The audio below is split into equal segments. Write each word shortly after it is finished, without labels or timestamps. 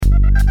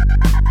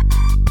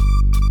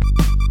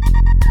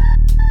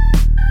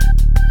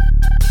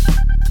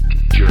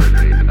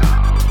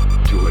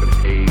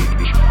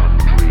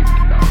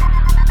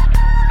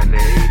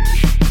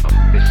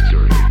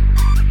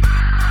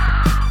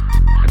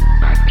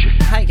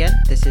again.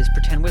 This is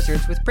Pretend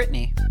Wizards with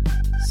Brittany.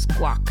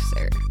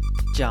 Squawkser.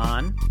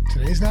 John.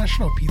 Today's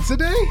National Pizza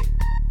Day?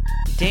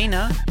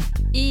 Dana.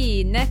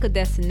 Neko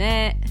desu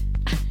ne.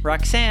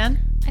 Roxanne.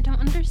 I don't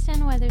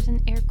understand why there's an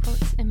air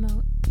quotes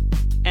emote.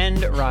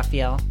 And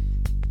Raphael.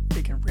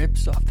 Taking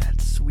rips off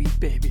that sweet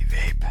baby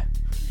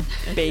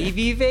vape.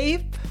 Baby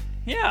vape?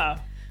 Yeah.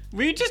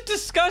 We just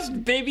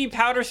discussed baby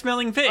powder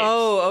smelling vape.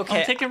 Oh,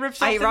 okay. I'm taking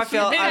rips off that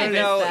Raphael, sweet I baby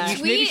don't vape. know.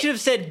 You maybe should have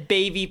said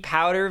baby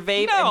powder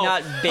vape No. and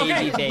not baby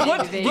Okay, vape.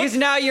 what- Because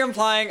now you're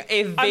implying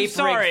a vape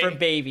sorry. rig for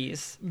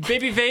babies.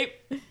 Baby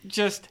vape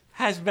just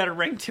has a better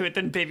ring to it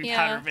than baby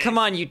powder vape. Come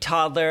on, you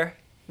toddler.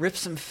 Rip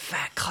some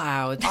fat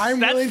clouds. I'm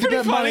That's willing to pretty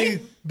bet funny.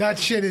 money that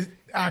shit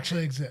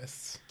actually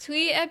exists.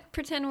 Tweet at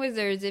Pretend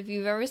Wizards if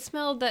you've ever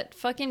smelled that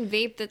fucking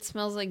vape that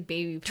smells like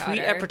baby powder.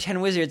 Tweet at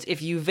Pretend Wizards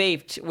if you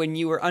vaped when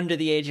you were under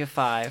the age of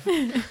 5.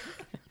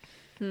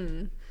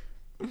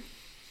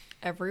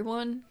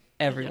 Everyone?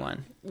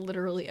 Everyone.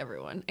 Literally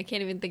everyone. I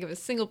can't even think of a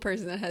single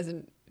person that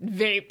hasn't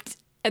vaped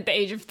at the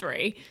age of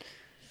 3.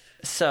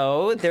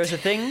 So, there's a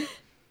thing.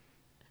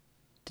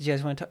 Did you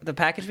guys want to talk? The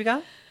package we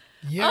got?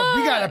 Yeah,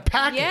 we got a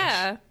package.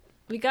 Yeah.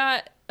 We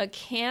got a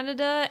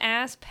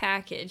Canada-ass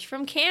package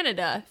from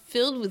Canada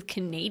filled with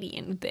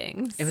Canadian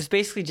things. It was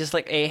basically just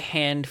like a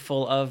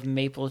handful of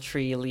maple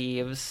tree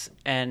leaves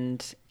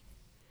and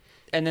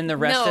then the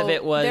rest of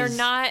it was they're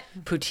not.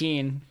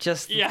 poutine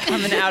just Yeah.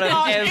 coming out of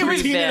It every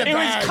was, bit. it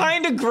was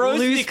kind of gross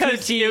Loose because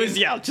poutine. it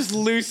was, just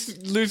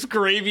loose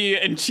gravy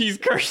and cheese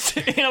curds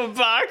in a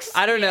box.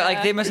 I don't know, like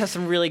Yeah. they must have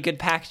some really good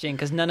packaging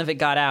because none of it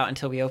got out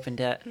until we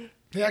opened it.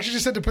 They actually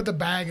just had to put the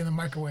bag in the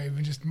microwave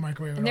and just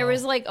microwave it And there all.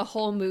 was like a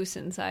whole moose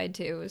inside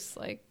too. It was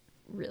like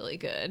really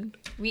good.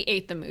 We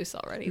ate the moose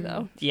already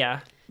though. Yeah.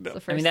 It's the I mean,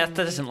 first that thing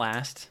we doesn't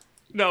last.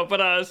 No,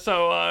 but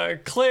so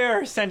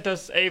Claire sent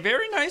us a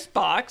very nice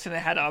box, and it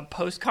had a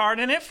postcard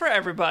in it for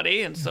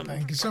everybody, and some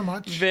Thank you so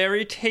much.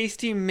 very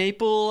tasty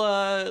maple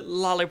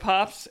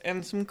lollipops,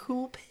 and some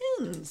cool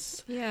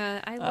pins.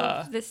 Yeah, I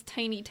love this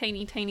tiny,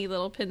 tiny, tiny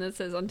little pin that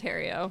says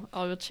Ontario.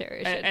 I will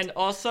cherish it. And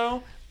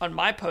also, on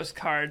my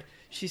postcard,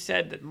 she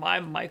said that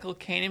my Michael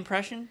Caine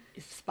impression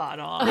is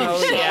spot on.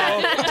 Oh,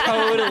 yeah.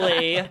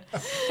 Totally.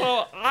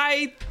 So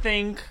I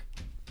think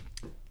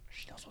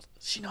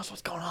she knows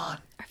what's going on.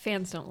 Our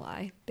fans don't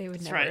lie. They would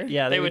That's never. right.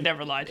 Yeah, they would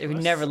never lie to It us.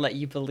 would never let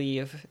you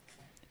believe.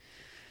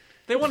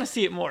 They want to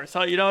see it more.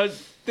 So,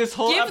 this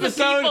whole Give the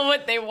episode, people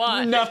what they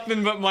want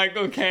nothing but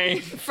Michael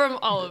Caine. from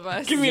all of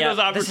us. Give me those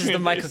This opportunities. is the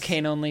Michael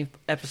Caine only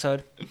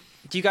episode.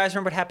 Do you guys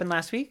remember what happened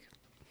last week?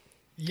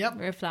 Yep.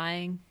 We're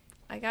flying.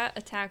 I got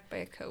attacked by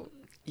a coat.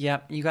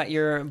 Yep, you got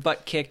your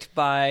butt kicked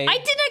by. I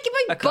did not get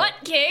my A coat. butt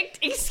kicked.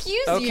 Excuse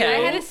you. Okay. I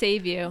I had To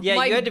save you. Yeah,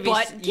 my you had to be.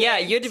 butt Yeah,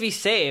 kicked. you had to be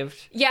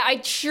saved. Yeah,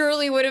 I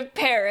surely would have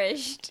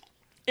perished.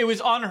 It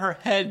was on her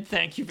head,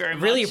 thank you very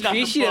much. Really not her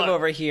appreciative butt.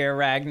 over here,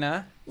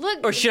 Ragna. Look,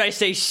 Or should I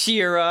say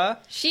Shira?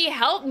 she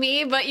helped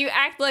me, but you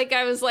act like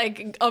I was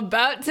like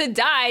about to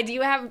die. Do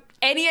you have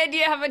any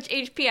idea how much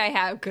HP I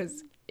have?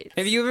 Because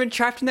Have you ever been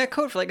trapped in that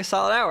coat for like a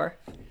solid hour?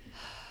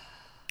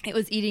 it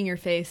was eating your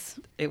face.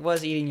 It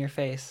was eating your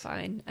face.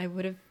 Fine, I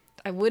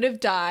would have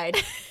died.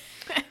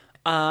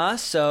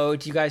 So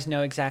do you guys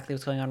know exactly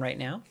what's going on right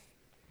now?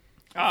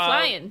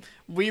 Flying.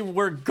 We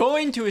were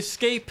going to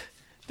escape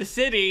the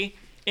city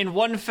in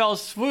one fell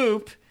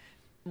swoop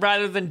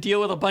rather than deal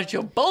with a bunch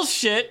of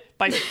bullshit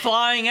by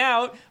flying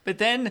out, but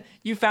then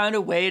you found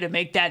a way to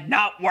make that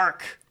not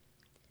work.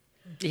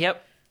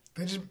 Yep.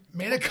 They just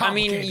made it I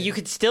complicated. mean, you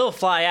could still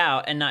fly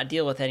out and not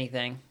deal with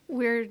anything.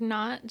 We're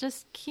not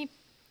just keep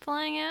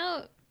flying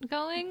out,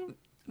 going.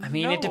 I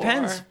mean, No, it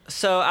depends. or-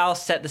 So I'll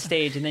set the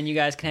stage, and then you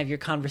guys can have your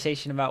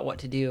conversation about what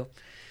to do.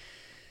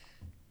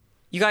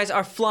 You guys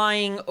are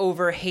flying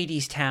over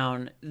Hades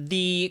Town.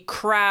 The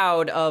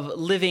crowd of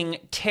living,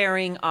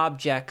 tearing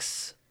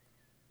objects,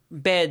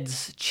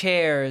 beds,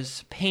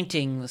 chairs,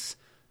 paintings,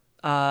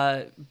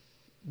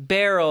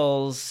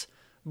 barrels,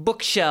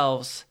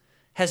 bookshelves,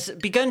 has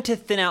begun to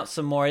thin out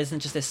some more. It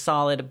isn't just a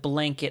solid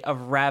blanket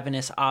of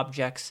ravenous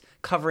objects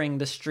covering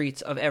the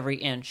streets of every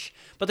inch.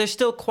 But there's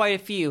still quite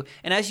a few,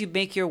 and as you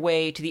make your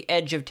way to the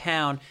edge of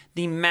town,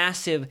 the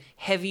massive,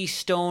 heavy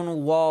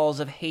stone walls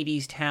of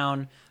Hades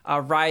Town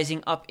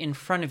rising up in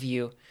front of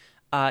you,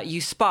 you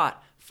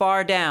spot,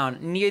 far down,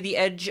 near the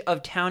edge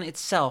of town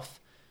itself,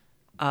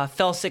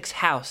 Felsick's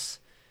house.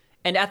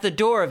 And at the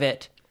door of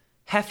it,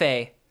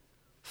 Hefe,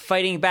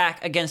 fighting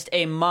back against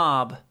a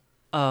mob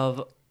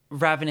of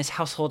ravenous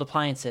household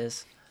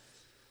appliances.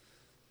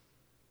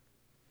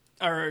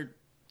 Are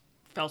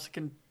Felsick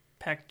and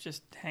Peck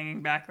just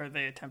hanging back, or are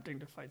they attempting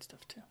to fight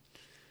stuff too?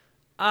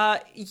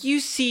 You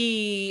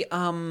see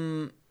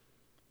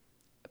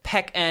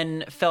Peck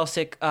and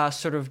Felsick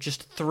sort of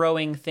just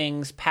throwing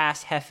things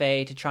past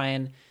Hefe to try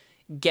and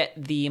get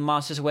the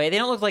monsters away. They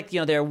don't look like,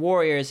 they're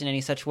warriors in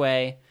any such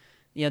way.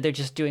 They're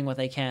just doing what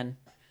they can.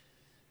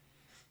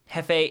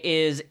 Hefe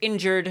is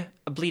injured,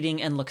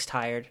 bleeding, and looks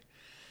tired.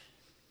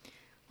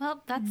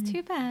 Well, that's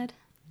too bad.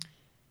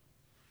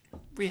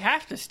 We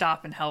have to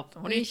stop and help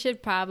them. What do We you?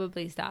 should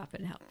probably stop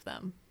and help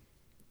them.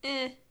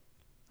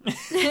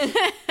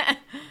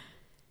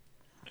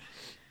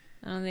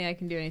 I don't think I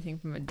can do anything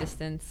from a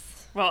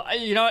distance. Well,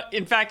 you know what?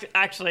 In fact,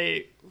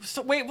 actually,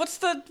 so wait, what's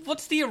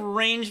the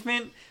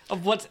arrangement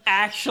of what's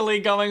actually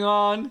going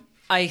on?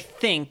 I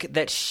think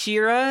that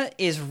Shira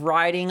is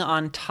riding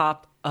on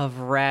top of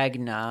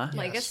Ragna.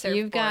 Like a Yes. surfboard.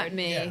 You've got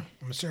me. Yeah,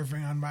 I'm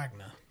surfing on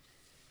Magna.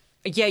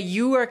 Yeah,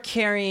 you are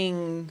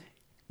carrying.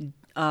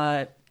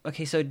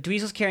 Okay, so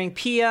Dweezil's carrying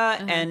Pia,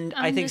 and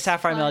I I'm think just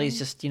Sapphire flying. Melody's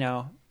just all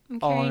on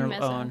carrying her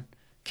Mezzo. own.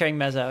 Carrying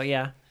Mezzo,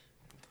 yeah.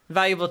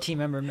 Valuable team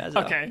member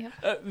Mezzo. Okay.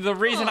 The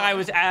reason I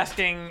was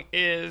asking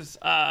is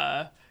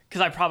because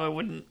I probably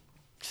wouldn't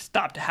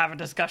stop to have a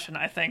discussion.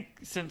 I think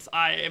since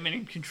I am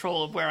in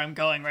control of where I'm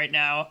going right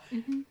now,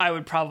 I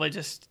would probably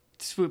just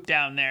swoop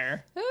down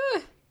there.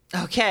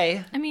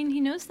 Okay. I mean,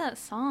 he knows that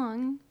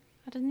song.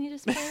 Why doesn't he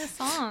just play the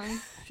song?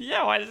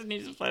 Yeah, why doesn't he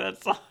just play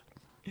that song?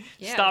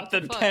 Yeah, Stop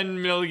what the fuck?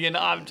 10 million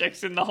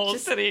objects in the whole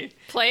city.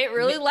 Play it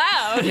really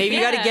loud. Maybe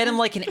you got to Yeah. get him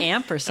like an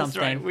amp or That's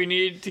something. right. We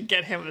need to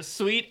get him a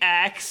sweet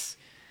axe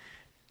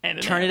and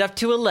Turn it up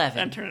to 11.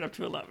 and turn it up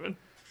to 11.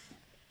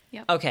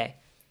 Okay.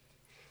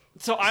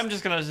 So I'm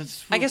just gonna just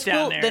swoop I guess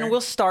down there. then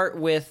we'll start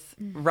with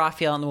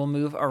Raphael and then we'll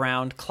move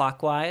around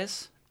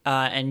clockwise.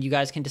 And you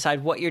guys can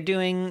decide what you're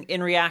doing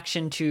in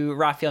reaction to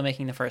Raphael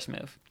making the first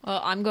move.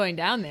 Well, I'm going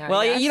down there. I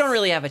Well, guess. you don't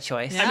really have a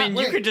choice. I mean, you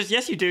wait. could just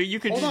yes, you do. You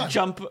could Hold just on.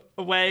 jump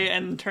away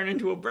and turn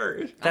into a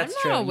bird. That's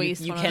I'm true. not gonna You-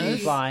 waste you one of can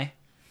those. fly.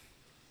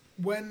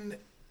 When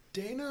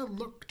Dana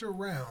looked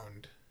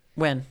around,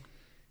 When?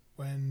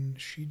 when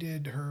she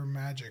did her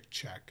magic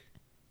check,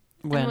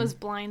 When? And was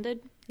blinded.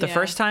 The Yeah.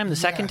 first time? The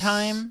second Yes.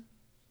 time?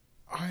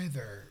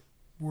 either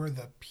were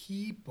the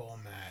people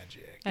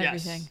magic,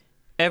 Everything. Yes.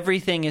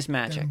 Everything is then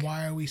magic.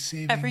 why are we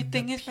saving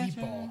Everything the is magic.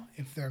 people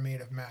if they're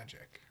made of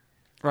magic?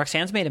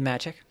 Roxanne's made of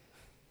magic.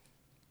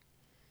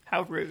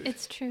 How rude.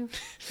 It's true.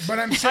 But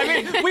I'm I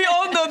saying, mean, we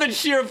all know that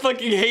Shira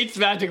fucking hates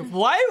magic.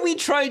 Why are we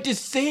trying to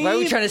save? Why are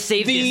we trying to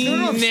save the this No,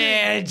 no, I'm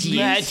saying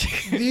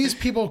magic? these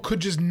people could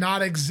just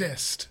not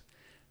exist.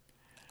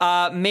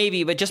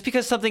 Maybe, but just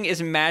because something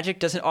is magic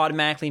doesn't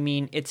automatically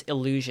mean it's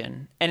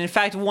illusion. And in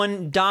fact,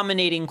 one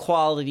dominating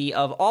quality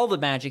of all the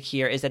magic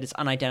here is that it's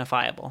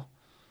unidentifiable.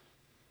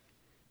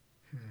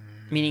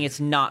 Meaning it's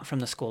not from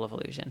the School of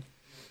Illusion.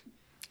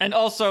 And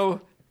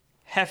also,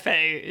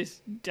 Hefe is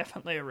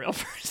definitely a real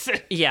person.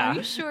 Are Yeah.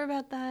 you sure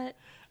about that?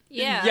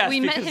 Yeah. Yes, we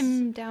met because-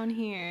 him down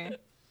here.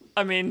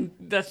 I mean,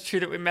 that's true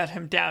that we met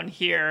him down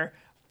here,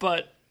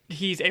 but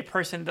he's a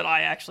person that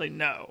I actually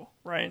know,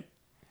 right?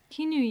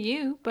 He knew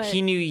you, but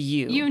He knew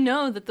you. you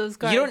know that those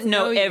guys You don't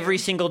know you. every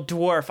single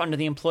dwarf under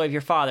the employ of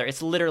your father.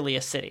 It's literally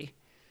a city.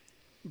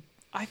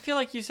 I feel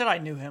like you said I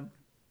knew him.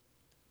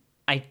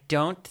 I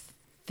don't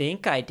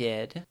think I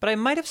did, but I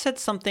might have said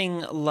something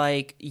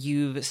like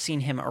you've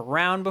seen him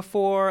around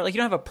before. Like you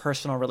don't have a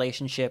personal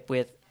relationship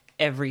with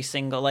every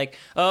single like,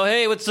 oh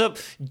hey, what's up,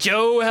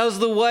 Joe? How's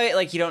the white?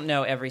 Like you don't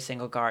know every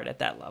single guard at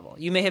that level.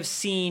 You may have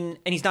seen,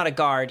 and he's not a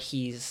guard.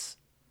 He's,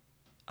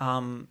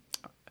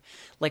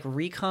 like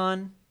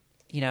recon.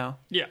 You know,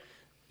 Yeah.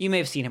 you may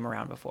have seen him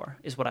around before.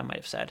 Is what I might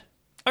have said.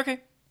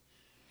 Okay.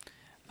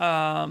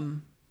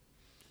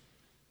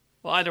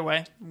 Well, either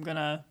way, I'm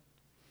gonna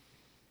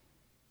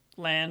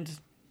land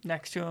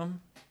next to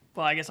him.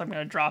 Well, I guess I'm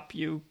gonna drop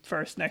you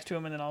first next to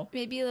him, and then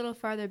Maybe a little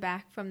farther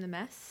back from the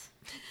mess.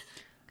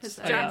 Because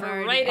Drop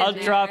her right I'll in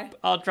there.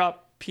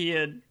 drop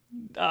Pia.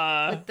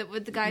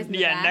 with the guys in the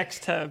Yeah, back.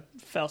 next to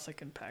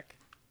Felsic and Peck.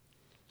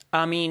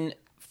 I mean,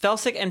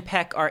 Felsic and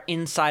Peck are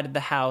inside of the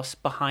house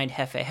behind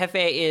Hefe.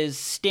 Hefe is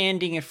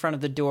standing in front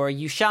of the door.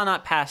 You shall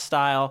not pass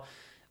style,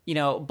 you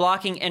know,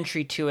 blocking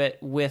entry to it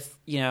with,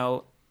 you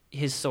know,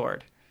 his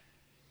sword.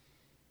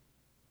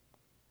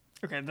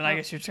 Okay, then I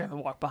guess you're trying to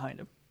walk behind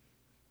him.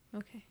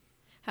 Okay.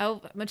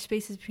 How much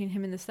space is between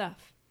him and the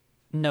stuff?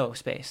 No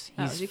space.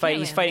 Oh, He's, you fight, can't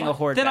he's land. fighting a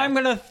horde. Then back. I'm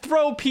gonna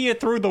throw Pia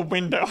through the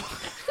window.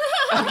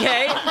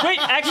 Okay. Wait,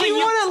 actually, You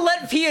want to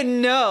let Pia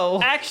know.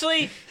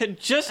 Actually,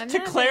 just I'm to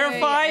not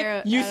clarify,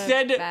 very you out of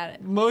said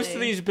bad most of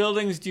place. these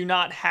buildings do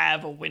not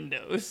have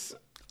windows.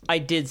 I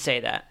did say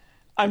that.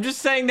 I'm just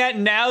saying that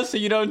now so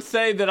you don't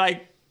say that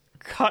I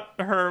cut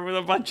her with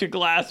a bunch of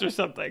glass or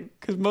something.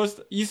 Because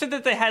you said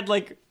that they had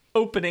like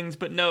openings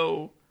but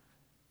no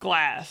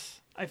glass,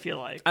 I feel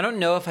like. I don't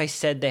know if I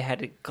said they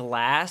had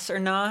glass or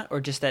not,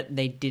 or just that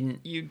they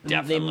didn't. You They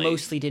definitely-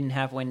 mostly didn't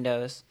have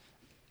windows.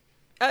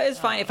 It's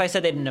fine if I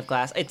said they didn't have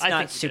glass. It's I not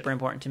think you super did.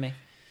 important to me.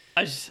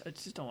 I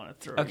just don't want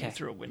to throw Okay. you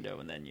through a window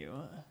and then you...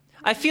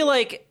 I feel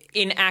like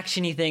in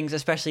actiony things,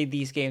 especially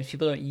these games,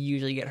 people don't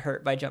usually get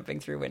hurt by jumping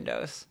through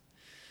windows.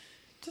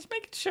 just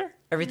making sure.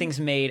 Everything's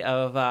made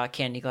of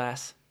candy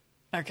glass.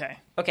 Okay.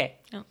 Okay,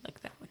 I don't like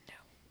that window.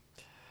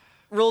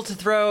 roll to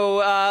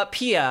throw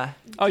Pia.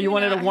 Oh, you Do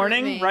wanted a not hurt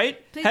warning, me.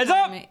 right? Please Heads don't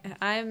up! hurt me.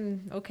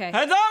 I'm okay.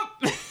 Heads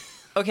up!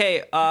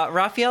 Okay,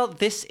 Raphael,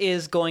 this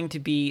is going to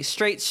be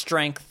straight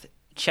strength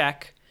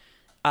check.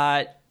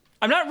 I'm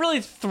not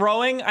really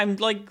throwing. I'm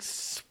like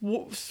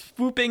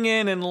swooping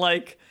in and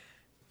like...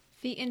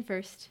 Feet in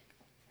first.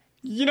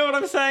 You know what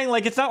I'm saying?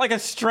 Like, it's not like a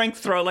strength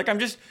throw. Like, I'm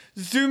just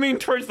zooming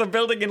towards the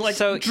building and, like,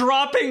 So-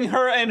 dropping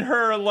her and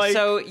her, like,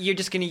 So you're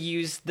just going to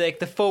use the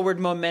forward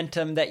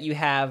momentum that you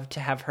have to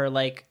have her,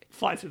 like...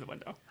 fly through the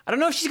window. I don't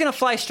know if she's going to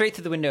fly straight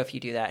through the window if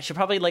you do that. She'll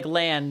probably, like,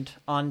 land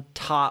on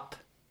top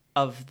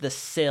of the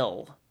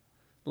sill,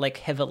 like,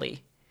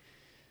 heavily.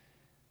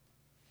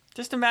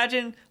 Just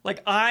imagine,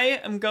 like, I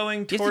am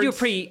going You towards... have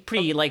to do a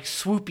pretty like,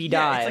 swoopy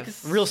dive.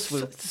 It's like a real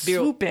swoop.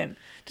 swoop in.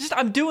 Just,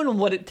 I'm doing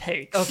what it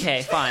takes.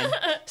 Okay, fine.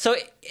 So,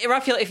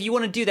 Raphael, if you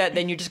want to do that,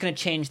 then you're just going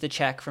to change the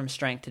check from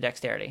strength to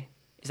dexterity.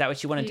 Is that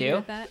what you want to do?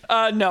 With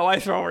that? No, I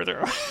throw her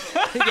through.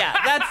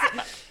 Yeah,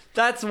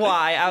 that's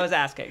why I was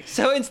asking.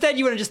 So instead,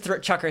 you want to just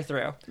chuck her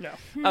through. No.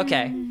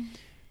 Okay.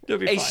 It'll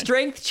be A fine.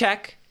 strength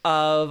check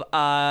of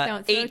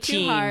Don't throw too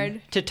 18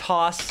 hard. to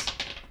toss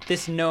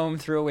this gnome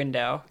through a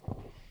window.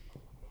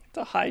 It's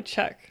a high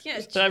check.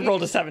 Yeah, But I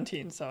rolled a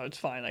 17, so it's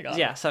fine. I got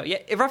Yeah, it. so yeah,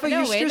 Raphael, I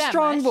don't weigh you're a that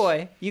strong much.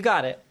 boy. You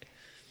got it.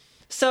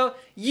 So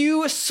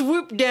you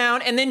swoop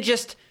down and then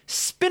just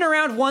spin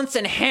around once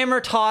and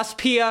hammer toss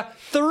Pia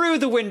through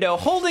the window,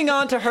 holding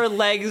on to her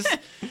legs,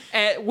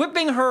 and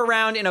whipping her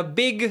around in a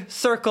big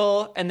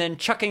circle, and then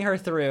chucking her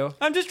through.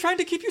 I'm just trying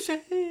to keep you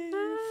safe.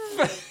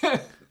 All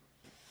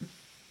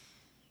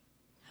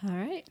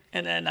right.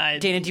 And then I...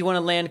 Dana, do you want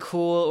to land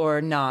cool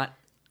or not?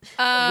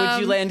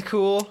 Would you land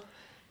cool?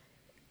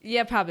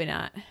 Yeah, probably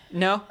not.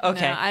 No?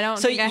 Okay. No, I don't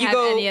so think I you have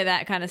go any of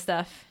that kind of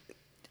stuff.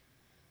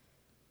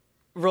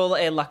 roll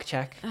a luck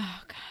check.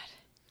 Oh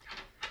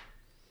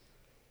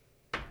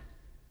God.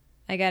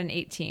 I got an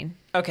 18.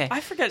 Okay.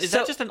 I forget. Is So-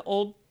 that just an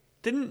old...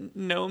 Didn't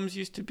gnomes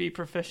used to be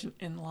proficient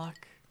in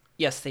luck?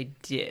 Yes, they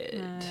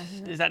did.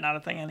 Is that not a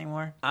thing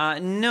anymore? No.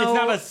 It's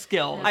not a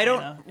skill. I don't.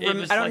 Dana. It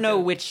was I don't like know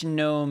a- which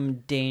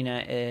gnome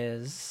Dana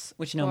is.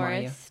 Which gnome are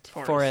you?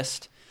 Forest.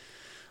 Forest.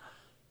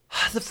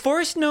 The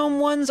forest gnome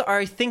ones are.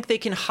 I think they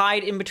can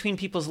hide in between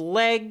people's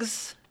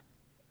legs,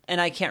 and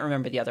I can't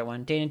remember the other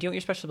one. Dana, do you know what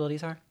your special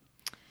abilities are?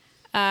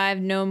 I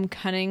have gnome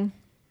cunning,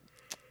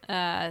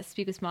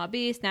 speak with small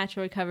beasts,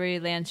 natural recovery,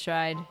 land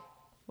stride,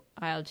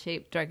 wild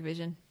shape, dark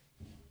vision.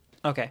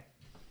 Okay.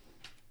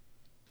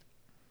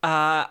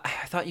 I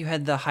thought you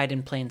had the hide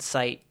in plain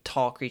sight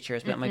tall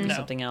creatures, but it might be No.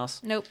 something else.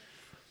 Nope.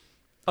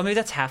 Oh, maybe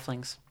that's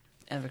halflings.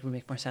 That would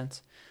make more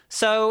sense.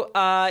 So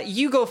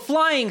you go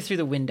flying through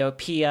the window,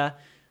 Pia,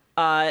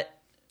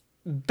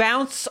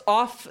 bounce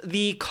off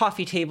the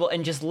coffee table,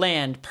 and just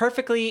land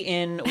perfectly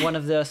in one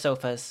of the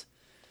sofas.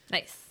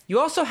 Nice. You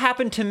also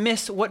happen to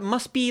miss what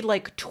must be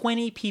like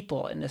 20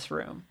 people in this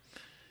room.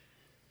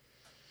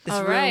 This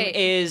All room right.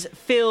 is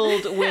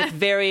filled with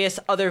various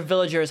other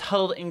villagers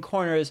huddled in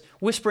corners,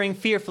 whispering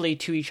fearfully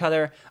to each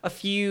other, a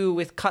few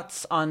with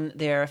cuts on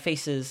their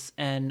faces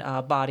and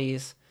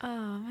bodies. Oh,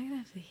 am I gonna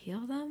have to heal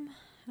them?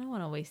 I don't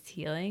want to waste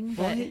healing.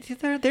 Well,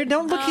 But they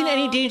don't look in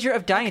any danger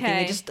of dying.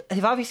 okay. They just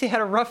have obviously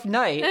had a rough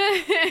night.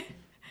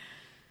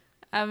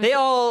 I'm They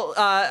all,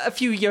 a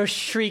few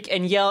shriek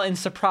and yell in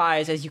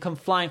surprise as you come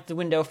flying through the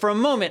window, for a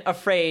moment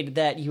afraid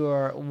that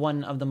you're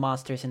one of the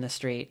monsters in the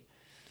street.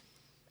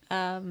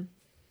 I'm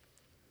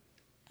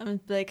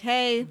like,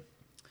 hey,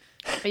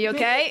 are you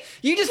okay?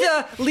 You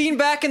just lean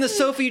back in the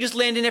sofa. You just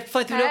land in there,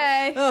 fly through the window.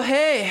 Hey. Oh,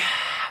 hey.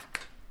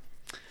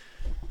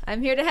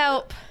 I'm here to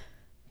help.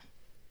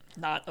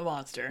 Not a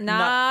monster.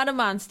 Not a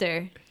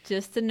monster,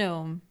 just a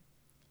gnome.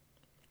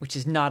 Which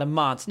is not a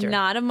monster.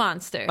 Not a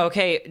monster.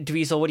 Okay,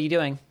 Dweezil, what are you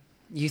doing?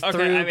 You Okay,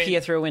 threw I mean-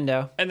 Pia through a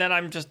window. And then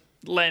I'm just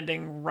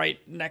landing right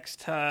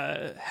next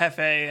to Hefe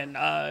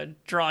and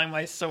drawing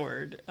my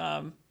sword.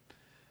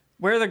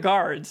 Where are the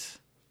guards?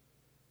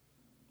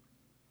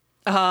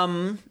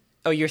 Oh,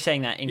 you're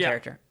saying that in Yeah.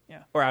 character?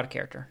 Yeah. Or out of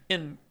character?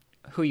 In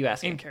Who are you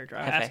asking? character.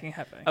 I'm Hefe. asking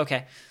Hefe.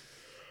 Okay.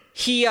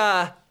 He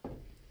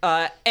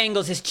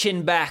angles his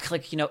chin back,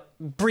 like,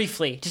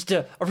 briefly, just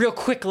a real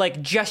quick,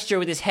 like, gesture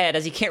with his head,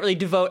 as he can't really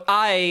devote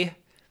eye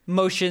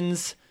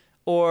motions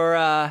or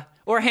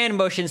hand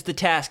motions to the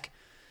task.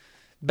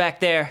 Back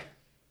there,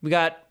 we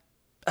got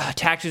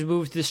attackers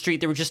moved to the street.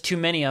 There were just too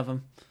many of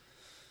them.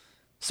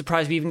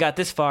 Surprised we even got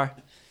this far.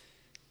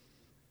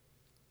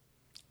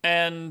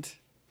 And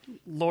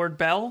Lord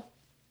Bell?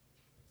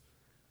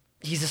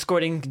 He's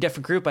escorting a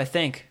different group, I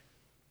think.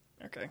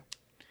 Okay.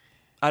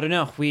 I don't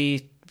know.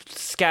 We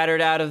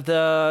scattered out of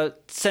the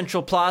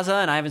central plaza,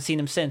 and I haven't seen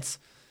him since.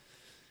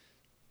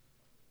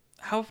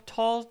 How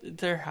tall?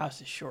 Their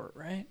house is short,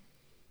 right?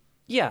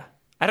 Yeah.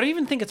 I don't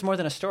even think it's more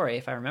than a story,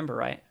 if I remember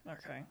right.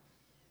 Okay.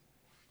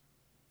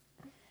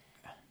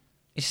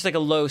 It's just like a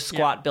low,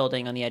 squat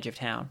building on the edge of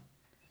town.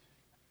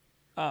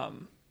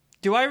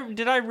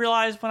 Did I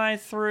realize when I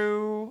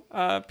threw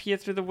Pia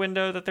through the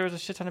window that there was a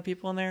shit ton of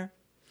people in there?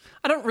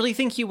 I don't really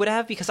think you would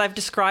have, because I've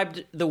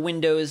described the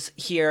windows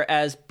here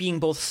as being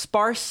both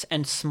sparse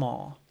and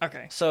small.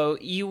 Okay. So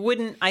you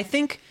wouldn't... I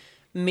think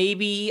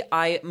maybe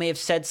I may have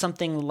said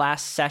something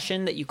last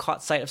session that you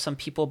caught sight of some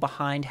people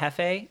behind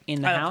Hefe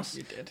in the I don't house.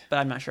 think you did. But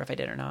I'm not sure if I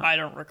did or not. I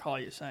don't recall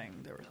you saying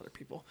there was other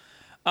people.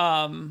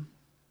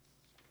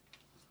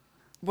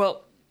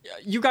 Well,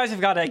 you guys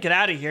have got to get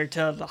out of here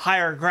to the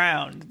higher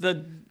ground.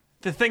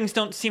 the things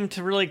don't seem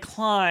to really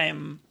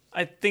climb.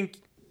 I think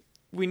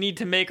we need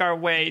to make our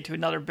way to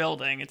another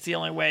building. It's the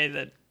only way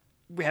that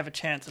we have a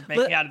chance of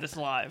making out of this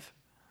alive.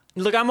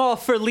 Look, I'm all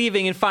for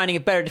leaving and finding a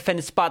better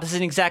defended spot. This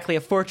isn't exactly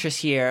a fortress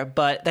here,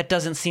 but that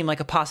doesn't seem like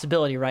a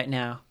possibility right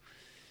now.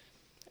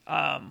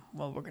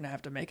 Well, we're going to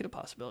have to make it a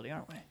possibility,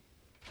 aren't we?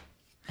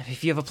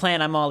 If you have a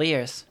plan, I'm all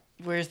ears.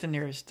 Where's the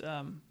nearest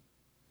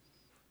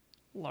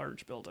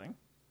large building?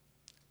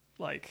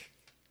 Like,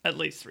 at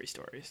least 3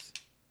 stories.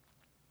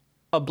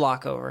 A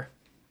block over,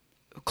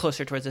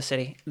 closer towards the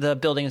city. The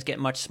buildings get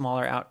much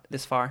smaller out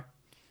this far.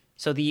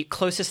 So the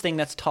closest thing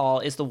that's tall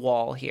is the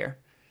wall here.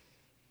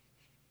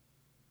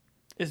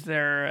 Is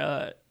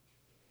there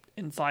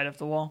inside of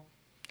the wall?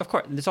 Of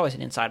course, there's always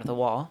an inside of the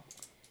wall.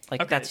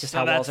 Like, Okay, that's just so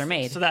how walls that's- are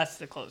made. So that's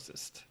the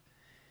closest.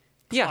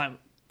 Yeah.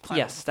 Climbable.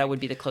 Yes, that would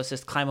be the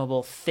closest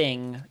climbable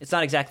thing. It's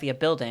not exactly a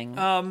building.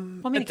 Well, I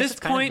mean, I at guess this it's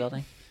kind of a point,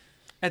 building.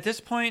 At this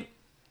point,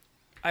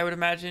 I would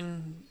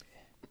imagine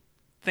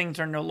things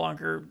are no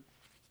longer,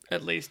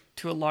 at least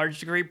to a large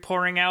degree,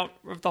 pouring out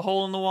of the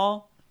hole in the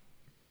wall.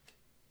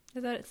 I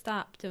thought it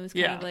stopped. It was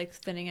kind Yeah. of like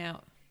thinning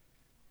out.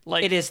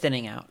 Like, It is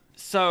thinning out.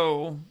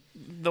 So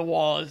the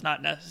wall is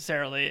not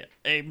necessarily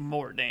a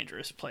more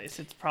dangerous place.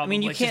 It's I probably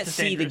mean, you can't just as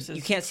see dangerous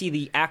you can't see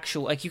the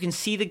actual, like, you can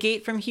see the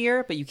gate from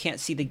here, but you can't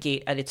see the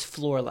gate at its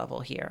floor level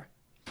here.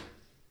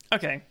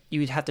 Okay. You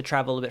would have to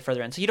travel a little bit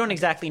further in. So you don't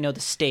exactly know the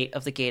state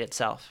of the gate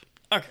itself.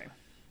 Okay.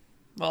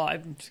 Well,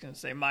 I'm just going to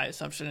say my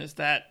assumption is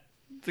that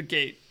the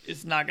gate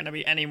is not going to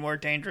be any more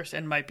dangerous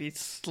and might be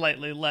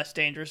slightly less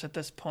dangerous at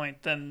this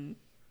point than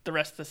the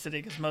rest of the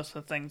city because most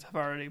of the things have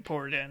already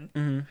poured in.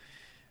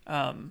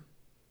 Mm-hmm.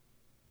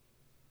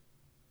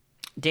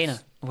 Dana,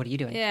 what are you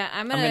doing? Yeah,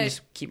 I'm I'm gonna gonna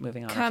just keep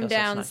moving on. I come feel so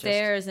it's not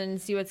downstairs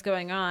and see what's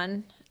going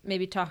on.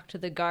 Maybe talk to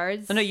the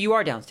guards. Oh, no, you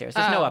are downstairs.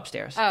 There's no Oh.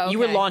 upstairs. Oh, You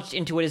were okay. launched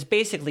into what is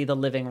basically the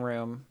living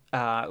room,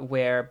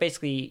 where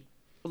basically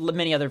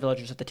many other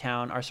villagers of the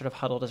town are sort of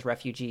huddled as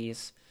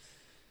refugees.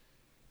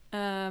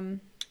 I'm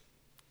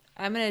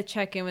gonna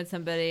check in with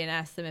somebody and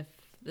ask them if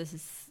this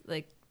is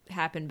like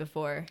happened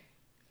before.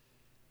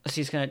 So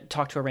he's gonna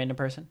talk to a random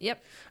person.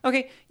 Yep.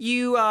 Okay,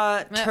 you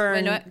turn.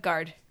 Wait, no,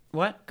 guard.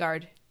 What?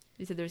 Guard.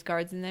 You said there's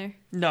guards in there.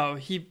 No,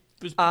 he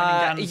was pointing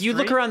down the You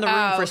look street. around the room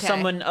Oh, for okay.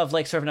 someone of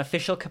like sort of an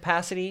official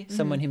capacity,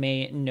 someone who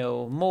may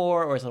know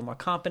more or is a little more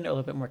competent or a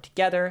little bit more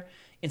together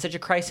in such a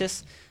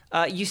crisis.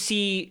 You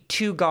see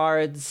 2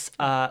 guards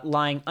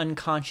lying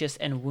unconscious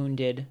and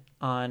wounded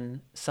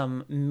on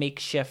some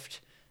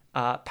makeshift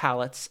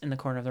pallets in the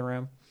corner of the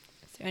room.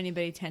 Is there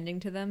anybody tending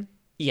to them?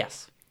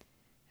 Yes.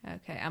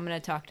 Okay, I'm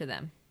gonna talk to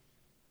them.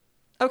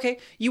 Okay,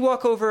 you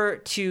walk over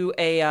to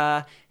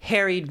a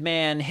harried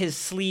man, his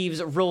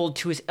sleeves rolled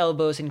to his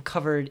elbows and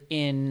covered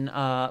in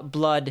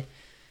blood.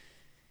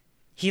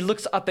 He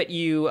looks up at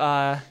you,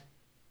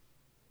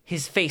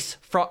 his face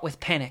fraught with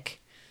panic,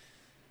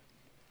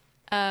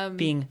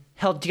 being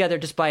held together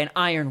just by an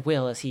iron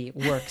will as he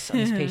works on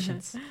his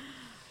patients.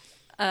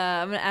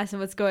 I'm gonna ask him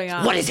what's going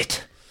on. What is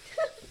it?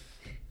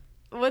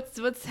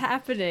 What's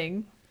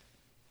happening?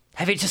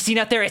 Have you just seen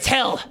out there? It's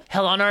hell!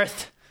 Hell on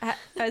earth!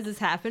 Has this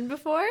happened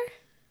before?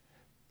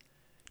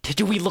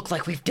 Do we look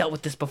like we've dealt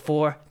with this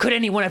before? Could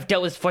anyone have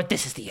dealt with this before?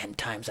 This is the end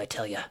times, I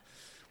tell you.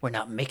 We're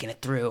not making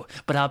it through,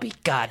 but I'll be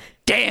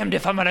goddamned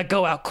if I'm gonna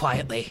go out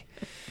quietly.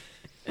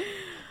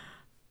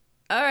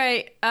 All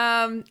right.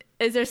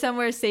 Is there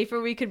somewhere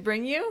safer we could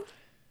bring you?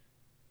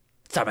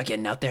 It's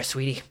Armageddon out there,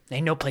 sweetie.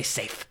 Ain't no place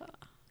safe.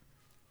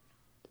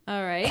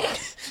 All right.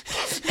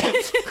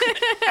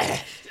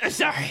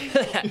 Sorry.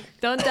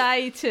 Don't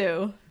die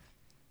too.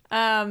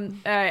 All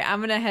right. I'm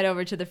gonna head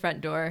over to the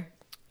front door.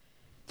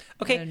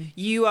 Okay,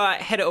 you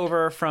head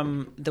over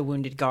from the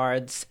wounded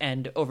guards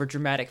and over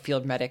dramatic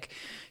field medic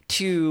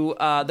to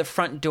the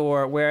front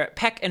door where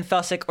Peck and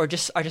Felsic are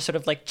just sort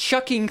of like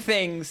chucking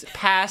things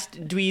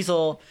past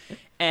Dweezil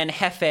and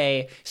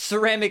Hefe,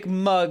 ceramic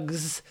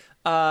mugs,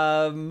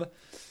 some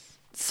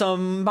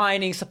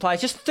mining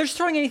supplies. They're just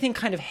throwing anything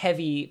kind of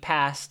heavy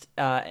past,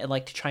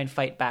 like to try and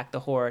fight back the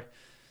horde.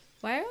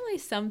 Why are only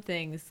some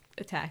things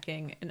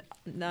attacking and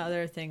the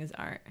other things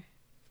aren't?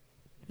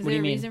 Is What do there you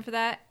a mean? reason for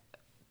that?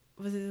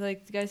 Was it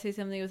like, did you guys say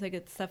something? It was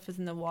like stuff was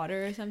in the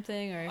water or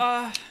something?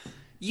 Or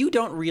You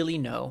don't really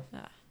know.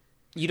 Ah.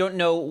 You don't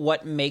know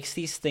what makes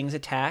these things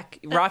attack.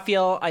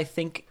 Raphael, I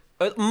think,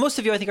 most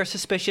of you, I think, are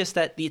suspicious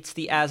that it's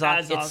the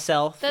Azoth Azoth.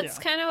 itself. That's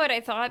kind of what I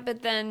thought,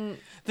 but then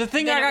The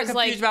thing Then I it got was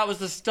confused like- about was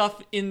the stuff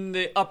in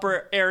the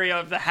upper area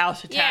of the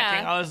house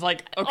attacking. Yeah. I was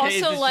like, okay,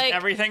 is Also, this like, just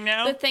everything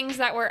now? the things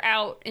that were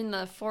out in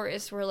the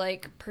forest were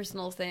like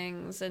personal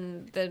things,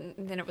 and then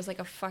it was like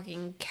a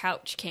fucking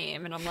couch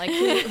came, and I'm like,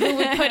 who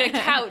would put a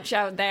couch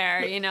out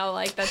there? You know,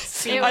 like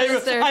that's It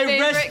was their I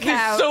favorite rest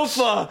couch. this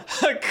sofa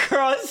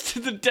across to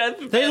the death.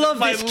 They love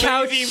my this lazy-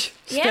 couch.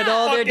 Spend Yeah.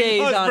 all their Fucking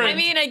days on husband. it. I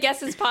mean, I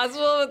guess it's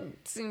possible.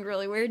 It seemed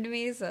really weird to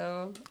me,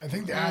 so I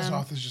think the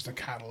Azoth is just a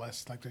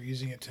catalyst. Like they're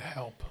using it to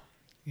help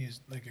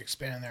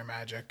expand their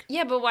magic.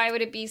 yeah. But why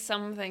would it be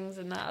some things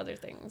and not other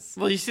things?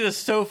 Well, you see the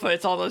sofa;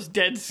 it's all those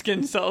dead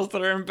skin cells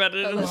that are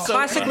embedded in the sofa.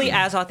 Classically,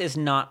 Azoth is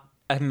not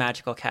a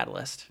magical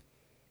catalyst.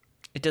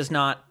 It does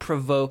not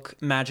provoke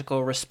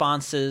magical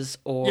responses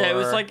or... Yeah, it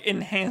was like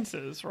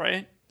enhances,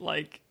 right?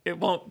 Like it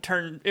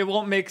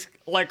won't make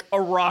like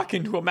a rock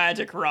into a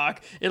magic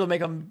rock. It'll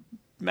make a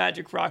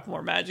magic rock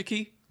more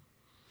magic-y.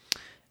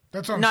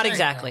 That's what I'm Not saying,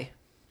 exactly.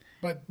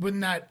 though. But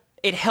wouldn't that?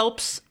 It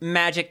helps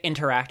magic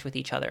interact with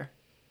each other.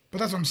 But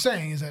that's what I'm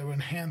saying is that it would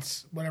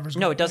enhance whatever's.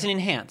 No, it doesn't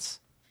enhance.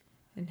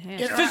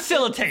 Enhance.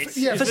 Facilitates.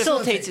 Yeah,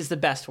 Facilitates is the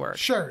best word.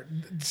 Sure,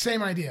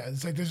 same idea.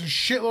 It's like there's a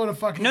shitload of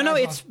fucking. No,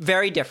 Azoth. it's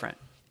very different.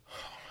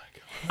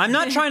 I'm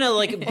not trying to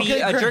like be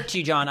Okay, a great. jerk to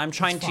you, John. I'm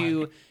trying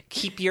to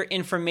keep your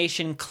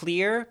information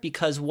clear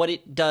because what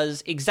it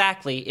does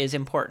exactly is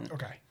important.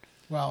 Okay.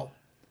 Well,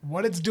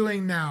 what it's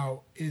doing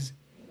now is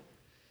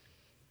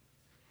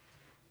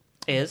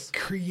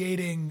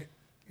creating,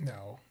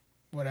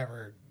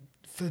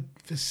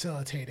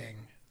 facilitating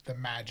the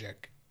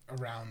magic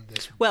around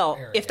this. Well,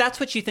 area. if that's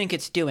what you think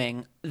it's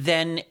doing,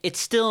 then it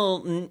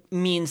still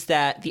means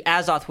that the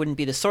Azoth wouldn't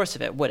be the source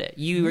of it, would it?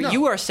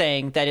 You are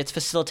saying that it's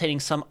facilitating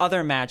some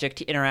other magic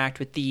to interact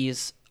with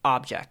these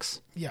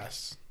objects.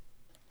 Yes.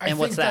 And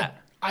what's that?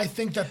 I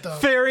think that the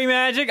Fairy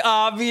magic,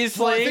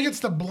 obviously. Well, I think it's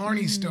the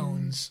Blarney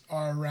stones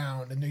are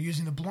around, and they're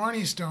using the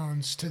Blarney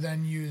stones to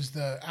then use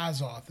the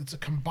Azoth. It's a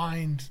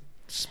combined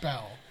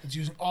spell. It's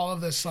using all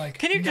of this like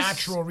Can you just-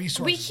 natural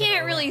resources. We that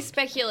can't are really around.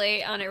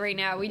 speculate on it right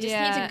now. We just need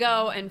Yeah. to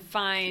go and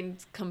find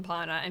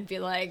Campana and be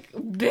like,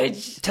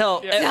 bitch. Tell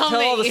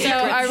all the me. So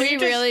secrets. are we He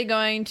just- really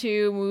going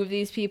to move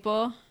these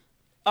people?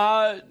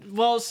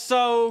 Well,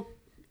 so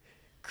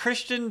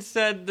Christian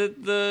said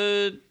that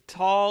the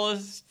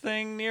tallest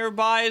thing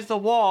nearby is the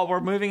wall. We're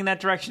moving in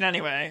that direction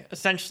anyway,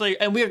 essentially.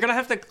 And we are going to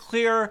have to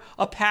clear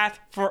a path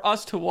for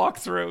us to walk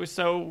through.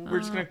 So we're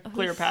just going to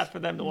clear a path for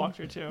them to walk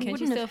through, too. Can't you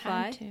Wouldn't still have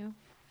had fly? to.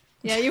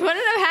 Yeah, you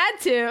wouldn't have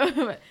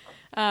had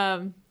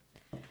to.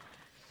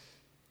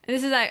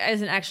 This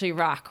isn't actually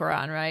rock we're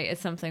on, right? It's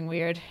something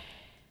weird.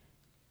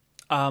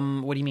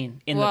 What do you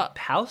mean? In Well, the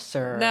house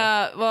or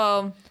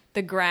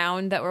The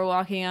ground that we're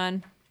walking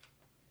on.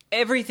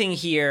 everything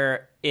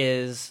here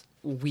is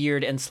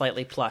weird and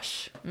slightly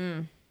plush.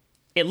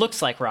 It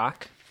looks like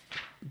rock,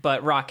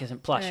 but rock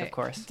isn't plush, of Right.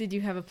 course. Did you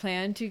have a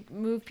plan to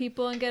move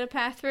people and get a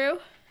path through?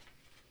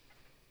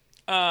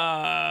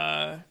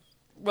 Well,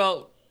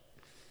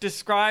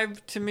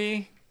 describe to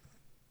me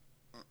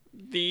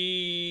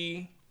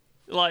the,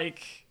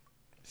 like,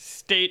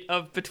 state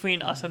of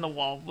between us and the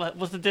wall. What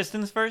was the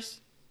distance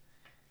first?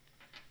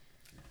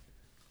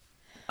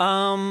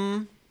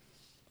 I'd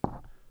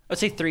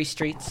say 3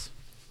 streets.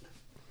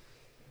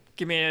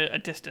 Give me a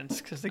distance,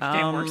 because the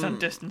game works on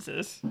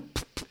distances.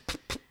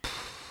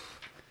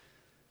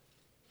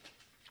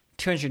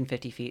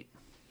 250 feet.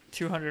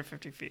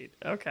 250 feet.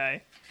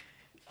 Okay.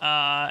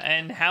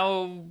 And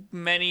how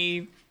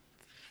many,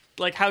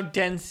 like, how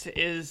dense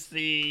is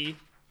the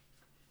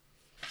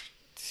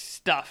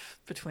stuff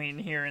between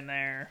here and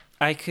there?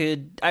 I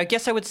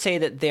guess I would say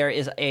that there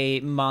is a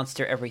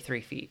monster every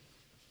 3 feet.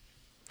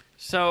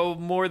 So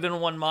more than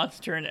one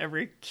monster in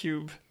every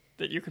cube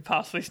that you could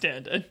possibly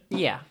stand in.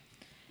 Yeah.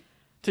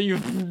 So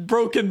you've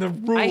broken the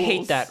rules. I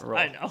hate that rule.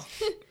 I know.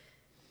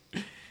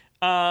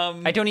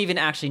 I don't even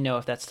actually know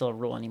if that's still a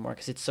rule anymore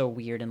because it's so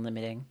weird and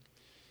limiting.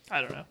 I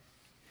don't know.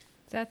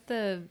 Is that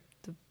the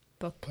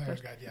book?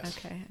 Player's guide, yes.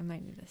 Okay, I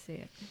might need to see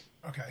it.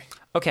 Okay.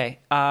 Okay,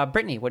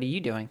 Brittany, what are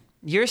you doing?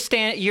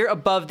 You're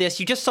above this.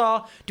 You just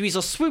saw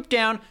Dweezil swoop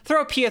down,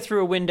 throw Pia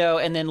through a window,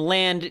 and then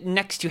land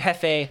next to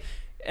Hefe,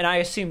 and I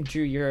assume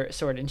drew your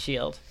sword and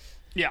shield.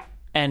 Yeah.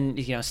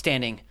 And,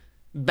 standing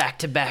back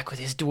to back with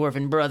his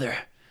dwarven brother.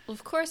 Well,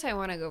 of course I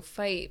want to go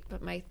fight,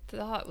 but my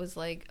thought was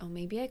like, oh,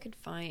 maybe I could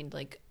find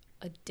like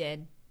a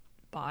dead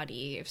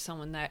body of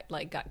someone that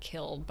like got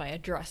killed by a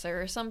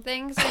dresser or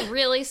something. So I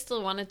really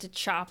still wanted to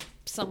chop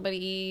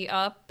somebody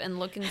up and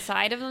look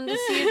inside of them to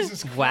see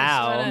if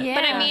Wow. Yeah.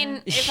 But I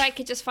mean, if I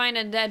could just find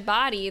a dead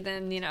body,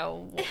 then,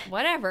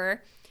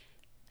 whatever.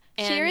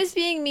 And Cheer is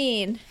being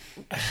mean.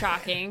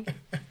 shocking.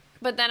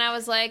 But then I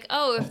was like,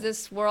 oh, if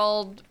this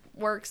world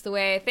works the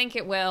way I think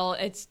it will,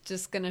 it's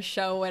just going to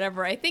show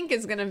whatever I think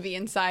is going to be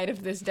inside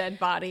of this dead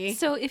body.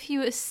 So if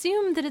you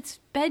assume that it's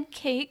bed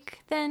cake,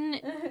 then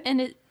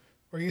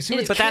Or you see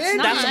what's But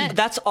not.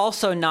 that's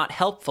also not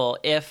helpful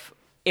if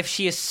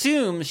she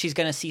assumes she's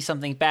going to see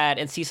something bad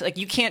and sees, like,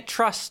 you can't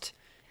trust.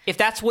 If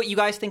that's what you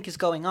guys think is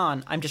going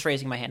on, I'm just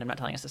raising my hand. I'm not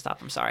telling us to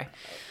stop. I'm sorry.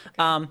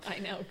 I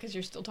know, because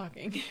you're still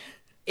talking.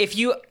 If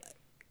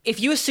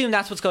you assume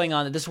that's what's going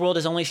on, that this world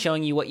is only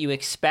showing you what you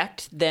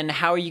expect, then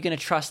how are you going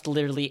to trust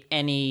literally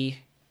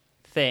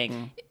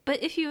anything?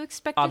 but if you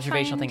expect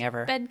Observational to find thing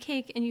ever. bed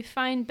cake and you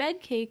find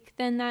bed cake,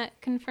 then that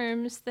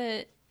confirms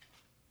that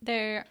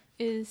there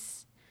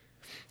is.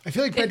 I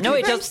feel like bed No,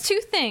 cake- it does- Confirms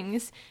two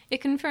things. It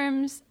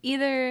confirms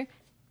either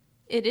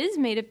it is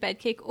made of bed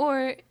cake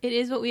or it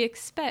is what we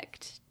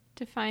expect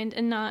to find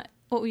and not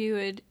what we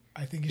would.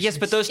 I think you Yes, should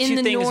but those In two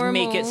the things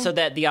make it normal- so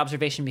that the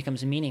observation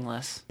becomes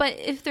meaningless. But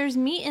if there's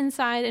meat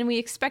inside and we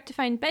expect to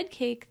find bed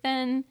cake,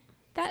 then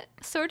that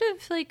sort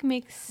of like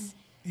makes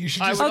You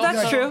should I just. would Oh,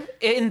 that's also- true.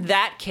 In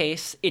that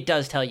case, it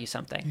does tell you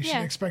something. You should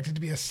Yeah. expect it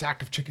to be a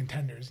sack of chicken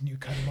tenders, and you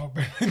cut them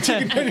open.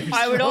 Chicken tenders.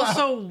 I would fall out.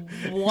 also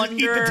Eat the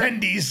wonder,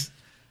 tendies.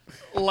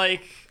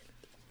 like,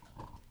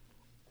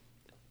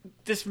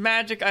 this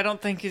magic I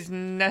don't think is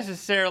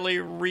necessarily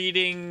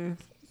reading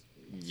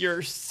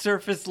your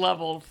surface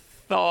level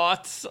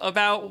thoughts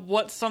about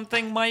what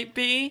something might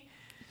be.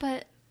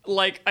 But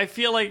Like, I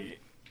feel like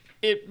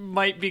it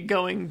might be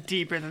going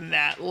deeper than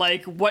that.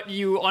 Like, what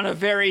you, on a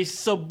very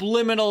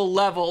subliminal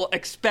level,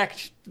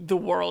 expect the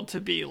world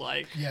to be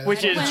like. Yeah,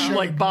 which that's is, what I'm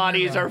like, sure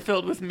bodies we're, are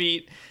filled with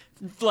meat.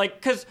 Like,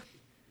 because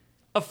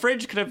a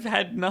fridge could have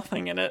had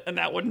nothing in it, and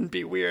that wouldn't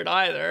be weird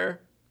either.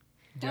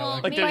 well,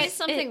 like maybe there's-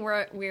 something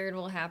weird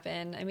will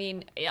happen. I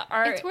mean,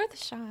 It's worth a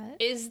shot.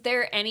 is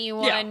there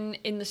anyone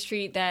in the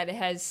street that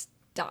has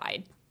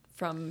died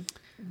from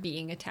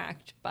being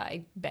attacked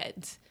by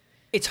beds?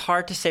 It's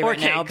hard to say Or right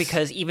now cakes.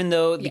 because even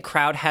though the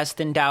crowd has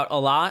thinned out a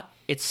lot,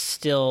 it's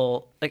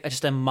still like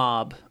just a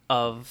mob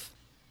of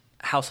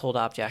household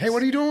objects. Hey,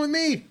 what are you doing with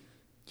me?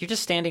 You're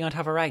just standing on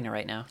top of Ragnar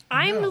right now.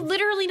 I'm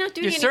literally not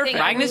doing You're anything.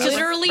 surfing. I'm Ragnar's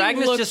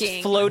just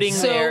looking. floating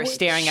So there,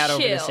 staring out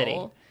over the city.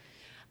 chill.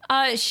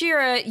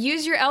 Shira,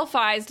 use your elf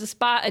eyes to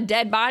spot a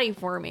dead body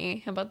for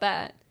me. How about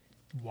that?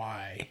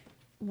 Why?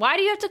 Why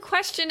do you have to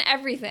question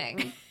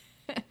everything?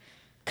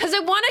 Because I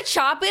want to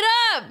chop it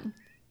up.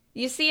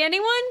 You see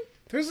anyone?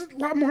 There's a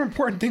lot more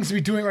important things to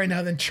be doing right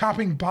now than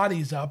chopping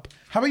bodies up.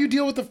 How about you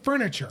deal with the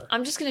furniture?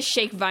 I'm just going to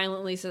shake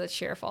violently so that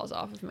Shira falls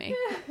off of me.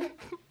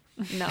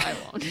 No, I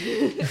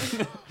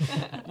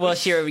won't. Well,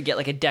 Shira would get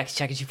like a dex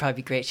check and she'd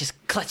probably be great. Just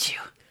clutch you.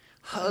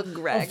 Hug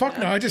Ragnar. Oh, fuck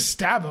no, I just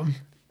stab him.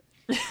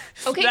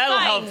 Okay, That'll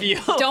fine. help you.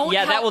 Don't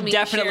Yeah, that help will me,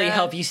 definitely Shira.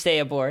 help you stay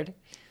aboard.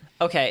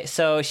 Okay,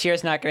 so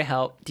Shira's not going to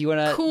help. Do you want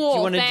to? Cool, Do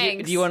you want to?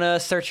 thanks. Do you want to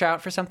search her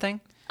out for something?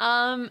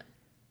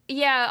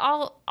 Yeah,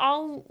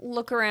 I'll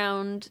look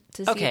around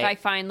to see Okay. if I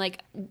find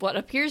like what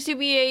appears to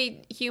be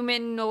a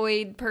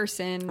humanoid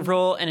person.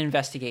 Roll an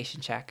investigation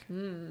check.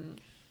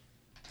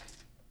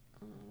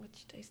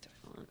 Which dice do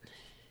I want?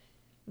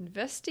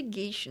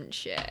 Investigation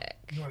check.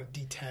 You want a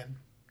D10?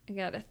 I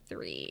got a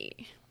 3.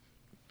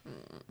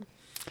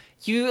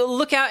 You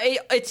look out.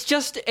 It's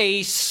just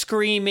a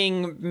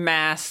screaming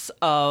mass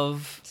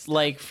of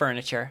like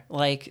furniture.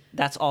 Like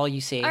that's all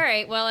you see. All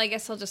right, well, I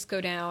guess I'll just go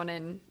down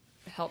and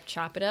help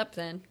chop it up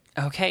then.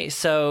 Okay,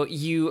 so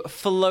you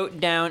float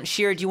down.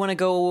 Shira, do you want to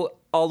go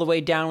all the way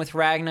down with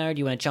Ragnar? Do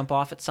you want to jump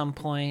off at some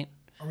point?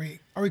 Are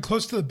we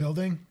close to the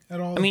building at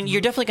all? I mean,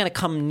 you're definitely going to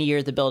come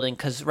near the building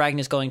because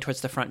Ragnar's going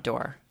towards the front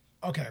door.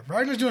 Okay,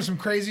 Ragnar's doing some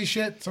crazy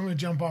shit, so I'm gonna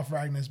jump off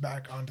Ragnar's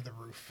back onto the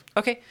roof.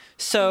 Okay,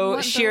 so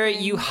What Shira,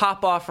 building? you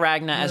hop off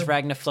Ragnar as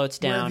Ragnar floats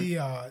down.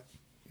 Now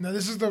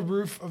this is the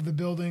roof of the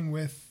building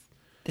with.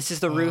 This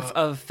is the roof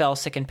of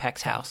Felsic and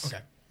Peck's house.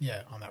 Okay,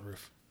 yeah, on that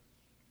roof.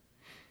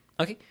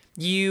 Okay.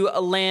 You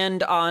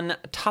land on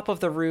top of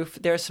the roof.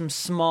 There's some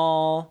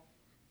small.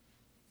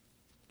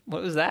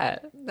 What was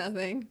that?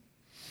 Nothing.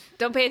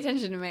 Don't pay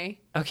attention to me.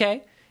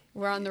 Okay.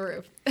 We're on the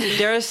roof.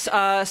 There's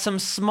some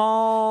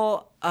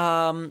small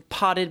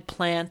potted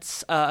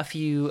plants, a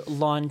few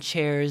lawn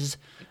chairs,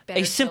 Better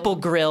a kill simple 'em.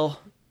 grill,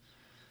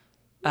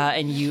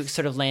 and you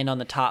sort of land on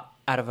the top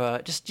out of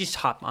a just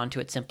hop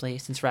onto it simply,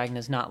 since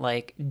Ragnar's not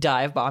like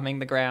dive bombing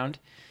the ground.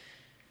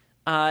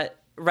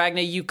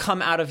 Ragnar, you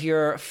come out of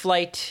your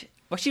flight.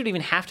 Well, you don't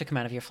even have to come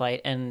out of your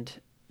flight and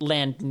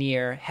land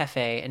near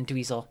Hefe and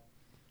Dweezil.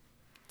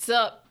 What's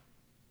up?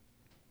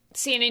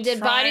 See any dead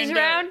Trying bodies to-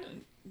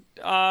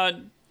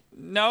 around?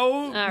 No,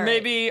 All right.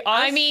 maybe us.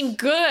 I mean,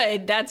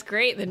 good. That's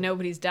great that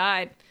nobody's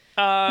died.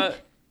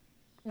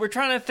 we're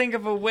trying to think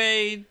of a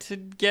way to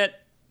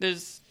get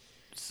there's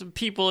some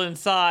people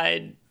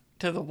inside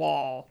to the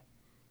wall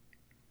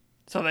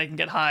so they can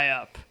get high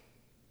up.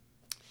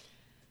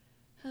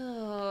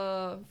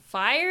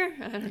 Fire?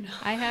 I don't know.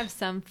 I have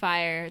some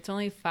fire. It's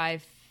only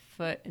 5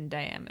 foot in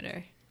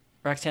diameter.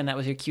 Roxanne, that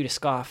was your cue to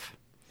scoff.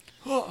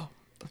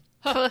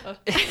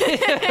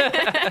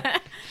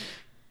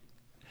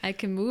 I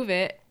can move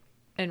it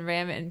and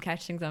ram it and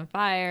catch things on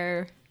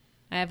fire.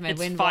 I have my It's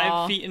wind 5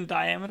 wall. feet in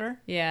diameter.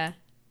 Yeah.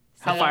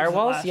 How long does it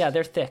Firewalls? last? Yeah,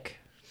 they're thick.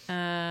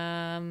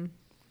 I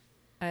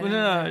Well, don't no,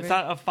 remember. it's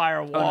not a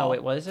firewall. Oh, no,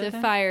 wait, what is The it?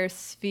 then? fire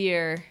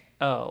sphere.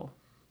 Oh.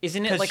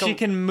 Isn't it Because like she a...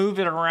 can move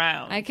it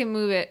around. I can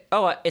move it.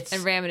 Oh, it's...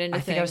 and ram it into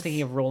I think I was things.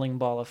 thinking of Rolling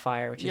Ball of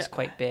Fire, which Yeah. is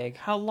quite big.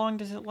 How long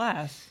does it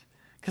last?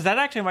 Because that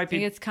actually might I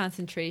think be. it's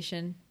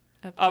concentration.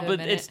 Up to a But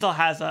minute. it still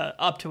has a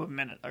up to a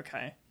minute.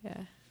 Okay. Yeah.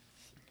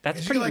 That's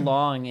Is she, pretty like,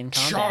 long in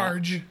combat.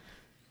 Charge.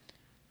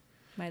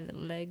 My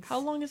little legs. How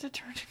long is it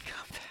turned in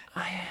combat?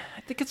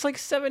 I think it's like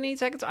 7-8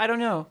 seconds. I don't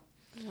know.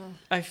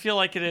 I feel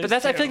like it is. But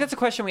that's I too. feel like that's a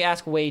question we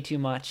ask way too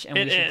much, and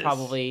It we should is.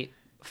 probably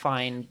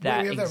find Yeah,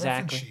 that we have that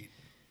reference exactly. sheet.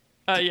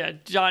 Yeah,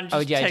 John. Just Oh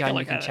yeah, take a John,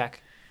 look you can at it.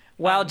 check.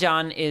 While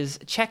John is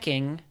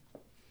checking,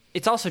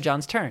 it's also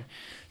John's turn.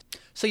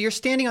 So you're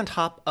standing on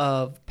top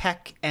of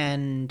Peck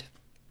and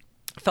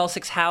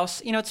Felsic's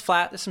house. You know, it's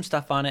flat. There's some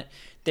stuff on it.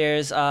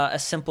 There's a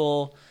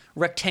simple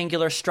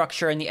rectangular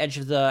structure in the edge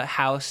of the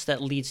house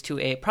that leads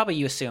to probably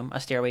you assume, a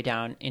stairway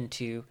down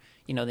into,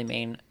 the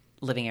main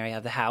living area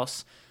of the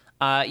house.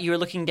 You're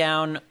looking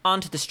down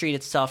onto the street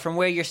itself. From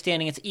where you're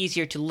standing, it's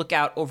easier to look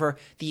out over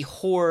the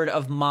horde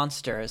of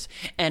monsters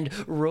and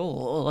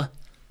roll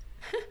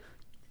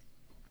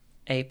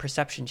a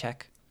perception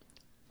check.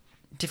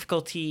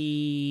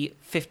 Difficulty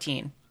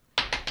 15.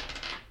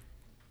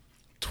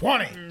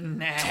 20.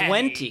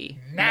 20.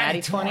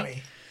 Natty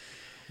 20.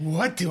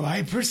 What do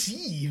I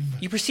perceive?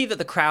 You perceive that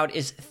the crowd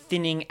is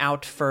thinning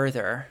out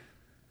further.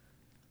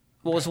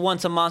 What was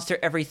once a monster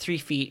every 3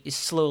 feet is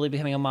slowly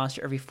becoming a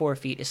monster every 4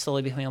 feet, is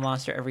slowly becoming a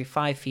monster every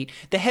 5 feet.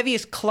 The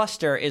heaviest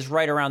cluster is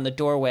right around the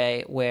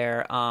doorway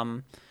where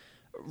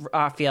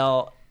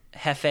Raphael,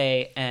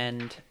 Hefe,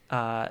 and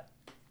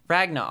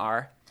Ragna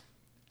are.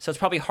 So it's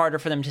probably harder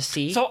for them to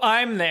see. So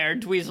I'm there.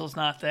 Dweezil's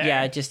not there.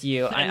 Yeah, just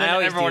you. And I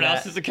always everyone do that.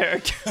 else is a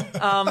character.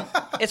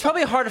 It's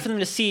probably harder for them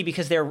to see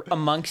because they're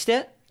amongst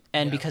it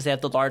and because they have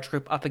the large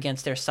group up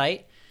against their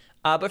sight.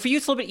 But for you,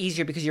 it's a little bit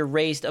easier because you're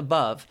raised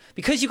above.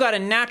 Because you got a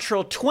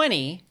natural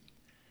 20,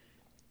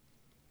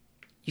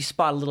 you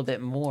spot a little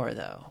bit more,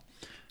 though.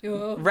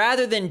 Oh.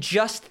 Rather than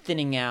just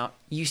thinning out,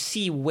 you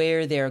see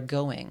where they're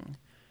going.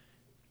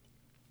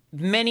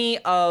 Many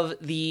of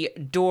the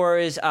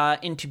doors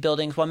into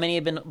buildings, while many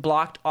have been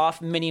blocked off,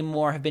 many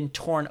more have been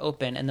torn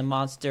open, and the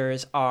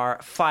monsters are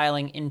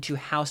filing into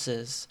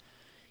houses.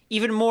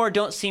 Even more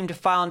don't seem to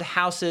file into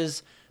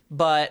houses,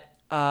 but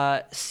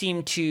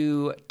seem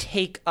to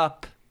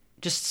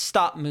just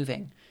stop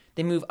moving.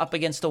 They move up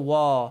against a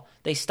wall.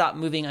 They stop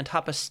moving on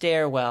top of a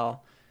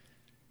stairwell.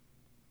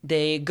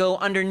 They go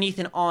underneath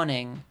an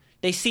awning.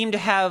 They seem to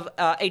have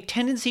a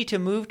tendency to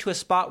move to a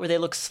spot where they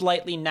look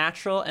slightly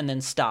natural and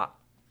then stop.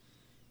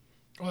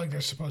 Like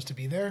they're supposed to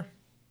be there?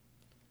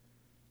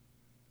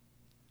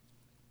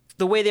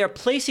 The way they're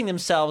placing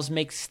themselves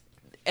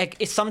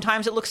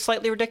sometimes it looks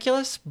slightly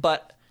ridiculous,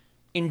 but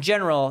in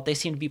general, they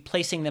seem to be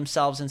placing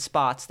themselves in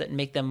spots that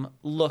make them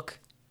look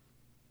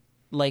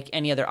like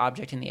any other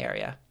object in the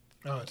area.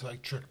 Oh, to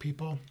like trick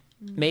people?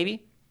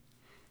 Maybe.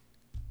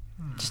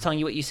 Just telling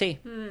you what you see.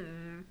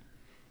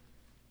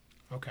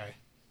 Okay.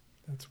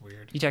 That's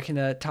weird. You checking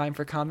the time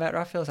for combat,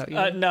 Raphael? Is that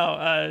what you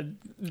No,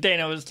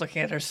 Dana was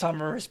looking at her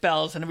summer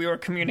spells, and we were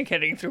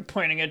communicating through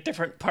pointing at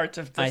different parts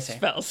of the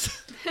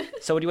spells.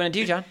 So what do you want to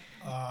do, John?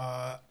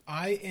 I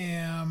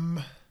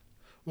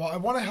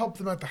want to help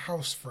them at the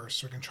house first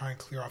so I can try and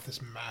clear off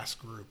this mass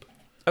group.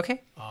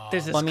 Okay.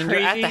 There's this you're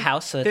at the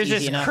house, so it's there's easy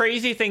this enough.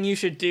 crazy thing you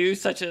should do,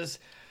 such as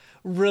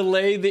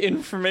relay the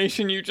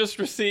information you just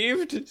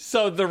received,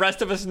 so the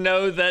rest of us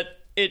know that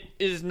it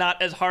is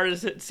not as hard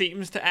as it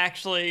seems to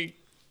actually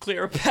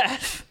clear a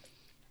path.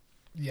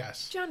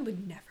 Yes. John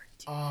would never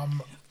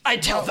do. I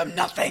tell them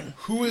nothing.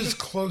 Who is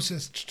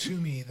closest to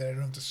me that I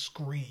don't have to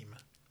scream?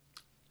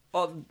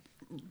 Well,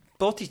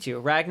 both you two,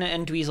 Ragna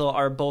and Dweezil,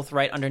 are both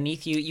right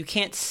underneath you. You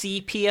can't see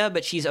Pia,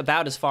 but she's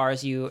about as far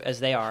as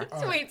they are.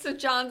 So wait, so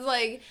John's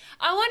like,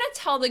 I want to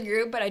tell the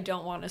group, but I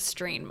don't want to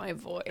strain my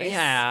voice.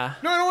 Yeah.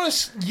 No, I don't want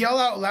to yell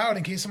out loud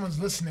in case someone's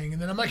listening.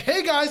 And then I'm like,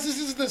 hey guys, this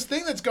is this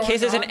thing that's going on. In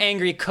case there's an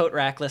angry coat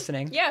rack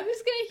listening. Yeah,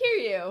 who's going to hear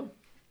you?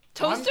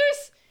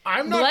 Toasters?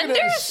 I'm not going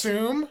to Blenders?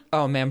 assume.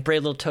 Oh man,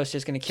 Brave Little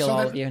Toaster's going to kill So all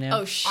then- of you now.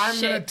 Oh, shit.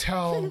 I'm going to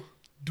tell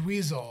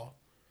Dweezil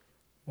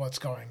what's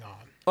going on.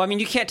 Well, I mean,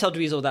 you can't tell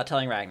Dweezil without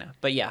telling Ragna,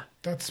 but yeah.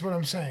 That's what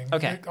I'm saying.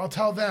 Okay. Like, I'll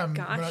tell them,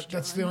 Gosh, but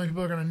that's the John. only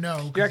people who are going to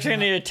know. You're actually going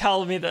to need to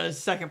tell me the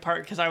second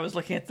part because I was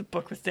looking at the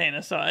book with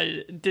Dana, so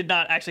I did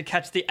not actually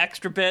catch the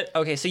extra bit.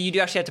 Okay, so you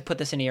do actually have to put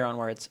this into your own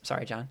words.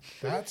 Sorry, John.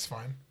 That's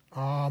fine.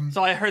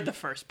 So I heard the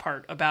first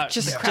part about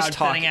the crowd Just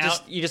talk. thinning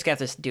out. You just got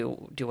to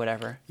do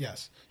whatever.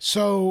 Yes.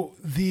 So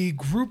the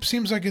group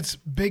seems like it's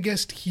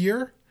biggest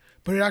here,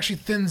 but it actually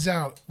thins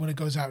out when it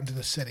goes out into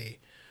the city.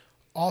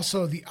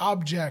 Also, the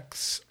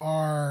objects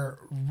are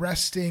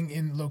resting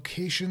in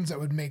locations that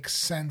would make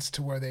sense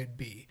to where they'd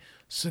be.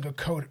 So like a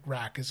coat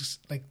rack is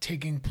like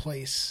taking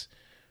place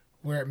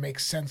where it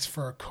makes sense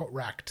for a coat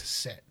rack to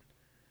sit.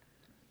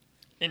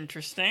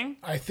 Interesting.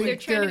 I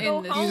think They're trying to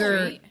go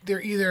home.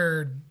 they're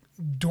either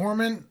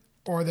dormant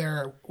or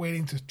they're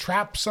waiting to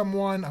trap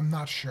someone. I'm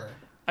not sure.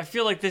 I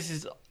feel like this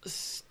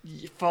is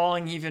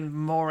falling even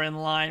more in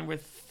line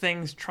with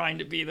things trying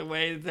to be the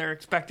way they're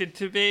expected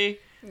to be.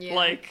 Yeah.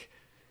 Like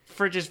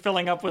fridges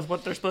filling up with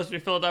what they're supposed to be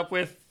filled up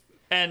with,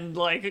 and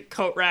like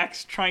coat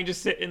racks trying to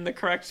sit in the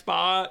correct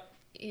spot.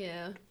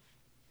 Yeah.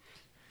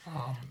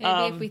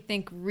 Maybe if we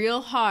think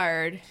real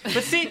hard.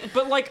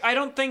 But like I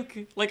don't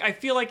think like I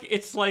feel like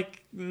it's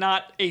like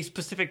not a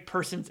specific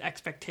person's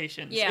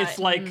expectations. Yeah, It's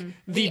like the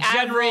the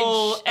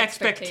general average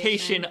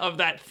expectation expectation. of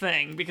that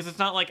thing, because it's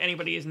not like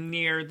anybody is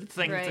near the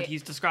things that Right.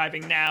 he's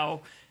describing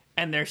now,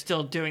 and they're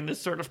still doing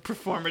this sort of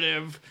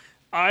performative.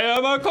 I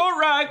am a coat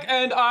rack,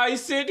 and I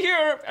sit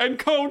here, and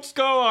coats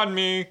go on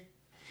me.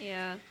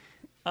 Yeah.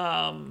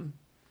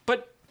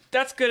 But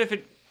that's good if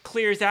it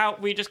clears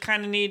out. We just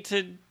kind of need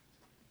to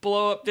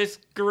blow up this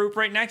group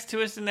right next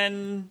to us and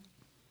then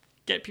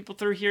get people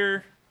through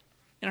here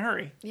in a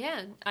hurry.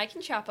 Yeah, I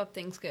can chop up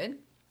things good.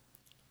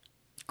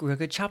 Real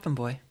good chopping,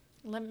 boy.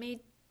 Let me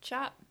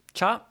chop.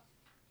 Chop.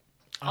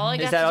 All I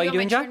got is that to all do you on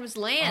doing, my John? turn was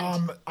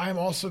land. I'm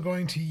also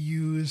going to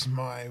use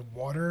my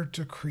water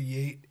to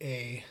create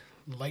a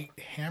light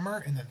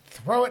hammer and then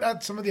throw it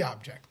at some of the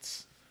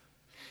objects.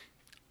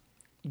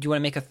 Do you want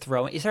to make a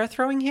throw? Is there a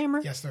throwing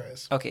hammer? Yes, there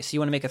is. Okay, so you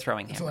want to make a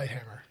throwing It's a hammer. light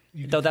hammer.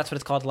 You Though can- that's what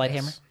it's called, light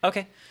Yes. hammer.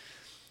 Okay.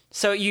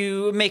 So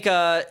you make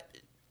a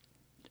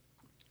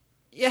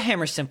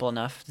hammer's simple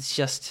enough. It's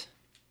just,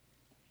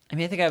 I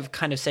mean, I think I've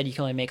kind of said you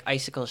can only make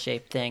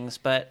icicle-shaped things,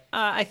 but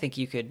I think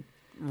you could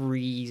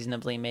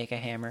reasonably make a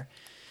hammer.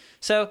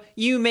 So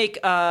you make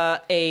a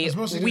was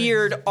mostly gonna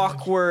weird, use the-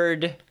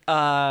 awkward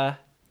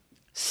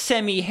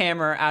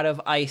semi-hammer out of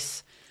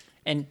ice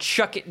and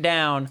chuck it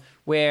down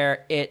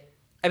where it.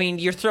 I mean,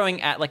 you're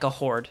throwing at like a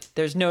horde.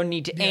 There's no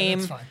need to Yeah, aim.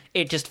 that's fine.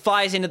 It just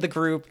flies into the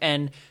group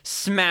and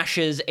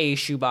smashes a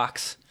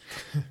shoebox.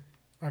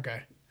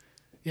 Okay.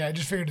 Yeah, I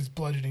just figured it's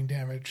bludgeoning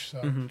damage, so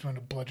Mm-hmm. I'm trying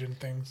to bludgeon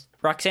things.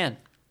 Roxanne,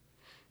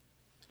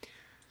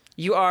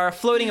 you are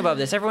floating above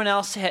this. Everyone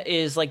else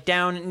is like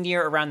down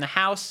near around the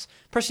house.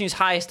 Person who's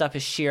highest up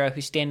is Shira,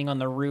 who's standing on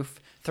the roof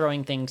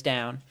throwing things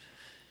down.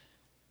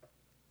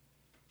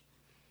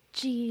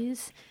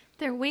 Jeez,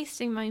 they're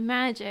wasting my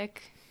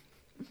magic.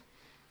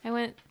 I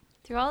went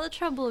through all the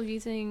trouble of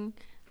using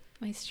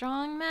my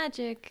strong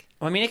magic.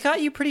 Well, I mean, it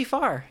got you pretty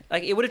far.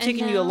 Like, it would have And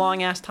taken you a now-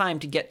 long ass time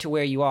to get to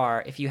where you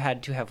are if you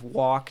had to have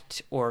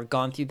walked or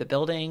gone through the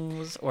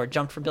buildings or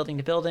jumped from building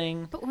to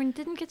building. But we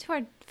didn't get to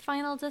our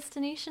final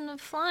destination of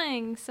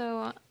flying,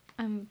 so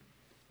I'm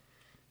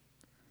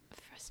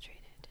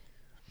frustrated.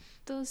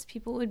 Those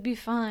people would be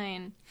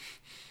fine.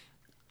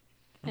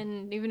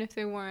 And even if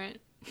they weren't,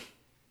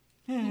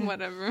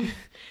 whatever.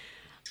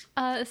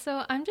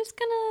 So I'm just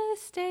gonna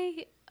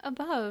stay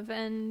above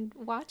and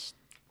watch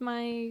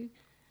my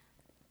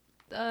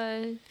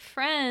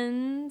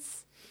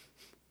friends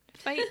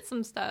fight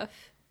some stuff.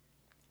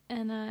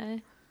 And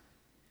I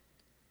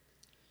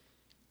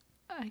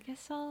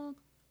guess I'll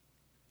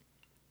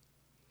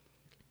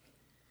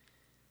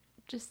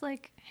just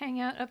like hang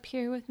out up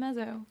here with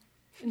Mezzo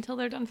until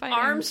they're done fighting.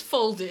 Arms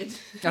folded.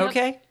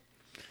 Okay.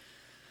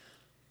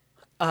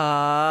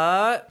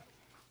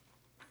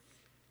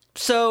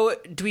 So,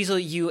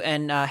 Dweezil, you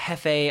and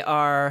Hefe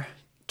are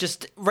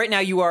just right now.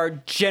 You are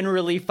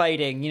generally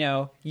fighting. You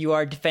know, you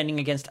are defending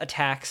against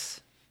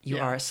attacks. You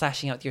Yeah. are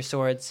slashing out with your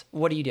swords.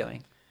 What are you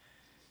doing?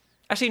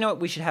 Actually, you know what?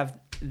 We should have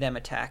them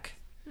attack.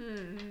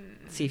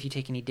 See if you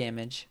take any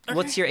damage.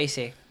 What's your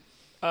AC?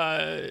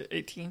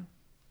 18.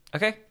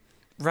 Okay,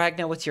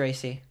 Ragna. What's your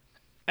AC?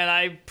 And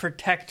I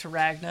protect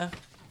Ragna.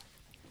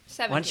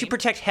 17. Why don't you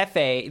protect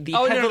Hefe, the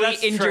Oh, no, heavily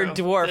that's injured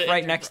true. dwarf The right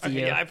injured- next to okay,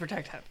 you? Yeah, I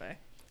protect Hefe.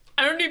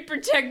 I don't need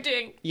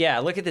protecting. Yeah,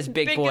 look at this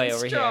big boy and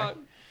over strong.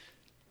 here.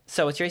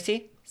 So, what's your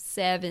AC?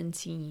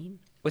 17.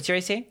 What's your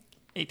AC?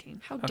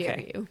 18. How dare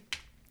Okay. you?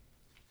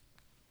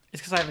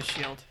 It's because I have a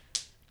shield.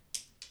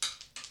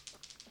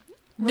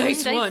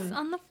 Nice Dice one.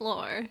 on the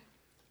floor.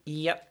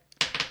 Yep.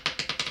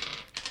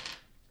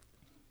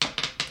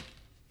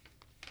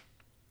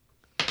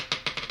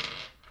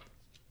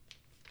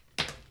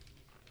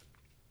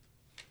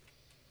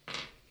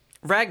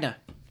 Ragna,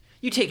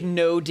 you take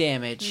no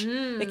damage.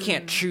 They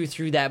can't chew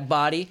through that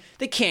body.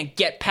 They can't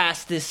get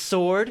past this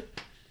sword.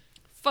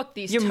 Fuck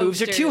these Your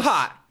moves are too toasters.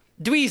 hot.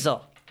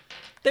 Dweezil,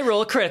 they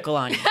roll a critical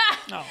on you.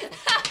 Oh,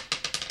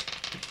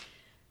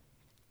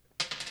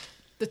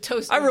 The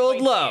toaster. I rolled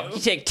bites low. you. You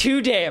take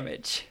 2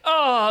 damage.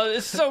 oh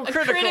it's so A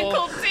critical.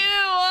 critical too.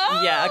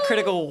 Oh! Yeah, a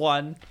critical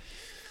 1.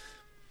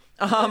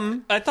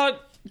 I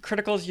thought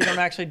criticals you don't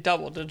actually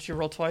double. Didn't you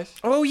roll twice?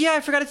 Oh yeah,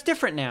 I forgot it's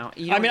different now.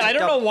 You I mean, just I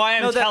don't know double- why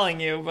I'm No, that-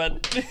 telling you,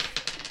 but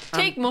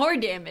Take more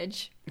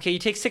damage. Okay, you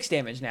take 6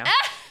 damage now.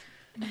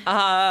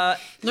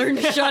 Learn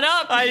to shut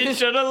up. I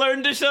should have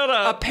learned to shut A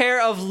up.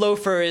 pair of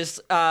loafers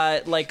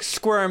like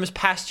squirms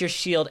past your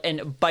shield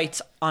and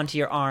bites onto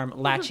your arm,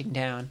 latching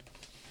down.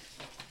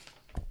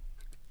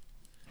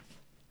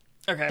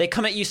 Okay. They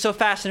come at you so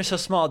fast and are so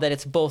small that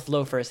it's both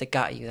loafers that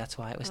got you. That's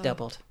why it was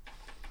doubled.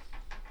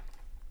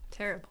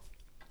 Terrible.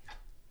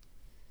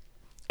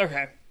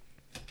 Okay.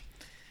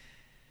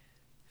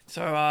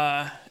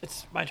 So,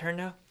 it's my turn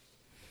now?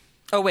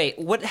 Oh wait,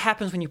 what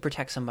happens when you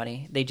protect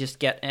somebody? They just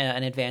get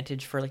an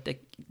advantage for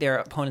like their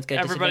opponents get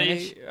a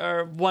disadvantage. Everybody,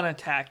 or one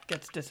attack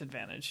gets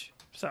disadvantage.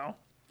 So,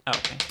 Oh,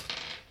 okay.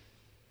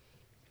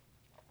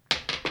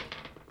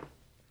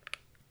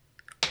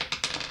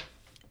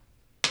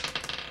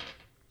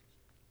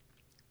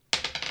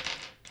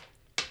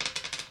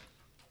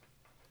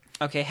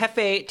 Okay,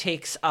 Hefe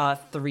takes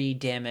 3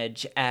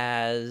 damage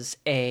as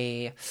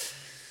a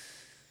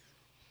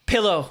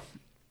pillow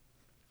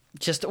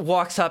just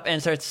walks up and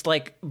starts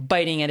like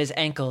biting at his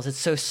ankles. It's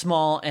so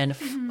small and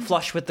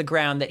flush with the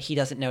ground that he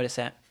doesn't notice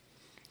it.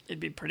 it'd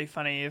be pretty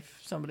funny if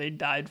somebody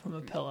died from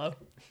a pillow.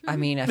 I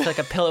mean, I feel like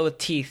a pillow with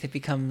teeth, it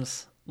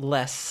becomes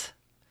less.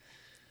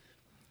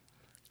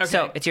 Okay.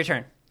 So, it's your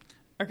turn.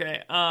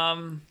 Okay,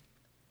 I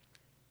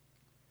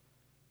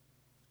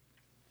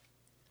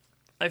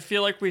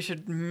feel like we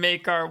should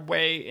make our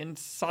way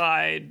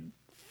inside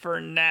for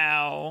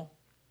now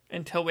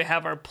until we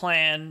have our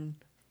plan.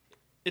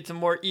 It's a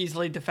more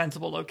easily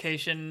defensible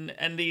location,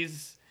 and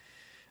these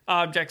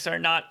objects are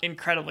not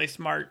incredibly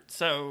smart,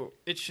 so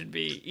it should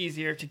be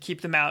easier to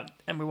keep them out,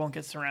 and we won't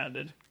get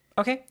surrounded.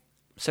 Okay.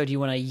 So do you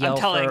want to yell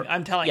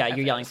I'm telling Yeah, Hefe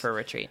you're yelling this. for a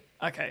retreat.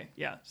 Okay,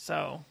 yeah.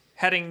 So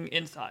heading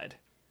inside.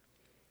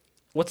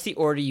 What's the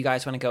order you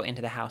guys want to go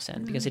into the house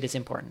in? Because it is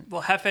important.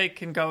 Well, Hefe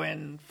can go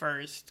in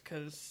first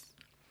because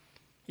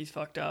he's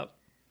fucked up.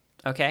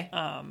 Okay.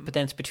 But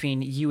then it's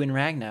between you and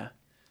Ragna.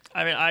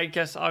 I mean, I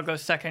guess I'll go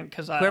second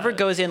because Whoever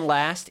goes in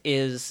last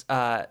is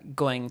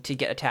going to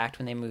get attacked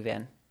when they move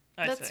in.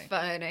 That's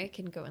fine. I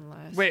can go in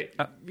last. Wait,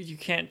 you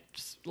can't,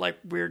 like,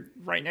 we're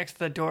right next to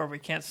the door. We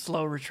can't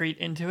slow retreat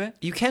into it?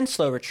 You can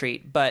slow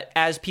retreat, but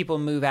as people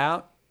move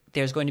out,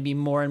 there's going to be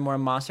more and more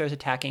monsters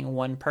attacking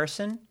one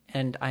person,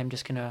 and I'm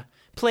just going to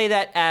play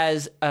that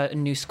as a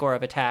new score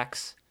of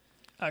attacks.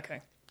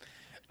 Okay.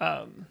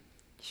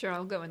 Sure,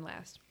 I'll go in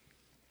last.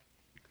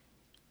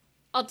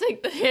 I'll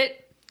take the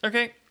hit.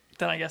 Okay,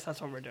 then I guess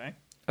that's what we're doing.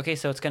 Okay,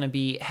 so it's going to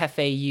be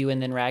Hefe, you,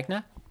 and then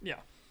Ragna. Yeah.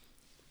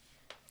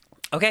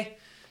 Okay,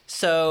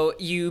 so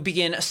you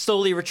begin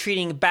slowly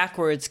retreating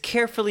backwards,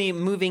 carefully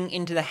moving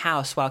into the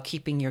house while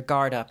keeping your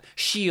guard up,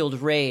 shield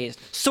raised,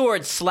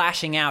 sword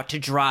slashing out to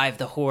drive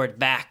the horde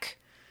back.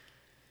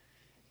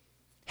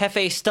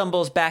 Hefe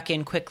stumbles back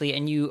in quickly,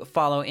 and you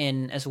follow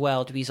in as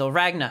well, Dweezil.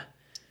 Ragna,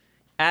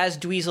 as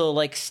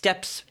Dweezil,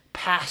 steps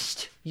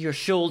past your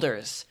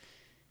shoulders,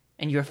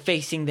 and you're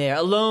facing there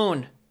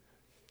alone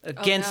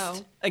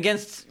against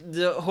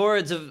the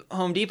hordes of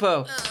Home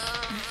Depot.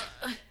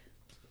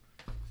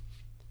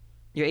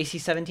 Your AC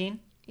 17?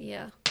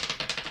 Yeah.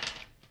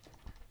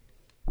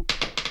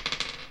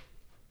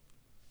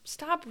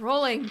 Stop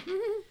rolling.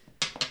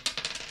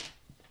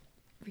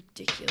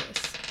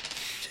 Ridiculous.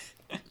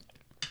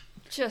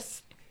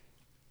 Just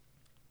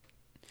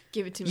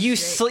give it to me. You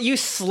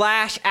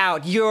slash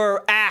out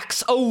your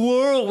axe, a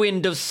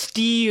whirlwind of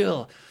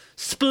steel.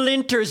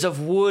 Splinters of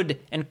wood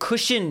and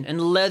cushion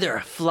and leather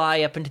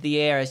fly up into the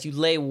air as you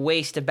lay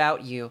waste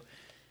about you.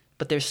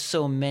 But there's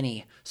so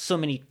many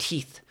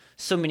teeth,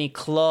 so many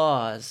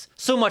claws,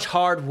 so much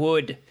hard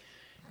wood.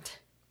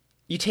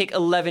 You take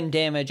 11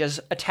 damage as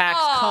attacks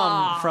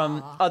come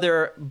from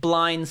other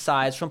blind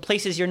sides, from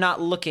places you're not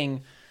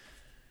looking.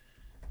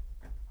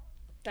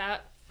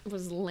 That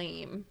was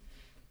lame.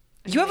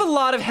 You have a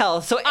lot of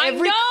health, so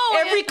every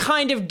know!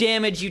 kind of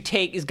damage you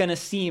take is going to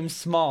seem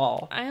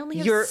small. I only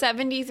have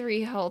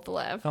 73 health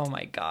left. Oh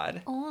my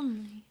god.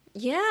 Only.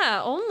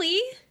 Yeah,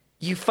 only.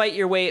 You fight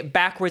your way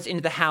backwards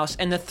into the house,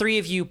 and the three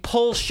of you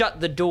pull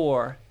shut the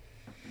door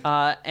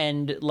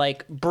and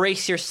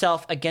brace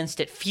yourself against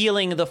it,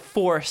 feeling the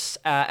force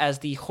as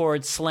the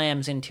horde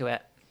slams into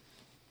it.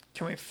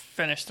 Can we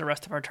finish the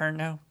rest of our turn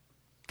now?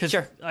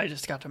 Sure. I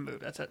just got to move.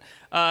 That's it.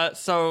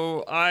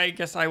 So I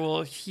guess I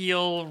will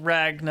heal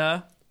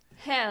Ragna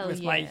Hell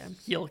with yeah. my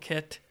heal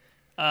kit.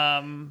 Do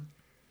you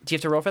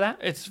have to roll for that?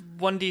 It's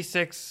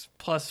 1d6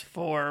 plus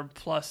 4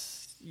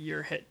 plus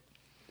your hit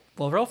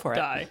We'll roll for it.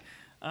 die.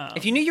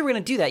 If you knew you were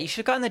going to do that, you should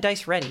have gotten the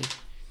dice ready.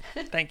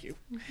 Thank you.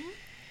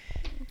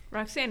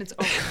 Roxanne is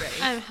always ready.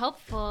 I'm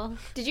helpful.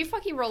 Did you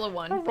fucking roll a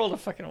I 1? rolled a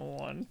fucking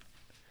 1.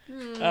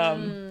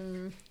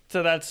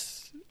 So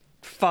that's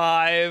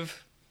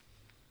 5.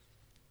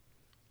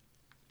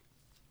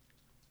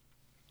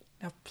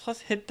 Now, plus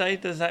hit die,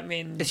 does that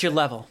mean... It's your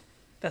level.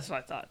 That's what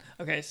I thought.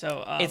 Okay,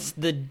 so... It's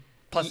the...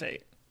 plus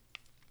 8.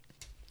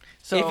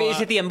 So,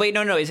 is it the... Wait,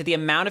 no. Is it the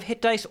amount of hit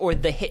dice or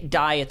the hit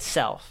die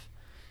itself?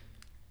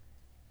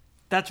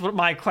 that's what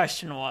my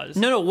question was.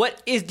 No.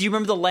 What is... Do you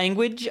remember the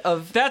language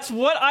of... That's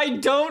what I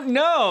don't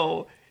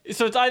know.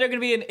 So it's either going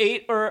to be an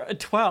 8 or a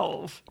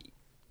 12.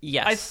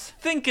 Yes. I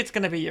think it's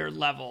going to be your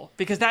level,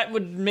 because that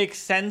would make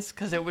sense,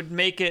 because it would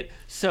make it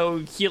so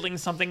healing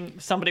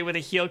somebody with a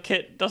heal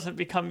kit doesn't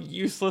become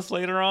useless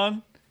later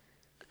on,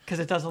 because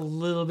it does a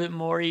little bit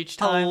more each A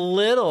time.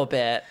 little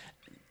bit.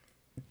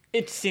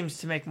 It seems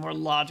to make more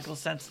logical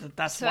sense that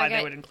that's So why I they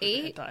got would include the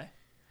 8? hit die.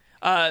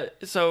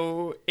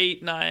 So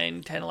 8,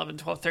 9, 10, 11,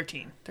 12,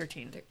 13.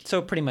 13.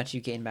 So pretty much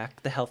you gain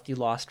back the health you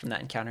lost from that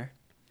encounter.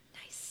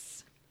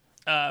 Nice.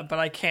 But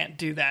I can't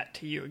do that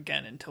to you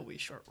again until we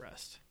short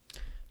rest.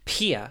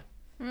 Pia,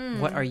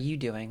 what are you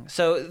doing?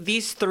 So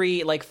these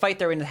three fight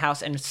their way into the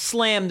house and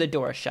slam the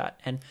door shut,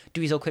 and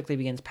Dweezil quickly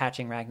begins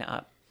patching Ragna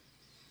up.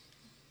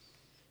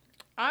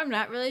 I'm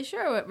not really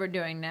sure what we're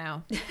doing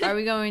now. Are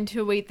we going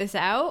to wait this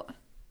out?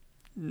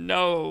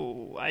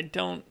 No, I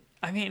don't.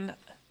 I mean,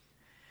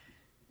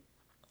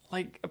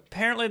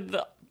 apparently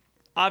the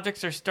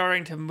objects are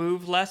starting to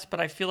move less, but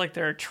I feel like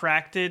they're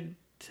attracted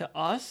to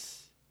us.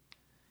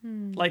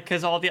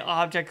 Because all the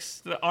objects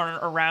that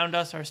aren't around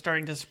us are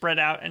starting to spread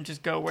out and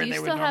just go where Do you they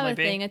would still have normally a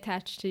be. thing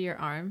attached to your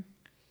arm?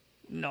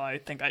 No, I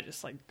think I just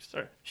sort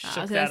of shook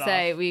I was that gonna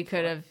say off. we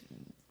could have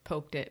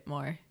poked it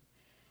more.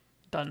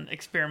 Done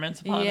experiments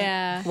upon it.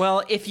 Yeah.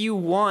 Well, if you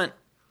want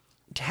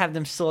to have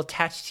them still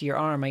attached to your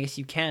arm, I guess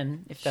you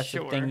can, if that's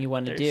Sure. the thing you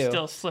want to There's do.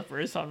 still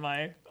slippers on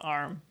my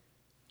arm.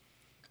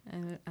 I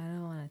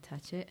don't want to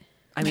touch it.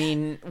 I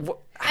mean,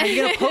 how are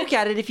you gonna poke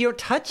at it if you don't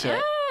touch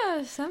it?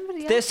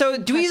 Somebody There- else. So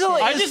can touch Dweezil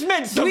it. I just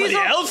meant somebody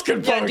else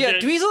could poke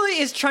it. Dweezil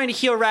is trying to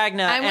heal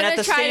Ragna, I'm and at gonna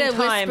the try same to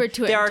time, whisper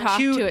to it there and are talk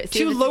two to it, see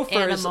if it's an loafers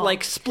animal.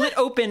 like split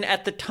open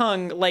at the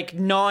tongue, like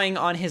gnawing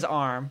on his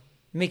arm,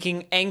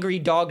 making angry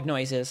dog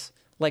noises,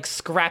 like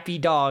scrappy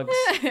dogs.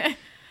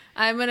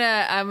 I'm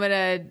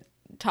gonna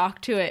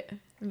talk to it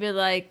and be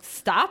like,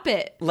 stop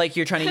it. Like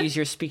you're trying to use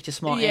your speak to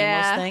small Yeah,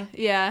 animals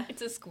thing. yeah.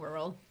 It's a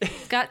squirrel.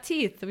 It's got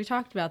teeth. We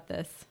talked about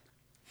this.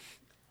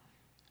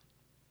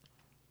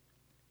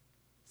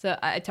 So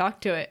I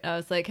talked to it. I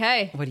was like,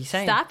 hey, What are you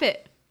saying? Stop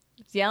it.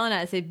 It's yelling at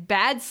it. I say,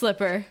 bad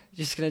slipper.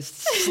 Just gonna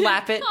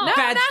slap it. No, Bad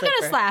I'm not slipper.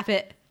 gonna slap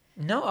it.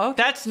 No,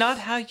 okay. That's not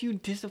how you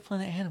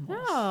discipline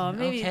animals. Oh,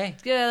 maybe Okay.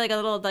 get like a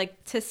little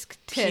like tisk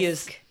tisk. She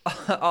is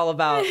all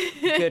about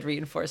good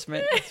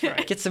reinforcement. That's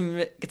right. Get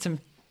some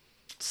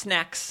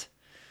snacks.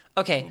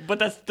 Okay. But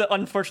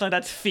unfortunately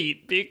that's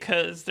feet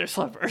because they're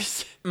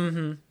slippers.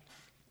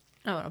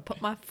 I want to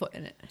put my foot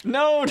in it.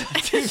 No, don't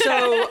do that.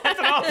 So, That's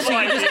an awful so you're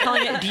idea. just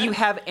telling it, do you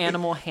have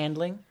animal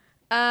handling?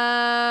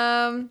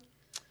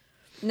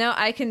 No,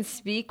 I can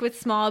speak with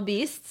small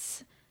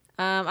beasts.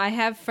 I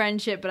have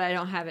friendship, but I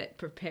don't have it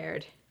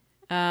prepared.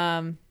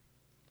 Yep,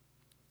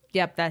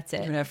 that's You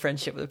it. don't have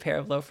friendship with a pair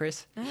of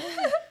loafers?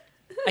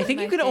 I think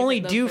My you can only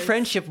favorite do loafers.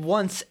 friendship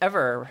once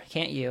ever,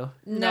 can't you?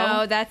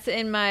 No, that's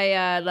in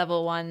my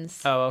level ones.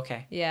 Oh,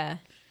 okay. Yeah.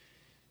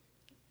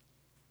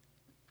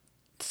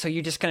 So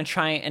you're just going to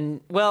try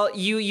and, well,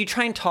 you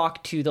try and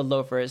talk to the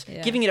loafers,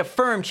 Yeah. giving it a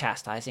firm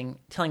chastising,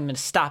 telling them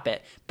to stop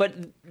it. But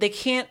they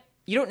can't,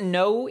 you don't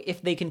know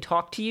if they can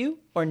talk to you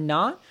or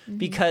not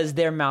because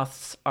their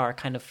mouths are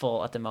kind of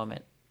full at the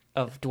moment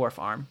of dwarf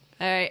arm.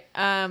 All right.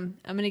 I'm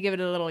gonna give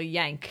it a little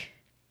yank,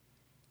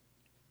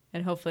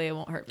 and hopefully it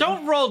won't hurt me.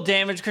 Don't roll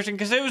damage, Christian,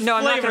 because it was No,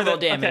 I'm not flavor going to roll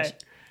that- damage.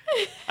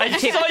 Okay. I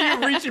just saw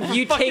you reaching for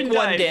You fucking take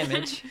one dice.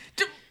 damage.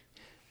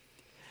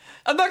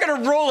 I'm not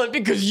gonna roll it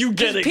because you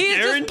get it. Pia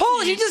just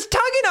pull. She's just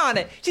tugging on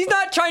it. She's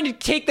not trying to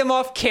take them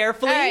off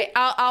carefully. All right.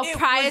 I'll It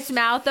pry was its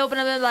mouth open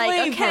and then like,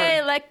 flavor.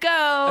 okay, let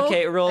go.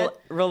 Okay,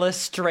 roll a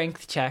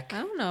strength check.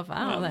 I don't know if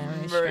I don't have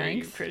any Murder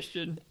you, strength.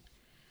 Christian.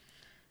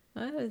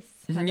 What is?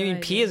 You how do I mean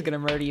do? Pia's gonna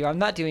murder you? I'm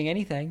not doing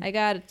anything. I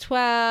got a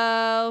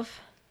 12.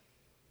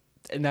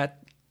 And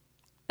that.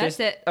 That's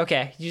there's- it.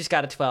 Okay, you just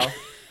got a 12.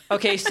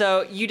 Okay,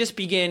 so you just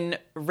begin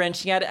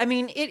wrenching at it. I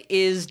mean, it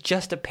is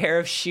just a pair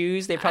of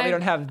shoes. They probably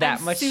don't have that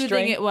I'm much soothing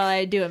strength. it while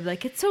I do. I'm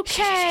like, it's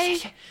okay.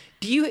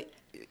 Do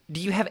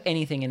you have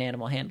anything in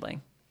animal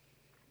handling?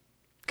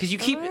 Because you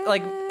keep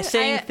like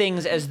saying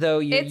things as though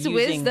you're It's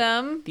using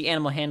wisdom. the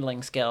animal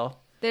handling skill.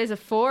 There's a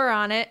 4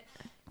 on it.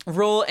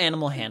 Roll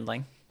animal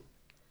handling.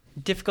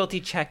 Difficulty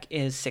check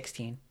is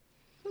 16.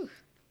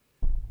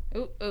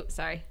 Ooh,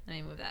 sorry. I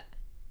didn't move that.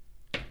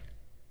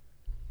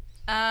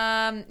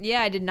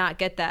 Yeah, I did not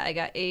get that. I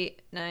got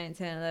 8, 9,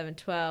 10, 11,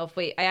 12.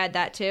 Wait, I add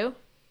that too?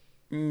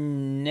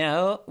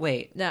 No,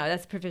 wait. No,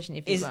 that's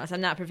proficient Is- bonus.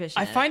 I'm not proficient.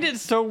 I in it. find it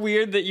so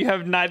weird that you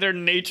have neither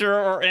nature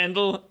or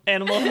animal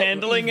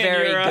handling and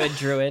Very you're a good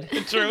druid.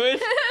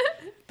 druid.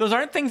 Those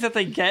aren't things that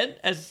they get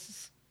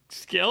as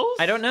skills.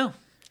 I don't know.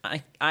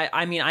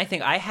 I mean, I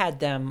think I had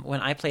them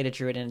when I played a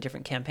druid in a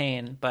different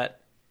campaign, but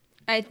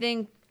I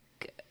think,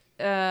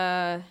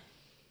 I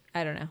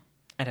don't know.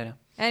 I don't know.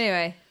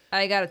 Anyway,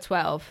 I got a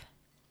 12.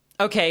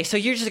 Okay, so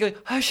you're just going,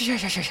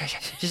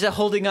 just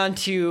holding on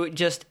to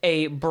just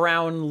a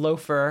brown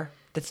loafer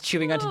that's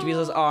chewing onto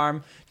Dweezil's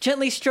arm,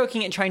 gently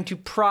stroking it, trying to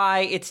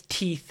pry its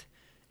teeth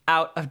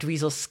out of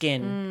Dweezil's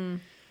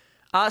skin.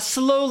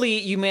 Slowly,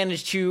 you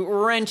manage to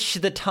wrench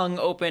the tongue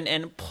open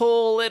and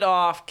pull it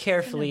off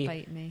carefully.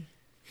 Bite me.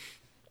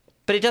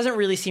 But it doesn't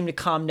really seem to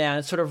calm down.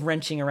 It's sort of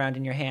wrenching around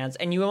in your hands,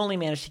 and you only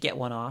manage to get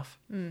one off.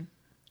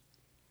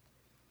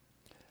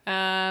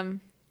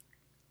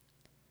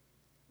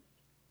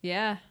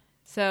 Yeah.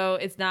 So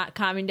it's not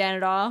calming down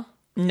at all?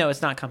 No,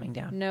 it's not coming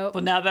down. Nope.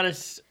 Well, now that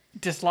it's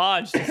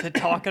dislodged, does it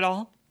talk at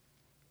all?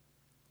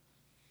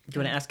 Do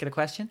you want to ask it a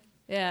question?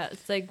 Yeah,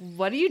 it's like,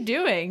 what are you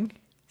doing?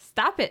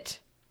 Stop it.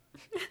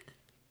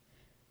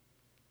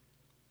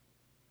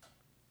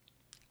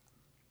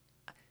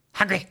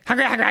 Hungry,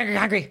 hungry, hungry, hungry,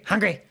 hungry,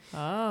 hungry.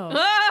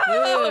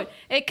 Oh. Ooh,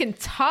 it can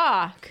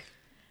talk.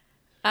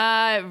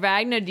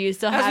 Ragnar, do you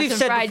still As have we've some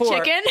said fried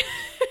before- chicken?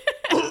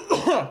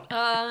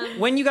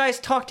 When you guys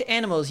talk to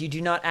animals, you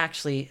do not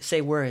actually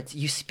say words.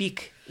 You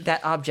speak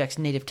that object's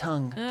native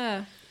tongue.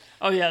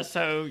 Oh yeah,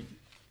 so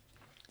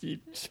you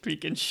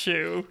speak in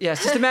shoe.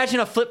 Yes, just imagine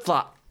a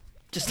flip-flop.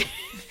 Just,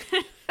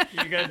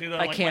 You gotta do the I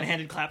like can't.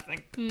 one-handed clap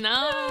thing. No.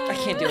 I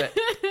can't do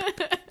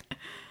it.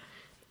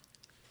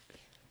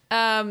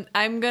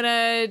 I'm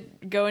gonna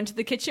go into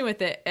the kitchen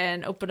with it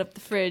and open up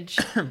the fridge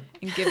and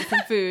give it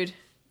some food.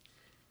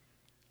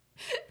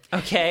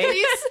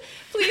 Okay.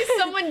 Please,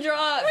 someone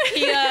draw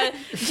Pia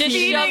just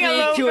Feeding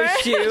shoving, to a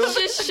shoe.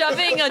 just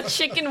shoving a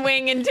chicken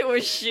wing into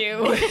a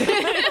shoe.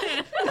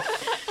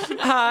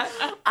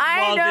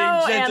 I While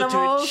know being gentle to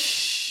it.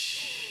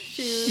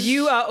 animals.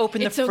 You open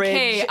the It's fridge.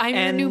 okay. I'm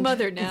your and new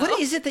mother now. What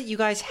is it that you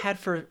guys had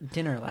for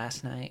dinner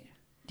last night?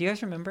 Do you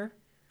guys remember?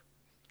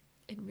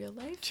 In real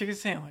life? Chicken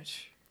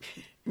sandwich.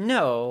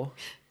 No.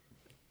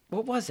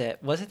 What was it?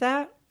 Was it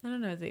that? I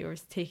don't know. They were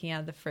taking out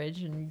of the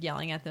fridge and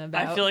yelling at them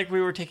about. I feel like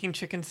we were taking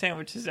chicken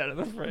sandwiches out of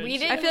the fridge. We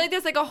did. I feel like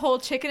there's like a whole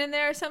chicken in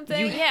there or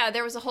something. Yeah,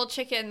 there was a whole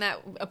chicken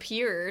that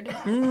appeared.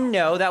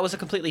 No, that was a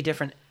completely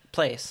different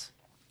place.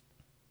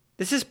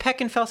 This is Peck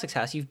and Felsick's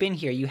house. You've been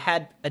here. You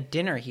had a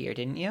dinner here,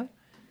 didn't you?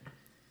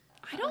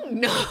 I don't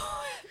know.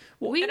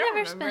 We I don't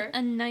never remember. spent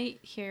a night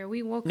here.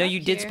 We woke No, up you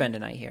did here. spend a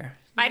night here.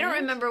 I don't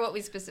remember what we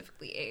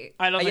specifically ate.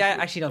 I don't. Yeah, I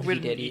think actually don't we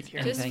think you did didn't eat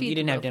here. Just anything. You feed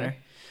didn't the have gopher. dinner.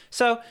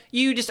 So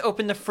you just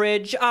opened the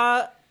fridge.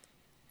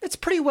 It's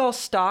pretty well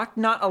stocked.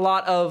 Not a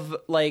lot of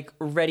like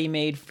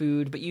ready-made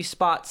food, but you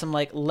spot some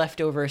like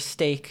leftover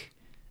steak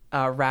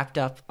wrapped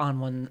up on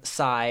one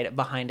side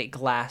behind a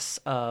glass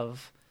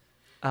of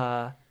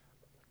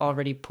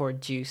already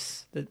poured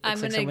juice. That I'm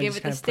looks like gonna someone give just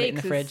it kind the of put it steak in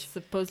the 'cause fridge.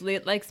 supposedly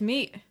it likes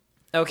meat.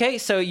 Okay,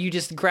 so you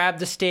just grab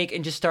the steak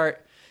and just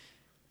start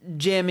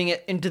jamming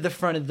it into the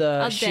front of the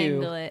I'll shoe.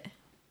 dangle it.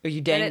 Or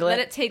you dangle Let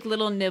it take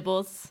little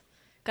nibbles.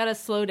 Gotta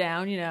slow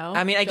down, you know.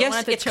 I mean, I Don't want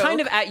guess it to it's kind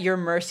choke. of at your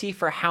mercy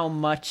for how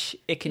much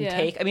it can Yeah.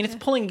 take. I mean, it's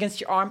pulling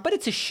against your arm, but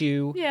it's a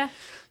shoe. Yeah.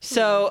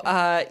 So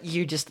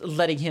you're just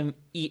letting him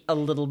eat a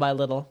little by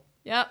little.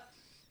 Yep.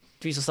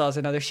 Driesel saw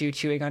another shoe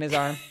chewing on his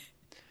arm.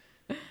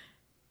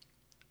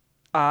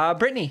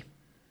 Brittany,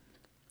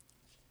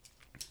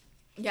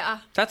 Yeah.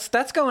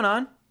 that's going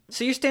on.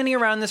 So you're standing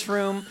around this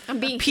room. I'm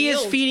being Pia's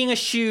healed. feeding a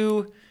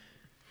shoe.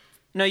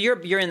 No, you're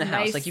in the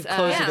house. Nice, Like you've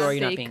closed the yeah, door.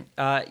 You're not steak.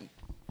 being.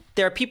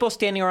 There are people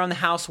standing around the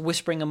house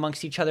whispering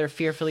amongst each other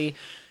fearfully.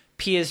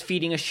 Pia's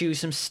feeding a shoe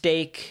some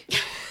steak.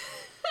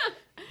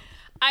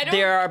 I don't.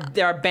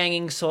 There are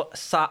banging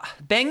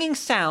banging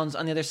sounds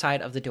on the other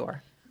side of the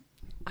door.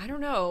 I don't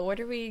know.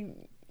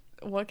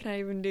 What can I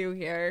even do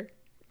here?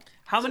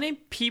 How many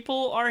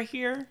people are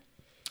here?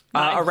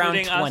 Around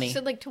including us? 20. You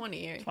said like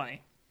 20. Right?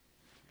 20.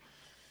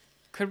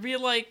 Could we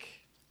like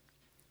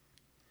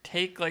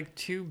take like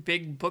two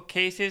big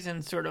bookcases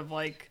and sort of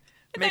like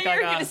make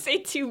like a say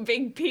two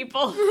big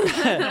people.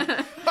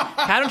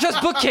 I don't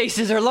trust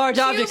bookcases or large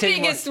Two objects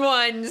anymore. biggest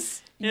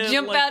ones. Yeah,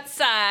 Jump like-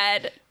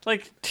 outside.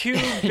 like two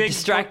big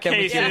Distract them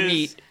with your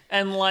bookcases meat.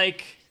 and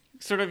like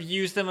sort of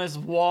use them as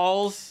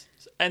walls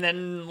and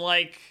then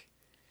like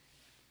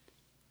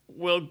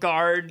we'll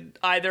guard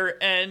either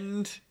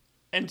end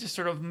and just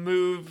sort of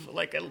move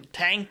like a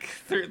tank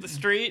through the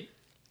street.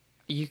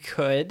 You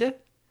could.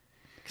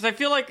 Because I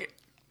feel like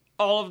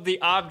all of the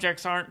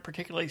objects aren't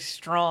particularly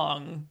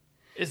strong,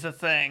 is the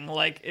thing.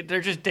 Like, they're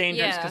just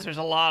dangerous Yeah. because there's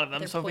a lot of them.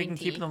 They're So if we can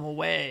keep pointy. them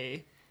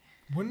away.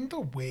 Wouldn't the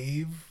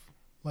wave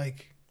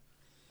like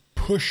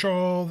push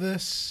all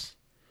this?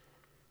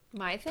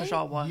 My thing? Push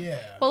all one. Yeah.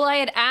 Well, I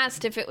had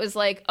asked if it was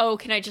like, oh,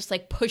 can I just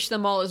like push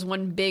them all as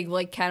one big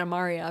like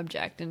Katamari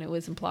object? And it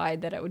was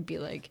implied that it would be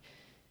like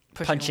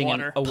Punching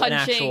water. an punching.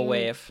 actual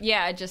wave.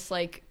 Yeah, just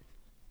like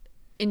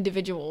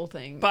individual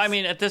things. But I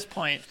mean, at this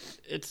point,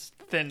 it's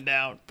thinned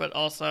out, but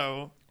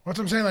also. What's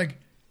I'm saying? Like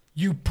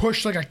you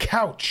push like a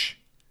couch.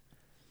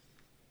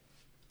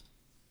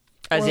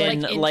 As Or, like,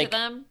 in, into like,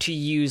 them? to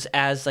use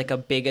as like a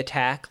big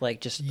attack, like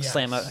just Yes.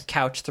 slam a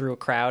couch through a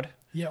crowd.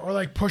 Yeah, or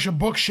like push a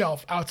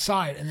bookshelf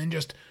outside and then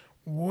just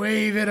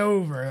wave it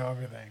over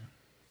everything.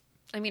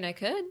 I mean, I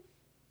could.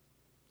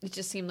 It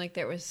just seemed like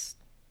there was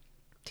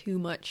too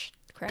much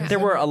crap. There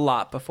were a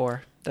lot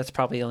before. That's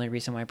probably the only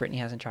reason why Brittany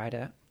hasn't tried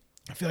it.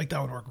 I feel like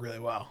that would work really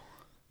well.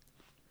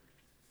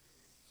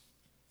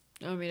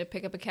 You want me to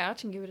pick up a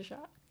couch and give it a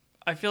shot?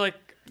 I feel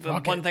like the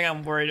Fuck one it. thing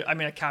I'm worried. I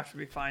mean, a couch would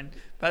be fine,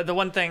 but the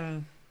one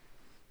thing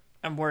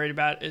I'm worried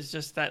about is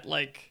just that,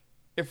 like,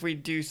 if we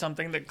do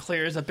something that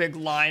clears a big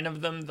line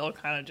of them, they'll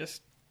kind of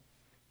just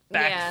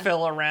Yeah.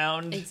 backfill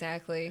around.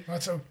 Exactly.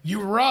 So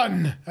you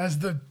run as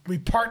we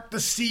part the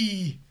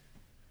sea.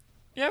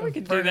 Yeah, we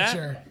could do that.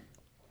 Furniture.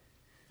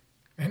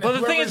 And Well, the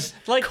thing whoever's is,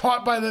 like-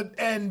 caught by the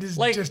end is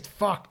like- just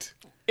fucked.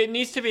 It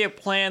needs to be a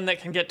plan that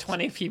can get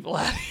 20 people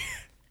out of here.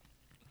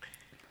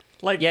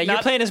 Like, Yeah, your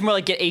not- plan is more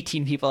like get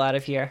 18 people out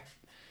of here.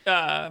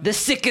 The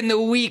sick and the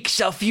weak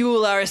shall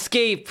fuel our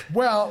escape.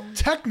 Well,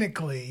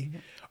 technically,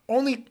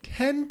 only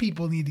 10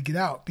 people need to get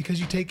out because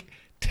you take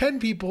 10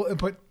 people and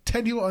put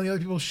 10 people on the other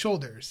people's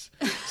shoulders.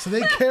 So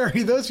they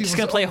carry those people. Just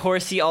gonna So, play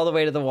horsey all the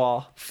way to the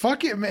wall.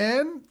 fuck it,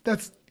 man.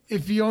 That's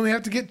if you only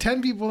have to get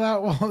 10 people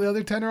out while the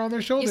other 10 are on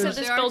their shoulders. said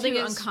this There are building two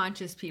is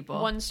unconscious people.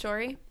 One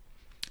story.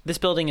 This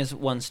building is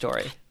one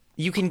story.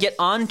 You can get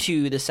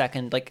onto the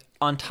second, like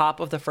on top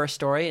of the first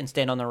story and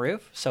stand on the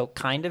roof. So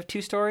kind of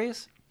 2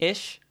 stories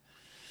ish.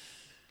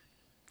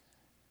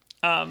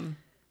 I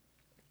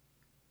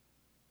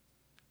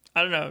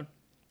don't know.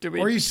 Do we?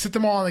 Or you sit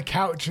them all on the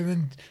couch and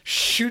then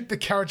shoot the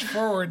couch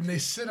forward and they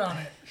sit on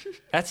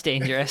it. That's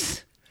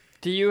dangerous.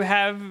 Do you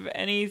have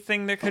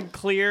anything that could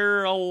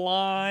clear a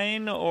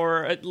line,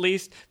 or at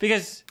least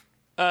because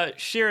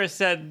Shira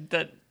said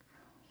that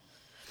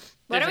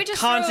Why there's don't we a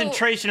just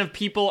concentration of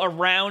people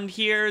around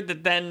here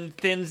that then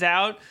thins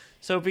out.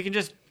 So if we can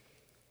just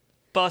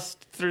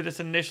bust through this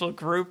initial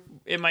group,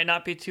 it might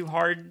not be too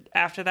hard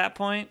after that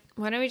point.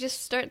 Why don't we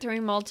just start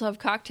throwing Molotov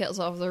cocktails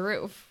off the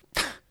roof?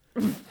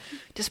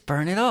 Just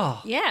burn it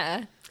all.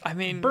 Yeah. I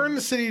mean, Burn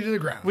the city to the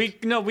ground. we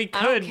don't could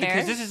care.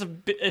 because this is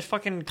a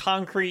fucking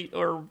concrete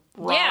or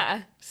rock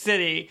Yeah.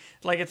 city.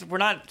 Like we're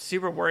not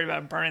super worried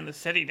about burning the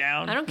city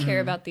down. I don't care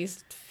about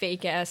these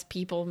fake ass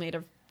people made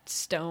of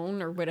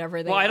stone or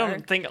whatever they Well, are. I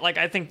don't think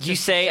I think You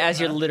just say as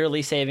you're showing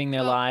literally saving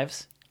their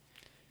lives.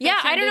 Yeah,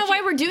 I don't know Did why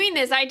you- we're doing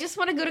this. I just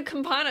want to go to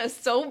Campana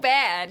so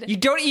bad. You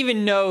don't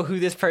even know who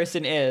this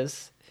person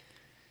is.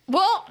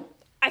 Well,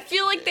 I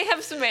feel like they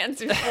have some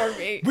answers for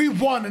me. We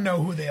want to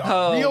know who they are.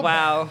 Oh, Real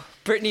wow. bad.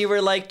 Brittany, we're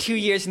like 2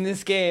 years in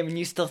this game, and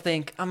you still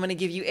think, I'm going to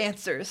give you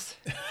answers.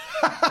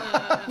 We're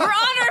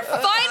on our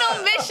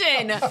final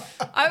mission.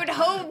 I would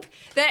hope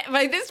that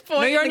by this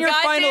point, No, you're in on the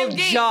your final goddamn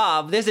game,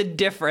 job. There's a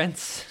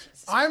difference.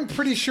 I'm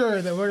pretty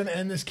sure that we're going to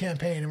end this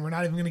campaign and we're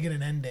not even going to get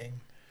an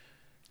ending.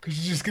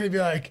 Because you're just going to be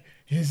like,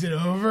 is it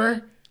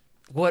over?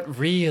 What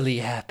really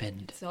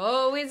happened? It's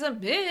always a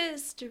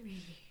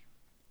mystery.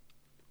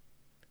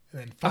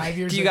 And then 5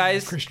 years do you later,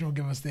 guys- Christian will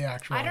give us the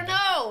actual I don't ending.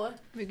 know.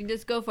 We can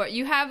just go for it.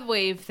 You have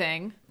wave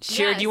thing.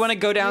 Shira, do you Yes, want to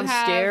go you have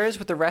downstairs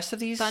with the rest of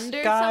these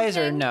thunder guys,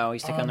 or something? no? You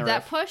stick on the That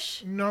roof.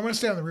 push? No, I'm going to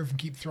stay on the roof and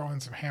keep throwing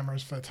some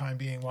hammers for the time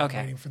being while Okay.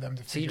 I'm waiting for them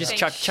to So you figure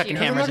just out. chucking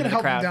Shira. I'm hammers not into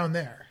going to the help them crowd. down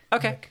there.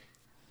 Okay. Like,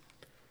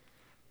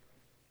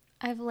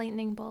 I have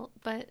lightning bolt,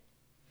 but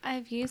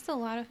I've used a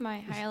lot of my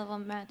high level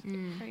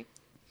magic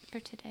for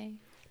today.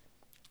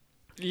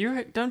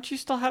 Don't you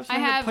still have I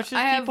something that have pushes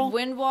I have people?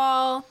 wind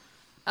wall.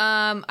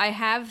 I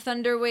have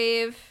thunder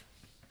wave.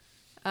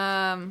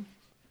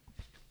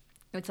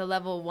 It's a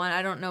level 1.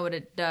 I don't know what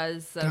it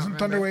does. I don't doesn't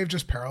remember. Thunderwave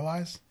just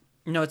paralyze?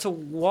 No, it's a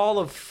wall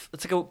of.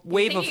 It's like a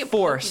wave of thinking of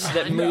force Pokemon.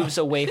 that moves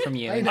away from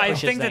you. and know. I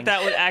pushes think things.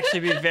 that would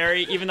actually be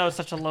very, even though it's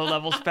such a low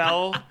level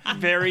spell,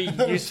 very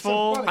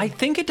useful. funny. I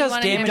think it does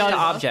wanna damage give to it a-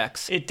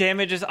 objects. It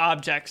damages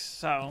objects,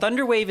 so.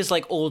 Thunder wave is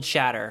like old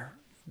shatter.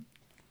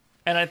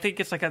 And I think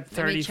it's like a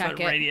 30-foot check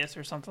it. radius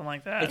or something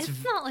like that. It's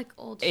not like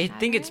old. I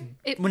think it's- shatter.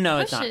 It well, no,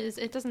 it's not. pushes.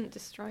 It doesn't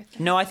destroy things.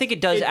 No, I think it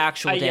does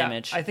actual yeah,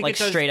 damage. I think like it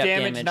does straight up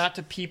damage not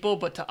to people,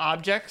 but to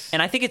objects.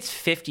 And I think it's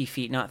 50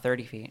 feet, not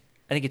 30 feet.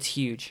 I think it's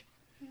huge.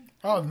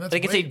 Oh, then that's I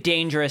think it's a great.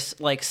 dangerous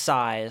like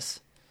size.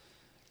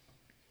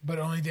 But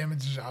it only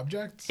damages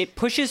objects? It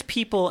pushes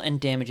people and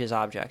damages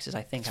objects. Is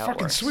I think It's how it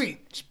fucking works.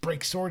 sweet. Just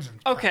break swords and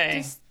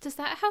Okay. Does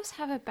that house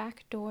have a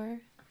back door?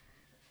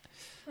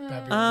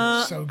 that'd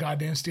be so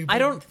goddamn stupid. I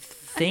don't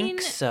think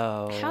mean,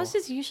 so.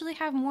 Houses usually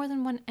have more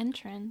than one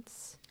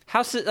entrance.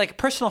 Houses like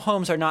personal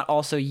homes are not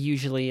also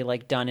usually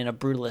like done in a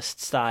brutalist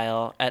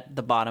style at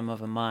the bottom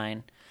of a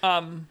mine.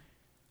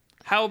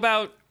 How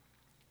about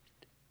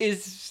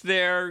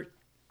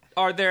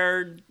are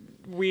there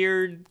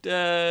weird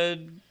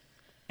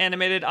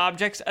animated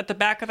objects at the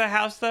back of the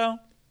house though,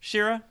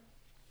 Shira?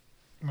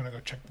 I'm going to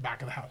go check the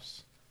back of the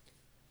house.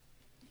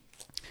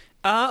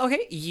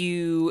 Okay,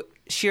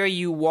 Shira,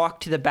 you walk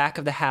to the back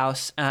of the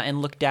house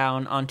and look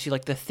down onto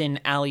like the thin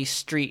alley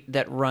street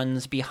that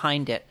runs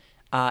behind it,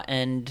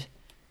 and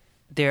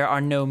there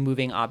are no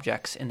moving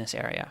objects in this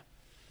area.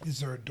 Is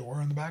there a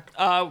door in the back?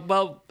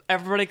 Well,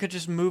 everybody could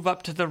just move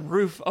up to the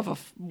roof of a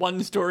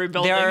one-story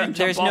building and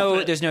jump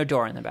There's no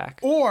door in the back.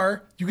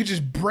 Or you could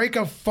just break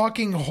a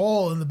fucking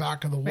hole in the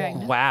back of the wall.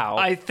 Right. Wow,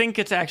 I think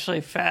it's actually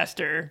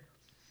faster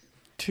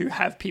to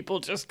have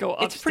people just go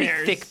upstairs. it's a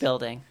pretty thick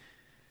building.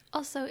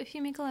 Also, if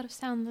you make a lot of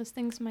sound, those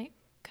things might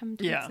come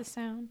towards Yeah. the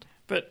sound.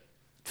 But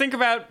think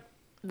about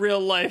real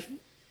life,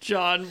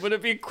 John. Would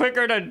it be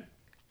quicker to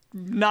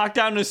knock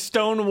down a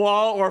stone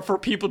wall or for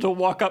people to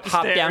walk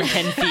upstairs? Hop down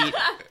 10 feet.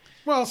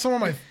 Well,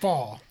 someone might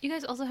fall. You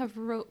guys also have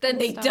rope. Then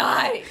and they stuff.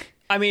 die.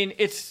 I mean,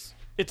 it's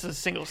a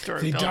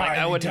single-story They building. die,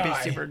 I they wouldn't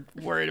die. be super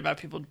worried about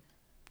people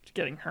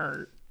getting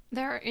hurt.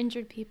 There are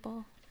injured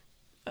people.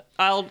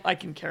 I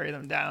can carry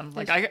them down.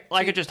 Like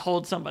I could just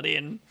hold somebody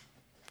and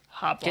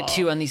hop Get off.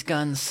 2 on these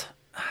guns.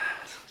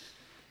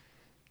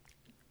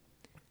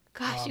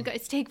 Gosh, you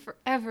guys take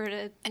forever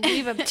to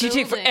leave a building. You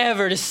take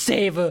forever to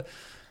save a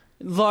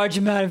large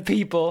amount of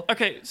people.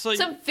 Okay, so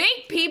Some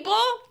fake people?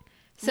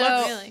 So,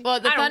 Really? well,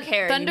 the I don't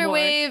care thunder anymore.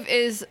 wave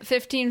is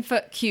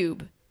 15-foot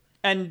cube.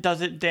 and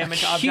does it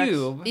damage objects?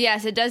 Cube.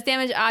 Yes, it does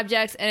damage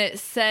objects, and it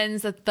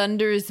sends a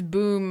thunderous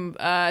boom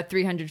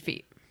 300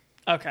 feet.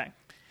 Okay.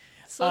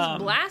 So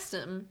let's blast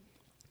him.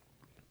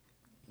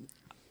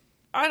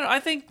 I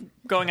think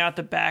going out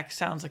the back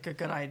sounds like a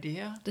good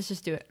idea. Let's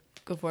just do it.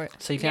 Go for it.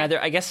 So you can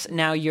either, I guess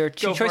now your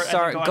two Go for it choices and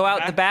then are go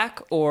out the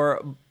back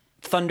or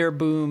thunder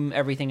boom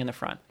everything in the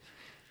front.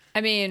 I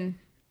mean,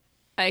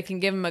 I can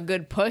give them a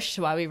good push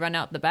while we run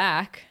out the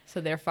back, so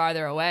they're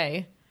farther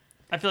away.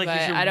 I feel like But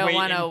you should I don't wait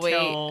wanna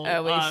until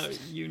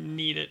waste- you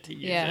need it to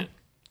use Yeah. it.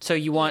 So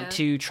you want Yeah.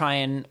 to try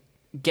and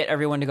get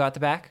everyone to go out the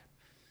back?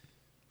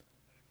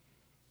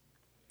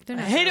 They're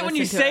I not hate gonna it when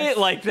you listen to say us. it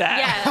like that.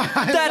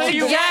 Yeah. That's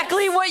you-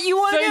 exactly what you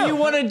want to So do. you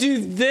want to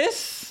do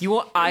this? You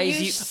want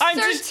eyes. I'm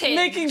just Certain.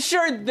 making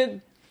sure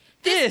that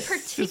This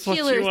is what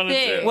particular you wanna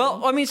thing. do.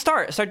 Well, I mean,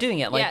 start doing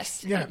it. Like,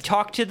 Yes. Yeah.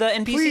 talk to the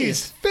NPCs.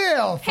 Please,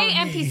 fail for Hey, me.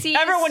 NPCs.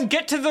 Everyone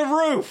get to the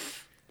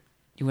roof.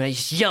 You want to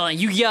just yell.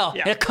 You yell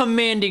Yeah. in a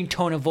commanding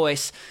tone of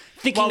voice.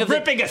 thinking While of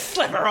ripping a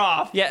slipper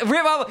off. Yeah,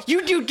 rip off.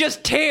 You do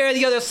just tear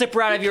the other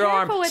slipper out of your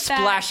arm, careful with that.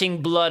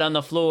 splashing blood on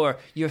the floor.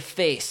 Your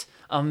face,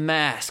 a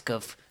mask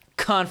of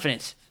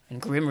confidence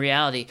and grim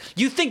reality.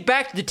 You think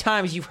back to the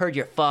times you've heard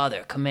your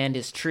father command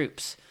his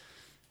troops.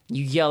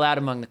 You yell out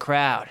among the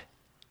crowd.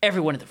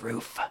 Everyone at the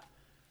roof.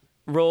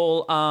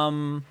 Roll,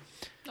 Oh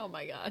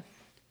my god.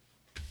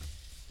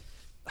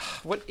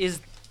 what is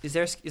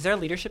there a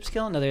leadership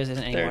skill? No, there isn't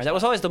anymore. There's That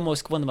was always one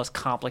of the most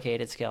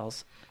complicated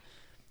skills.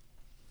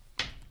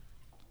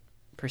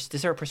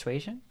 Is there a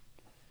persuasion?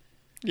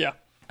 Yeah.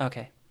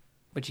 Okay.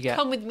 What'd you get?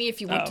 Come with me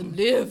if you want to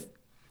live.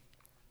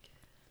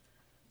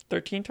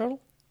 13 total?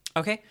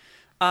 Okay.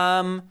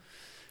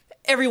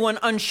 Everyone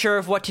unsure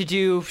of what to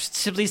do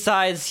simply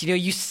decides,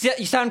 you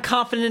sound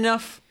confident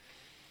enough.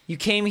 You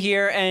came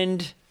here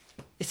and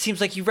it seems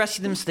like you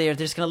rescued them, so they're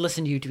just going to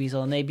listen to you,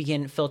 Dweezil, and they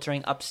begin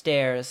filtering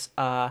upstairs.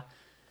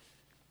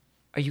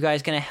 Are you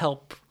guys going to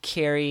help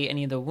carry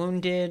any of the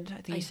wounded?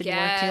 I think you said you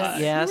wanted guess.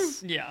 to.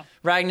 Yes. Yeah.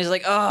 Ragnar's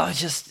like,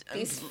 just...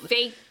 These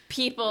fake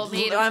people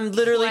made of I'm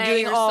literally clay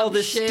doing or all some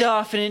this shit.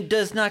 stuff, and it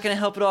does not going to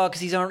help at all because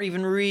these aren't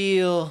even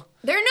real.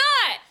 They're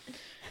not.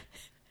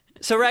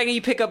 So Ragnar,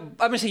 you pick up. I'm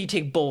gonna say you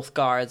take both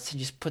guards and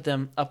just put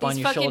them up on These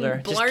your fucking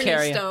shoulder. Just Blarney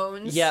carry 'em.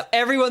 stones. Yeah,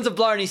 everyone's a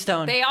Blarney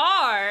Stone. They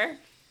are.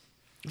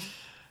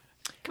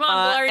 Come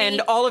on, Blarney.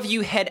 And all of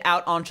you head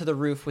out onto the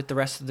roof with the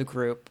rest of the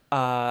group.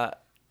 Are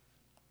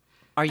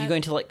you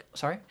going to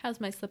Sorry. How's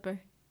my slipper?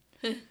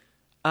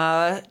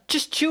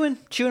 Just chewing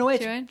away.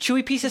 It's a Chewing?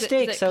 chewy piece of Is it-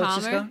 steak. is it So it's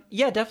just calmer? going.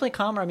 Yeah, definitely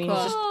calmer. I mean, it's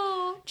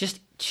Oh.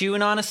 just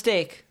chewing on a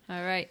steak.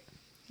 All right,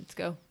 let's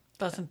go.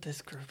 Doesn't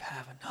this group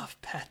have enough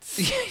pets?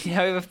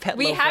 Yeah, we have a pet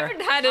We loafer.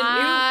 haven't had a new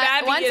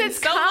babby once in it's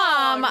so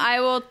calm, long. I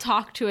will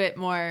talk to it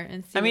more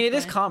and see. I mean, it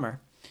what's is going- calmer.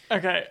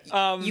 Okay.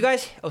 You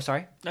guys. Oh,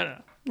 sorry. No.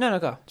 No,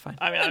 go. It's fine.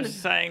 I mean, I was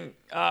just saying,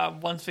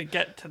 once we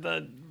get to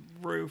the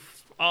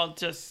roof, I'll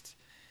just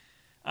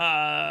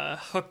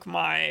hook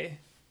my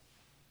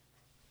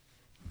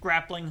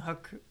grappling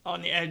hook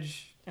on the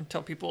edge and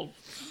tell people,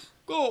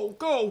 go,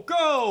 go,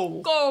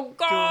 go! Go,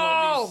 Do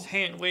all go. these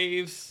hand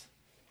waves.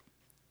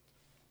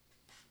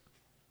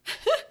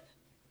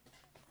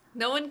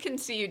 No one can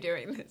see you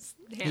doing this.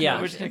 Yeah.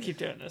 We're just gonna keep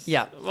doing this.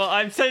 Yeah. Well,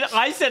 I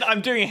said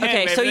I'm doing a hand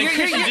Okay, wave, so and then you're-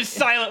 Christian just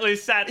silently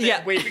sat there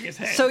Yeah. waving his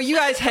hand. So you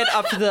guys head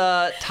up to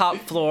the top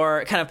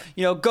floor, kind of,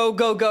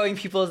 going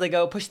people as they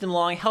go, push them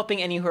along,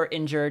 helping any who are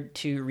injured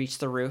to reach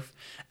the roof.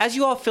 As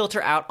you all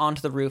filter out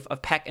onto the roof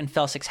of Peck and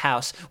Felsick's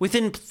house,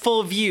 within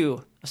full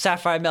view of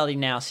Sapphire Melody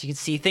now, so you can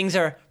see things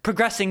are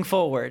progressing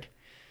forward.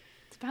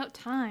 It's about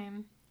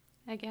time,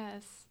 I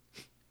guess.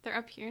 They're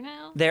up here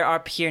now? They're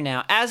up here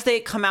now. As they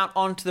come out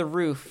onto the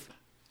roof,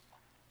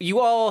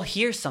 you all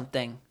hear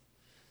something.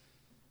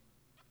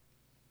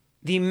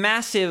 The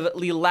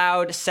massively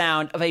loud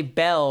sound of a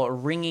bell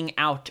ringing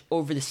out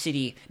over the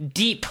city.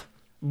 Deep,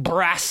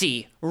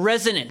 brassy,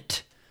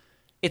 resonant.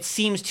 It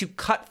seems to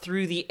cut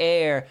through the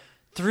air,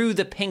 through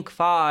the pink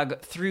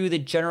fog, through the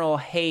general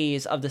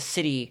haze of the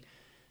city.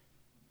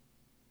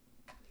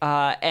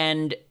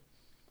 And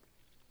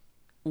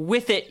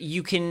with it,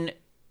 you can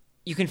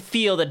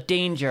feel the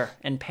danger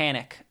and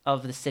panic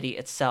of the city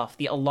itself,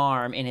 the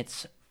alarm in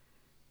its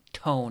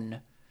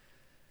tone.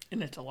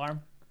 in its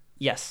alarm.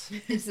 Yes.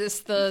 Is this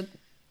the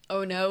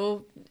oh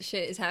no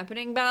shit is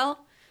happening bell?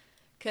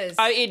 Because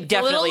It definitely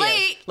a little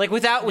late. is. Like,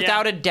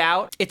 without a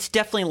doubt, it's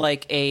definitely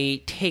like a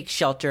take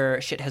shelter,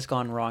 shit has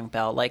gone wrong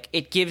bell. Like,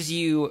 it gives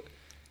you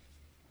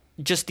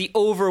just the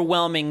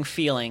overwhelming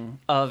feeling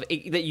of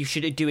that you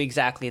should do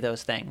exactly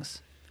those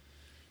things.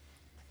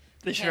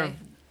 They should have Okay.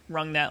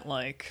 rung that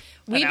like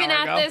an We've been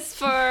hour at ago. this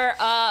for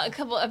a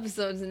couple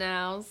episodes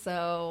now,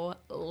 so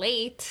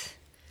late.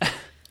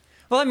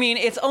 Well, I mean,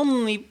 it's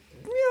only,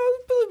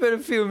 it's been a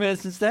few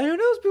minutes since then. Who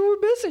knows? People were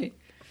busy.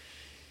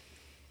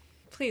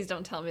 Please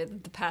don't tell me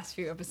that the past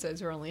few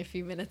episodes were only a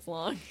few minutes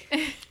long.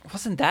 It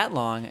wasn't that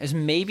long. It's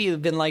maybe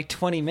been like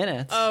 20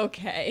 minutes.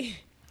 Okay.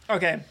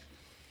 Okay.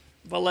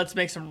 Well, let's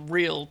make some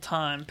real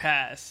time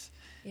pass.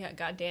 Yeah,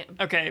 goddamn.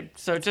 Okay,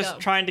 so just go.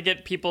 trying to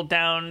get people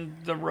down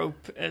the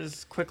rope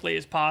as quickly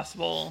as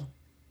possible.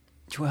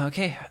 Well,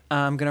 okay.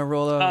 I'm going to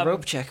roll a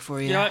rope check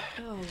for you. You know what?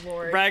 Oh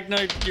lord.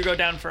 Ragnar, you go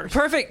down first.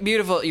 Perfect.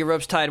 Beautiful. Your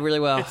rope's tied really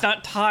well. It's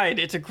not tied,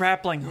 it's a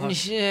grappling hook.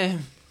 Yeah.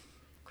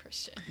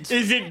 Christian.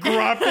 Is it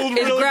grappled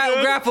It's real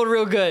good? grappled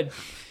real good.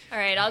 All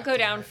right, I'll go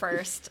down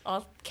first.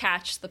 I'll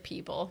catch the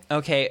people.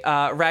 Okay,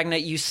 Ragnar,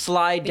 you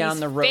slide down These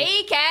the rope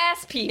fake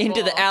ass people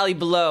into the alley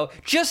below.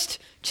 Just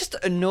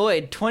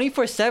annoyed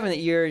 24/7 that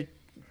you're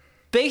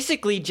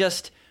basically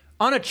just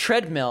on a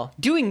treadmill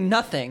doing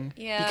nothing.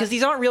 Yeah. Because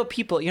these aren't real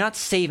people. You're not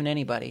saving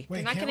anybody.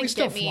 Wait, not can't gonna we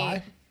still get me-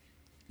 fly?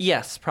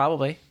 Yes,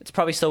 probably. It's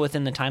probably still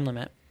within the time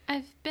limit.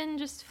 I've been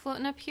just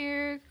floating up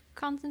here,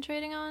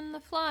 concentrating on the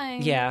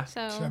flying. Yeah.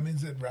 So that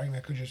means that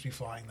Ragnar could just be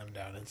flying them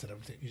down instead of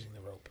using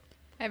the rope.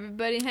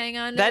 Everybody hang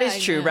on to That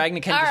is true. Ragnar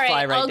can All just right,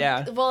 fly right I'll-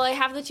 down. Well, I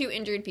have the two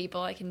injured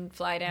people. I can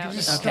fly down.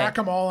 Just Okay. stack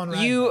them all on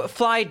Ragnar. You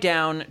fly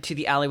down to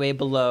the alleyway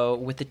below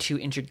with the two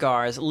injured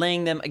guards,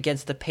 laying them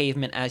against the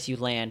pavement as you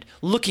land,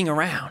 looking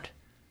around.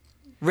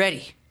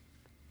 Ready.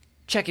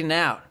 checking it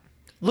out,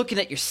 looking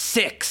at your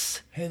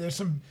six. Hey,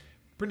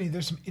 Brittany,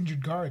 there's some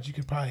injured guards. You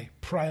could probably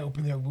pry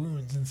open their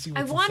wounds and see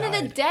I what's wanted a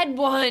inside. dead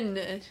one.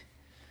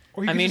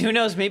 Or you I could mean, just- who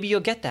knows? Maybe you'll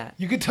get that.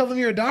 You could tell them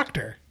you're a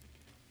doctor.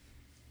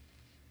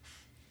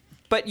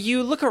 But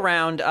you look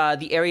around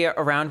the area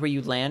around where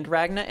you land,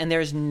 Ragna, and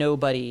there's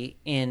nobody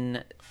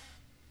in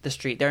the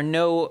street. There are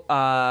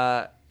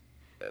no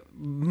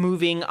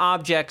moving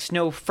objects,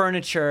 no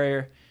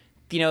furniture.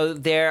 You know,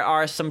 there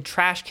are some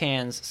trash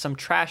cans, some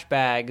trash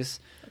bags.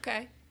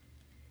 Okay.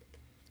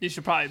 You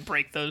should probably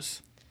break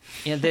those.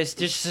 You know, there's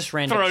just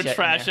random Throw shit in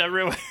trash there.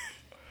 everywhere.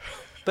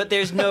 But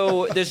there's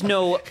no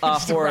a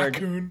horde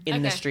raccoon.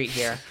 in the Okay. street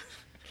here.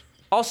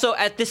 Also,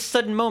 at this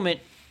sudden moment,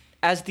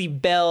 as the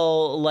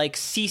bell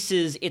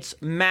ceases its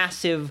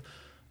massive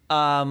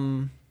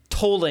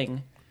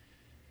tolling,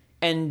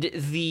 and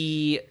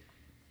the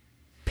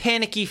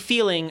panicky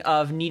feeling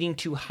of needing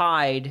to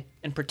hide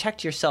and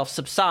protect yourself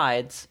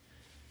subsides,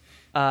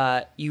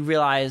 you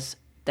realize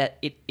that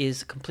it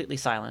is completely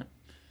silent.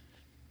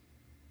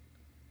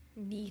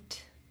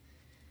 Neat.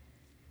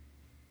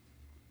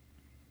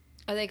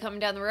 Are they coming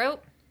down the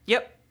rope?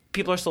 Yep.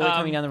 People are slowly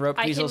coming down the rope.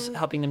 I Weasel's can-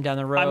 helping them down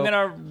the rope. I'm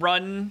gonna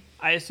run.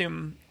 I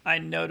assume I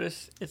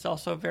notice it's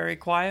also very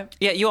quiet.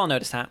 Yeah, you all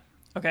notice that.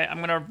 Okay, I'm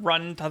gonna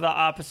run to the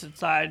opposite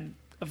side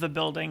of the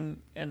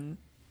building and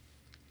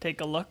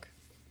take a look.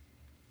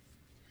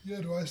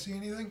 Yeah, do I see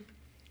anything?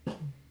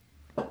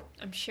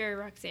 I'm sure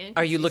Roxanne.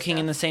 Are you sees looking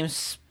in the stuff.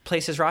 same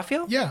place as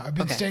Raphael? Yeah, I've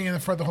been Okay. standing in the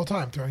front the whole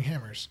time throwing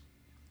hammers.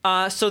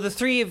 So the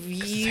three of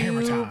it's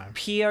hammer you, time.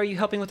 Pia, are you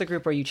helping with the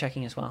group or are you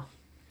checking as well?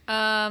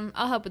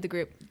 I'll help with the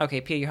group.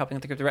 Okay, Pia, you're helping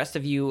with the group. The rest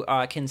of you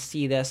can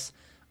see this.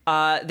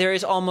 There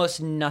is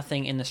almost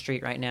nothing in the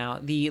street right now.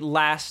 The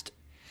last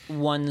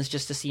ones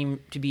just to seem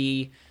to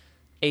be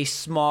a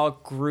small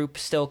group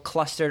still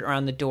clustered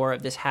around the door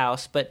of this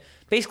house, but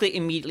basically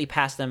immediately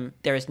past them,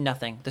 there is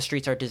nothing. The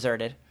streets are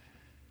deserted.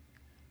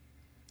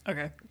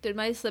 Okay. Did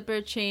my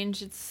slipper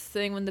change its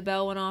thing when the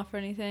bell went off or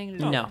anything?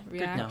 Did it No,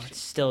 react? no, it's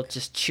still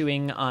just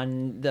chewing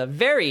on the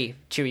very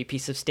chewy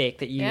piece of steak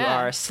that you Yeah.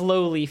 are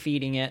slowly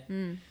feeding it.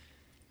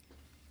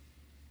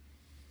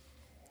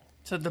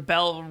 So the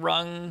bell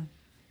rung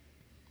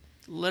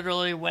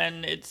literally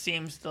when it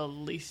seems the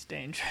least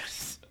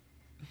dangerous.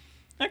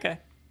 Okay.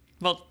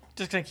 Well,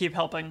 just gonna keep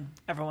helping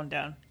everyone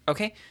down.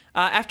 Okay.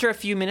 After a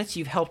few minutes,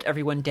 you've helped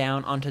everyone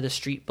down onto the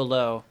street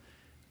below.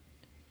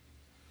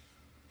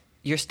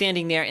 You're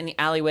standing there in the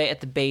alleyway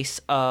at the base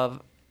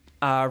of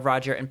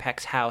Roger and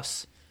Peck's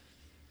house.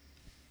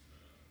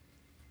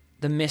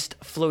 The mist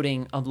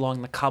floating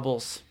along the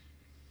cobbles.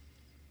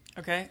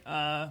 Okay.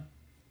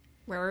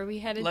 Where are we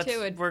headed Let's- to?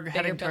 we're bigger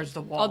heading buil- towards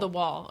the wall. Oh, the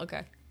wall.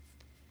 Okay.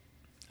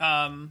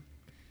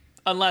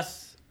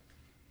 Unless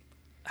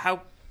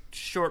how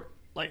short,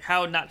 like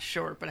how not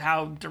short, but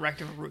how direct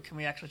of a route can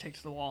we actually take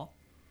to the wall?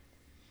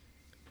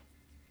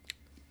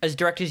 As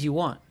direct as you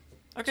want.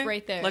 Okay.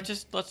 right there. Let's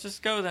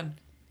just go then.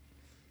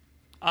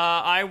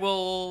 I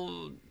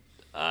will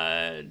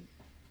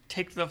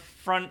take the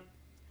front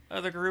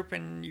of the group,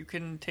 and you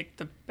can take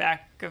the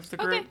back of the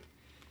group.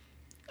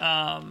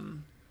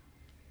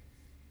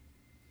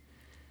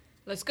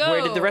 Let's go.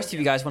 Where did the rest of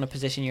you guys want to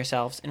position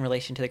yourselves in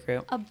relation to the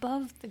group?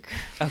 Above the group.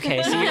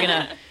 Okay, so you're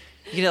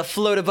gonna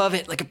float above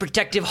it like a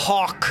protective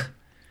hawk.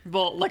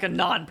 Well, like a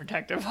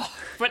non-protective,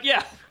 but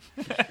yeah.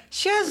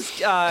 She has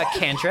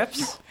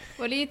cantrips.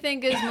 What do you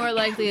think is more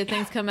likely that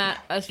things come at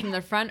us from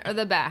the front or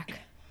the back?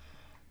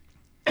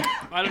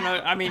 I don't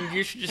know. I mean,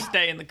 you should just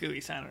stay in the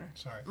GUI center.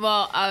 Sorry.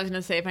 Well, I was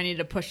gonna say if I need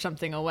to push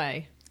something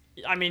away.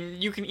 I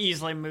mean, you can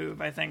easily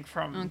move, I think,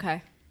 from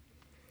Okay.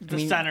 the I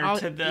mean, center I'll-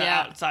 to the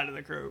yeah. outside of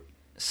the group.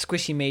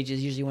 Squishy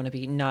mages usually want to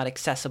be not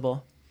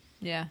accessible.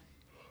 Yeah.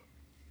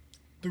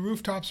 The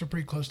rooftops are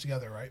pretty close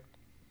together, right?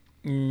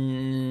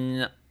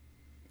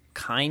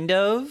 Kind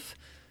of.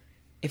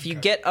 If you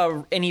get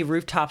any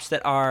rooftops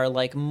that are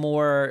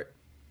that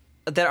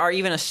are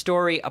even a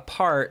story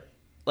apart,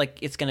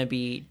 it's going to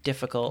be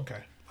difficult.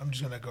 Okay. I'm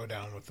just going to go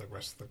down with the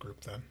rest of the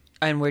group then.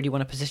 And where do you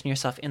want to position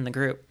yourself in the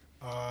group?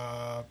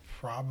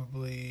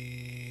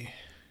 Probably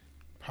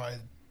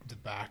the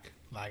back,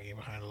 lagging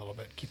behind a little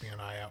bit, keeping an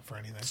eye out for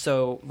anything.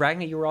 So,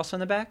 Ragnar, you were also in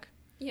the back?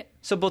 Yeah.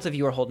 So both of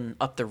you are holding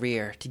up the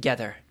rear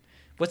together.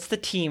 What's the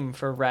team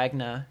for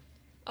Ragnar?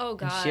 Oh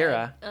God.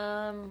 Shira.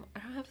 I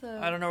don't have the.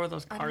 I don't know where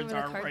those I don't know cards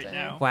where are the cards right are.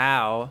 now.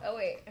 Wow. Oh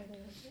wait.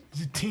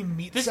 Is it Team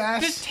Meat This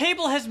Sass?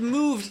 table has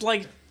moved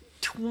like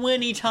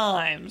 20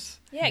 times.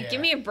 Yeah, Yeah.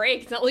 give me a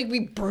break. It's not like we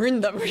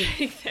burned them or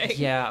anything.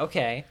 Yeah,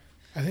 okay.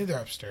 I think they're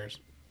upstairs.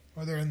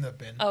 Or they're in the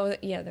bin. Oh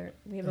yeah,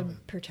 we have a Yeah,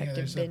 protective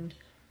there's bin.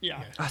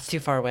 Yeah. Oh, it's too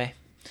far away.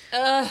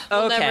 We'll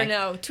Okay. never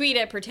know. Tweet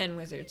at Pretend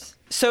Wizards.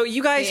 So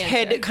you guys The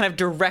head answer. kind of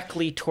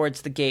directly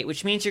towards the gate,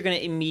 which means you're going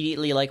to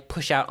immediately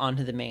push out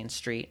onto the main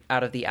street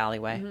out of the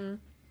alleyway.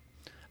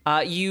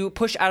 You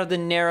push out of the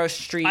narrow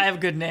street. I have a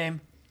good name.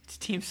 It's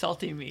Team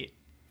Salty Meat.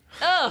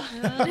 Oh.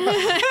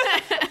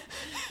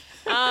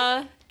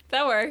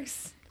 That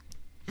works.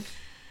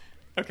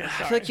 Okay, I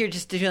sorry. feel like you're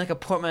just doing a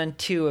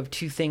portmanteau of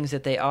two things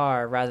that they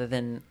are, rather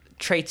than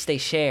traits they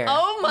share.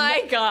 Oh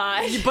my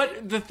god.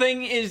 But the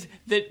thing is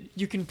that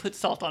you can put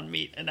salt on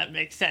meat, and that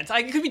makes sense.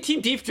 It could be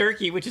Team Beef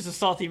Jerky, which is a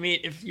salty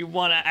meat, if you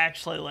want to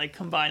actually like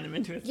combine them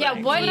into a thing. Yeah,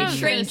 what Team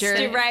traits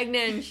Ginger. do Ragna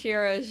and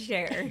Shiro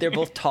share? They're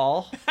both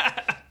tall.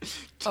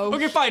 Oh,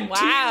 Okay, fine.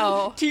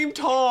 Wow. Team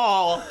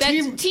Tall.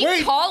 Team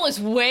wait. Tall is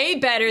way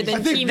better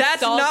than Team That's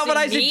Salty not what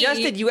I Meat.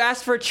 suggested. You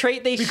asked for a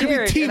trait they We could be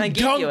shared, Team and I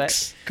gave you it.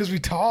 Dunks because we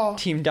tall.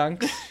 Team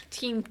Dunks.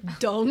 Team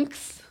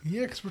Dunks.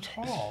 Yeah, because we're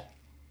tall.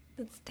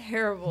 That's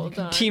terrible,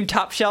 Don. Team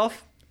Top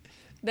Shelf.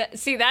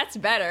 See, that's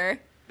better.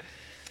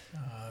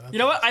 You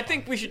know what? I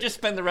think we should just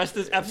spend the rest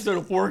of this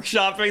episode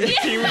workshopping the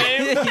team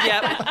name.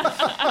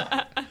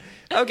 Yep.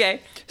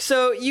 Okay,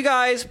 so you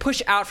guys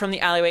push out from the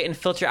alleyway and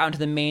filter out into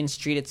the main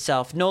street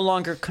itself, no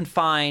longer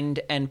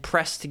confined and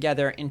pressed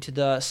together into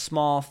the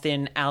small,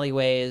 thin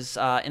alleyways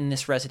in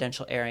this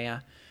residential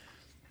area.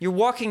 You're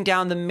walking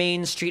down the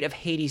main street of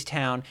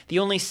Hadestown, the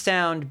only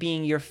sound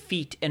being your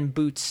feet and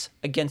boots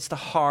against the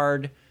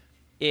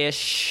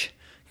hard-ish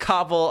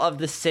cobble of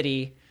the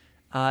city.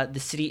 The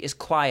city is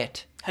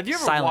quiet. Have you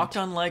ever silent. walked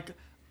on like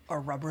a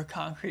rubber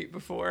concrete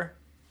before?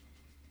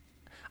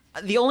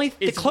 The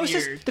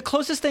closest weird. the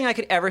closest thing I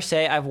could ever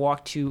say I've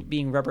walked to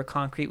being rubber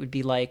concrete would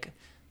be like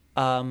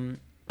a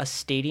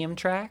stadium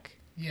track.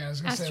 Yeah, I was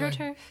gonna say. Like,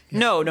 AstroTurf.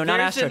 No, not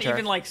There's an AstroTurf.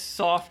 even like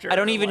softer. I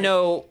don't even like,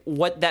 know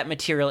what that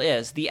material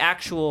is. The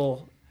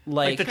actual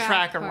like the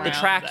track Track around the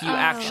track the you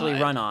actually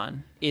outside. run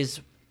on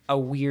is a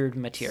weird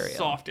material.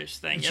 Softish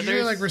thing. it's Yeah,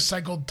 usually there's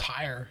like recycled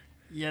tire.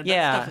 that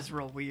Yeah. stuff is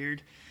real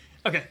weird.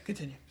 Okay,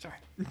 continue. Sorry.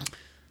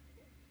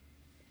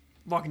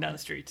 Walking down the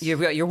streets.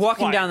 You're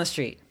walking Quiet. down the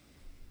street.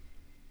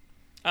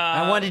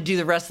 I wanted to do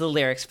the rest of the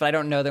lyrics, but I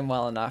don't know them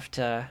well enough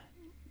to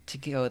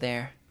go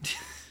there.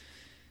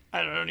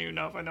 I don't even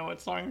know if I know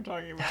what song I'm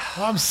talking about.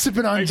 Oh, I'm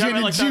sipping on Are you gin talking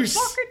and about, like, juice.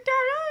 Walking down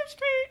the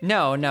street.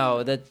 No,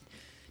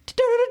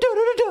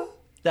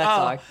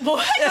 that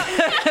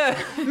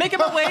song. Making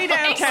my way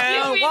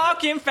downtown, me?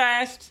 walking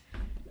fast.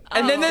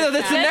 And then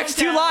that's the next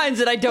two lines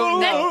that I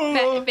don't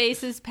know.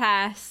 Faces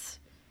pass.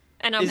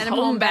 And Is I'm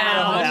homebound.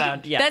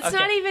 homebound. Yeah, That's okay.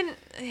 not even.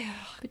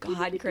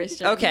 God,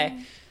 Christian. Okay.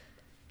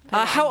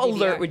 How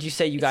alert would you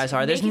say you guys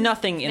are? There's making-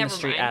 nothing in the Never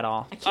street mind. at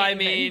all. can't I even.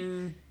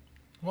 mean,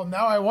 Well,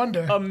 now I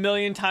wonder. a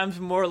million times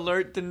more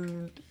alert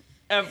than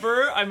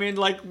ever. I mean,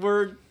 like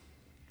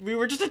we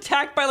were just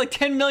attacked by like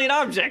 10 million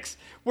objects.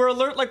 We're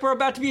alert like we're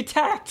about to be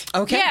attacked.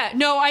 Okay. Yeah,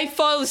 no, I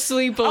fall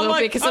asleep a little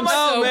like- bit because I'm I'm, like,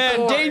 so Oh man,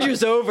 bored.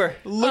 danger's over.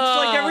 Looks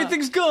like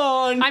everything's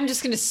gone. I'm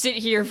just gonna sit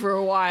here for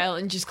a while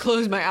and just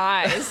close my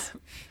eyes.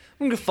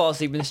 I'm gonna fall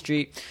asleep in the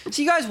street.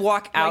 So you guys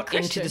walk out into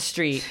Christian. the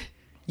street,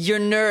 your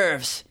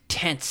nerves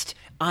tensed,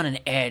 on an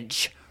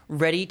edge,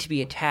 ready to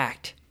be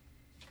attacked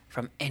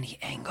from any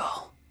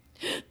angle.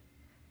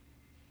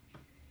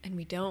 And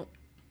we don't.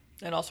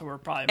 And also, we're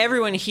probably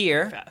Everyone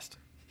here, fast.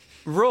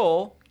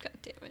 roll God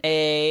damn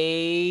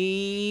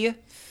it.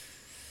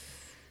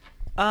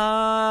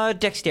 a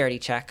dexterity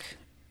check.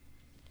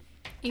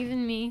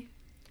 Even me.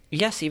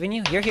 Yes, even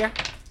you. You're here.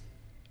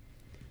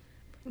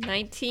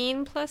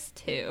 19 plus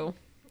 2.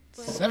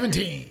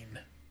 17.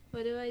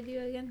 What do I do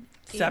again?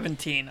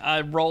 17.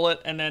 Roll it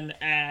and then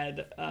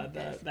add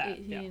that.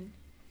 Yeah. 18.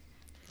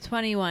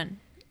 21.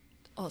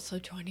 Also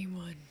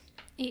 21.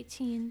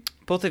 18.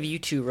 Both of you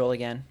two roll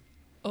again.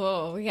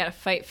 Oh, we gotta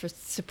fight for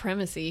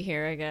supremacy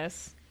here, I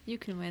guess. You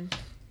can win.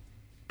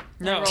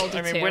 No, rolled a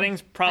I mean, 2.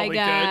 winning's probably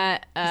I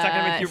got, good. It's not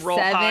going to make you roll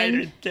high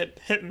 7. to get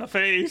hit in the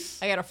face.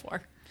 I got a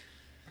 4.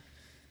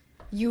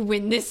 You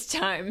win this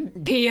time,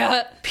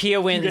 Pia. Pia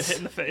You wins. get hit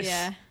in the face.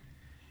 Yeah.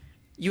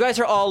 You guys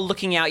are all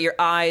looking out, your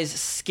eyes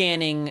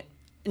scanning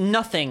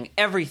nothing,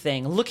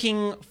 everything,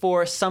 looking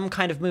for some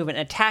kind of movement,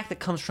 an attack that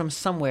comes from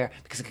somewhere,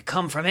 because it could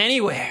come from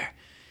anywhere.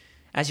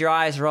 As your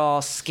eyes are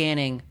all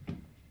scanning,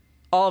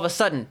 all of a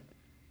sudden,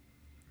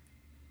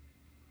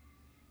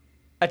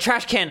 a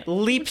trash can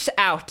leaps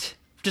out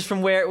just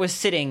from where it was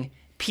sitting.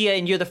 Pia,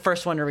 and you're the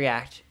first one to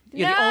react.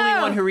 You're the only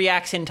No! one who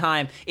reacts in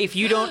time. If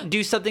you don't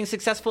do something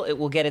successful, it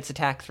will get its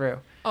attack through.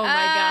 Oh my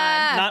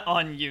god. Not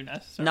on you,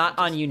 necessarily. Not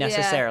on you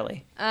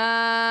necessarily.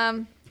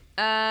 I'm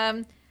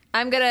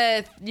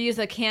gonna use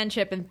a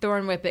cantrip and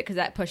thorn whip it because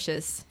that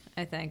pushes,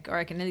 I think, or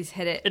I can at least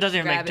hit it. It doesn't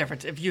even grab make a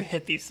difference. If you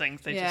hit these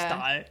things, they just Yeah.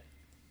 die.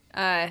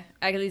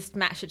 I can at least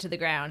smash it to the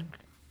ground.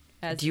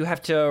 Do you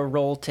have to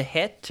roll to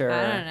hit, or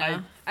I don't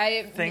know.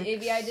 I think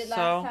maybe I did last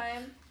so.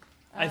 time.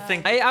 I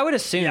think. I would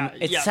assume Yeah,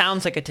 it yes.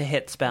 sounds like a to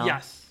hit spell.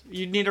 Yes.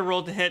 You need a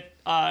roll to hit.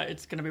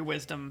 It's going to be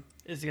wisdom.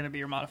 Is going to be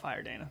your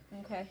modifier, Dana.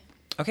 Okay.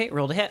 Okay,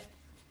 roll to hit.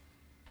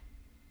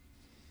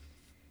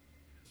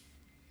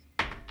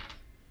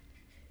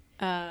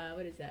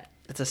 What is that?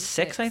 It's a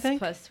 6, I think.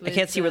 Plus I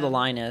can't see where the wisdom.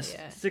 line is.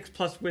 Yeah. 6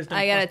 plus wisdom.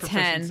 I got plus a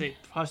 10. proficiency,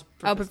 plus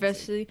Oh,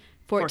 proficiency. proficiency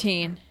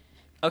 14.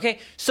 Okay,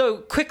 so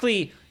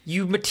quickly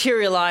you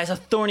materialize a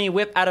thorny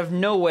whip out of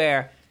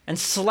nowhere and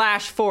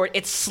slash forward.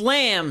 It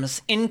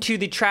slams into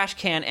the trash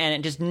can and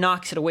it just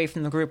knocks it away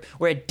from the group,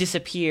 where it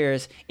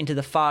disappears into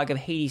the fog of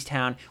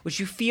Hadestown, which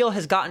you feel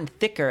has gotten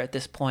thicker at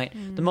this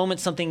point. The moment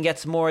something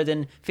gets more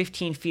than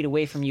 15 feet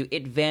away from you,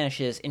 it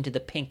vanishes into the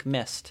pink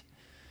mist.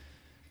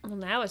 Well,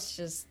 now it's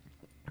just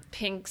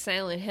pink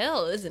Silent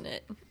Hill, isn't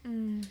it?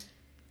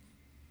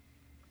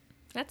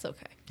 That's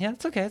okay. Yeah,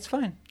 it's okay. It's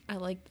fine. I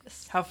like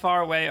this. How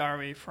far away are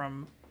we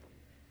from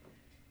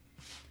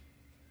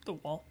the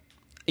wall?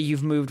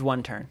 You've moved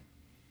one turn.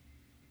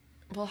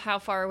 Well, how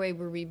far away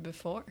were we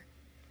before?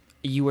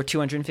 You were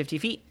 250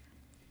 feet.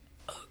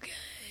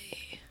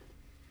 Okay.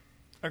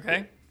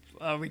 Okay.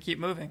 We keep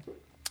moving.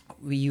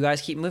 You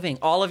guys keep moving.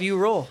 All of you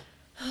roll.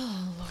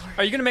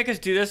 Are you going to make us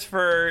do this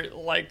for,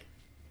 like,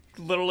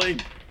 literally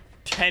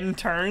 10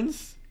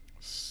 turns?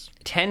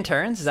 10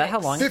 turns? Is that how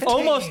long it 15. takes?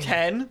 Almost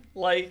 10.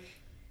 Like,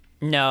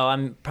 No,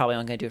 I'm probably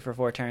only going to do it for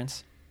 4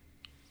 turns.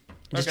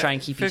 Just Okay. try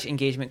and keep each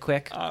engagement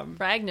quick.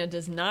 Ragna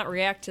does not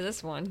react to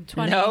this one.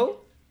 20. No?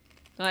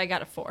 I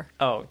got a 4.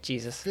 Oh,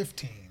 Jesus.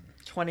 15.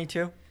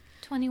 22.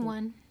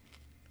 21.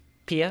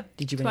 Pia,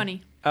 did you bring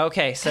 20.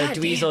 Okay, so God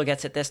Dweezil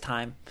gets it this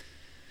time.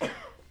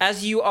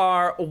 As you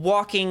are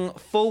walking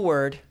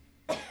forward...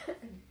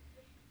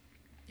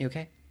 You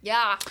okay?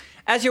 Yeah.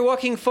 As you're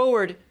walking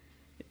forward,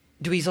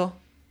 Dweezil,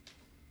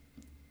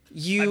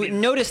 you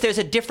notice there's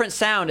a different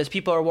sound as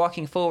people are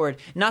walking forward.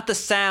 Not the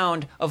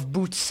sound of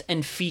boots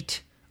and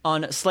feet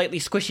on slightly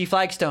squishy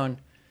flagstone,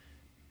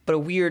 but a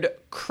weird,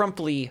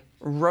 crumply,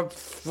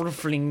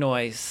 ruffling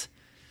noise.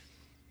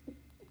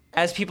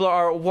 As people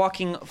are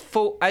walking,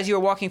 as you are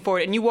walking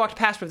forward, and you walked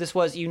past where this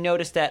was, you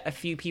noticed that a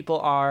few people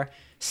are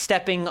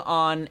stepping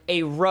on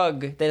a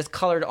rug that is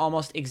colored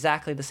almost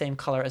exactly the same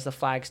color as the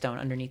flagstone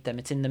underneath them.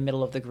 It's in the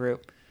middle of the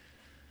group.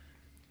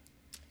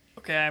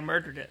 Okay, I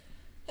murdered it.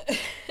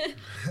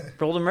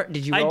 Roll to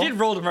did you roll? I did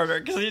roll to murder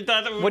because you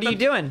thought that What are you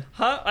doing?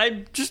 Huh?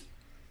 I just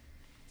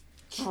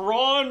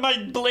drawing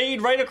my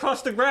blade right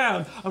across the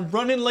ground. I'm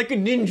running like a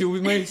ninja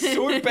with my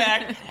sword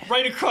back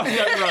right across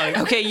that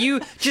rug. Okay, you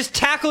just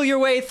tackle your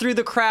way through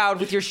the crowd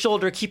with your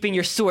shoulder, keeping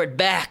your sword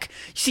back.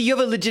 You see, you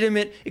have a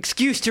legitimate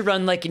excuse to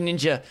run like a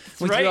ninja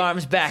with right. your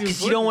arms back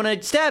because you don't want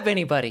to stab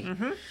anybody.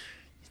 Mm-hmm.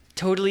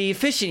 Totally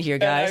efficient here,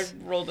 guys.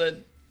 And I rolled a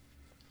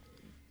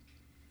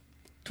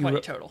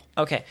 20 total.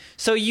 Okay,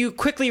 so you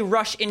quickly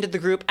rush into the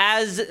group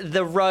as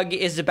the rug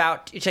is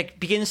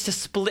begins to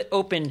split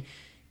open.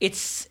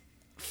 It's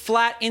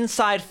flat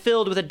inside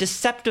filled with a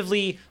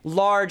deceptively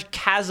large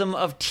chasm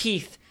of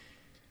teeth,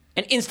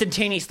 and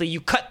instantaneously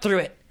you cut through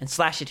it and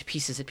slash it to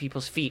pieces at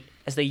people's feet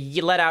as they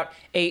let out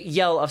a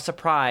yell of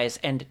surprise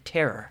and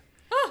terror.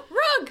 Oh,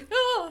 rug!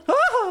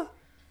 Oh.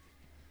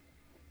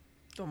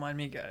 Don't mind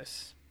me,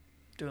 guys.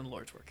 Doing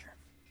Lord's work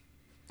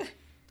here.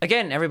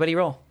 Again, everybody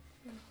roll.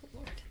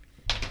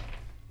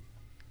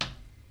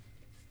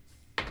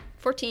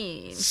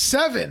 14.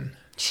 7.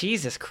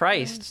 Jesus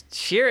Christ.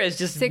 Shira is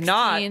just 16.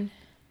 not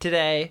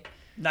today.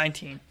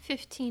 19.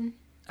 15.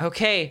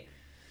 Okay.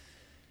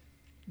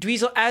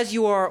 Dweezil, as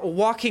you are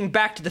walking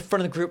back to the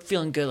front of the group,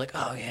 feeling good, like,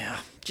 oh yeah,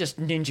 just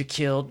ninja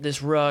killed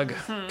this rug.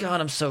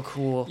 God, I'm so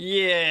cool.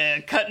 Yeah,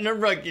 cutting a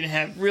rug in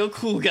half. Real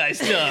cool guy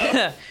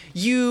stuff.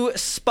 You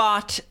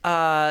spot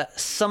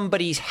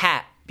somebody's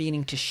hat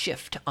beginning to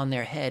shift on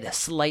their head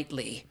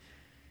slightly.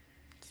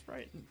 That's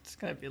right. It's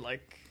going to be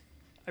like,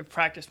 I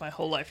practiced my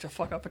whole life to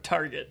fuck up a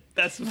target.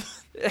 That's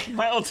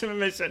my ultimate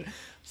mission.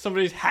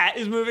 Somebody's hat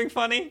is moving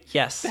funny?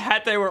 Yes. The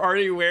hat they were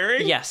already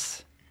wearing?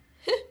 Yes.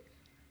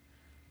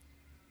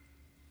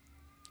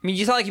 I mean,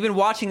 you sound like you've been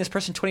watching this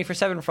person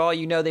 24/7. For all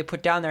you know, they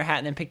put down their hat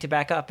and then picked it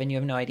back up, and you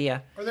have no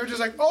idea. Or they're just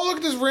like, oh, look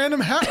at this random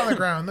hat on the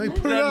ground. Let me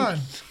put it on.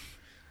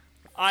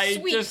 I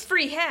Sweet just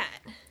free hat.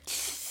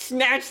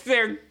 snatched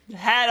their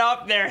hat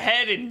off their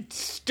head and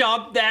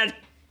stomped that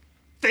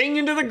thing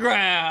into the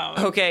ground.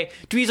 Okay,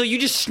 Dweezil, you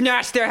just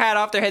snatch their hat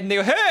off their head, and they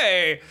go,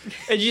 hey!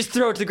 And you just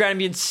throw it to the ground and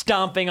begin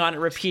stomping on it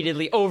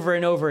repeatedly over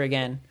and over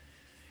again.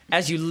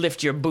 As you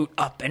lift your boot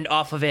up and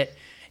off of it,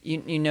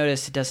 you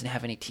notice it doesn't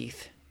have any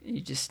teeth. You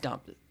just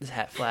stomp this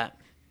hat flat.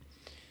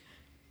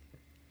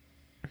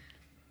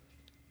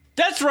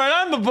 That's right,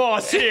 I'm the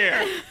boss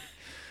here.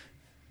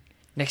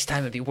 Next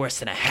time it'd be worse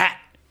than a hat.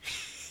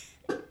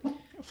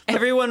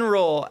 Everyone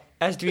roll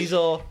as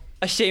Dweezil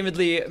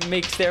ashamedly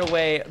makes their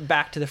way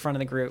back to the front of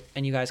the group,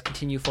 and you guys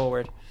continue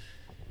forward.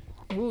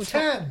 Ooh,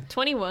 10.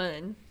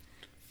 21.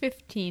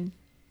 15.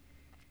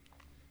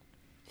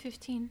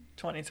 15.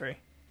 23.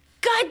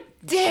 God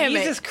damn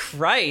Jesus it.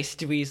 Christ,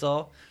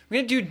 Dweezil.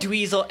 We're gonna do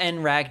Dweezil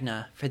and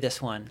Ragna for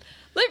this one.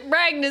 Let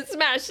Ragnar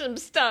smash some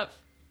stuff.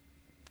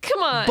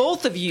 Come on.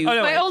 Both of you. Oh,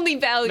 no. My only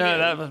value. No,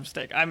 that was a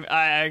mistake.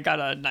 I got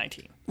a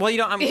 19. Well, you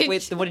don't.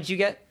 Wait, what did you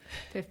get?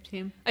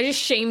 15. I just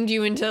shamed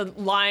you into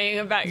lying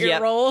about your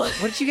Yep. role.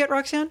 What did you get,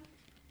 Roxanne?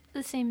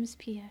 The same as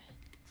Pia.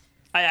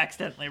 I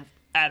accidentally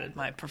added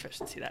my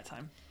proficiency that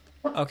time.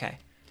 Okay.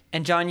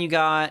 And John, you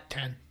got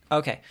 10.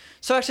 Okay.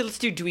 So actually, let's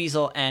do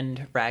Dweezil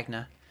and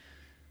Ragna.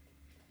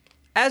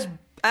 As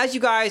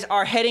you guys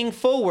are heading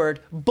forward,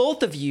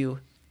 both of you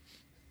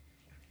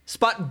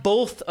spot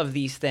both of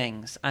these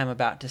things I'm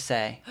about to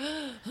say.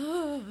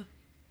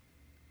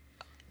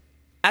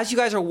 As you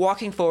guys are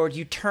walking forward,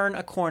 you turn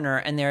a corner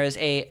and there is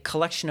a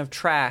collection of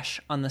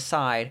trash on the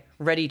side,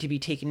 ready to be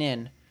taken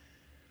in.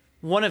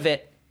 One of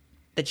it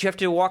that you have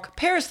to walk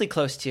perilously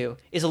close to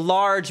is a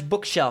large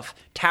bookshelf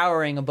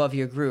towering above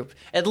your group.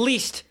 At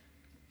least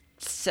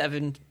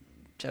 7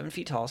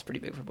 feet tall is pretty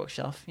big for a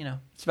bookshelf. You know,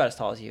 it's about as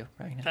tall as you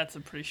right now. That's a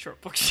pretty short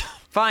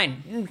bookshelf.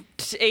 Fine,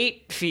 it's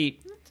 8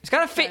 feet. It's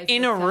got to fit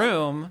in a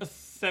room.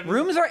 7.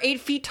 Rooms are 8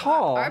 feet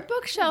tall. Our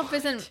bookshelf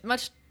isn't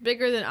much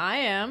bigger than I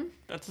am.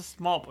 That's a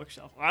small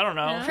bookshelf. I don't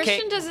know. Yeah.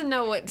 Christian doesn't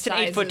know what It's an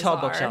 8 foot tall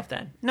bookshelf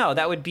then. No,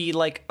 that would be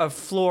like a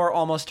floor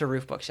almost to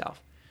roof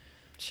bookshelf.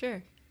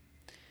 Sure.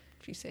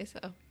 If you say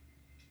so.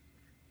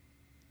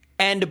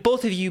 And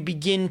both of you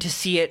begin to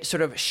see it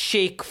sort of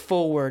shake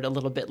forward a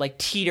little bit, like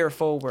teeter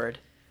forward.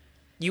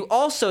 You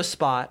also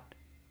spot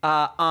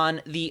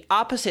on the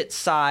opposite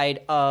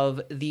side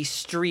of the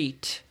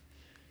street,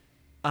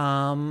 be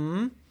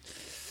another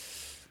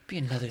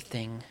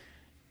thing.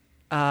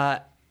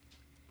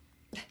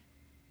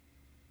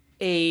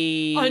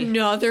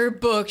 Another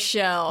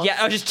bookshelf.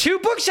 Yeah, just 2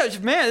 bookshelves.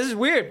 Man, this is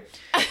weird.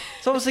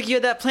 It's almost like you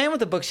had that plan with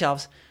the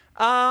bookshelves.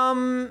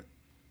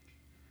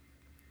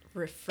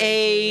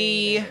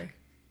 Refrigerator.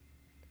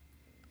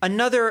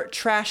 Another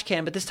trash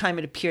can, but this time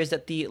it appears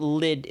that the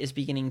lid is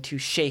beginning to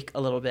shake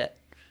a little bit.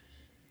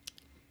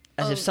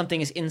 As if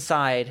something is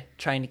inside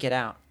trying to get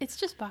out. It's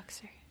just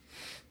Boxer.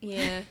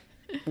 Yeah.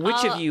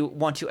 Which of you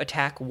want to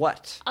attack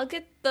what? I'll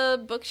get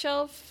the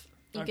bookshelf.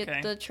 You Okay,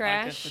 get the I'll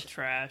trash. get the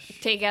trash.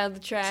 Take out the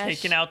trash.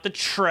 Taking out the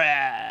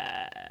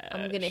trash.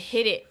 I'm gonna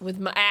hit it with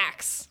my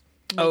axe.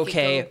 Make it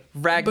Okay, go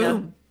Ragnar.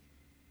 boom.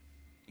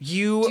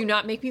 You. Do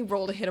not make me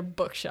roll to hit a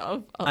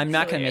bookshelf. I'm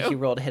not going to make you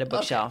roll to hit a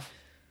bookshelf.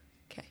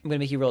 Okay. I'm going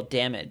to make you roll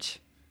damage.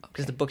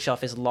 Because the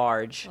bookshelf is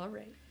large. All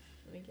right.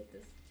 Let me get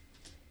this.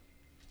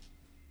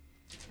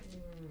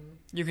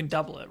 You can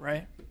double it,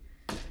 right?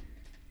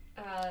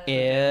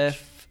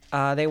 If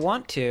they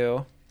want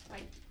to.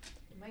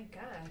 My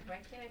God, why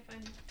can't I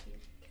find?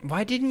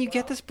 Why didn't you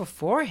get this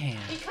beforehand?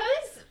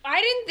 Because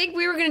I didn't think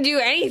we were gonna do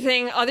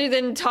anything other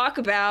than talk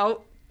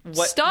about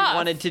What stuff. you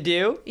wanted to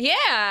do?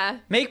 Yeah,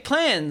 Make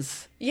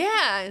plans.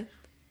 yeah.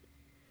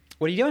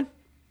 What are you doing?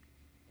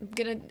 I'm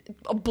gonna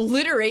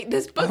obliterate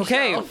this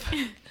bookshelf.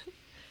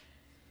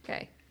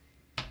 Okay.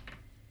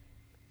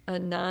 A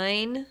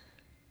 9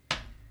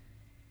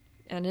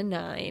 and a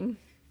 9.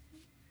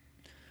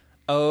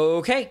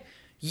 Okay.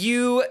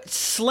 You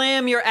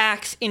slam your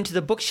axe into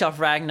the bookshelf,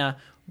 Ragna,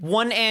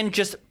 one end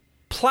just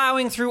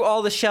plowing through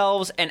all the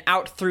shelves and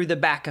out through the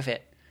back of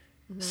it.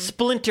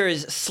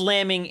 Splinters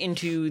slamming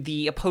into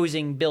the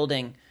opposing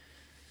building.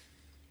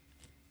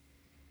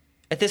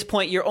 At this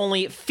point, you're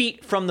only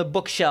feet from the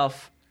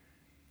bookshelf,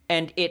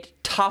 and it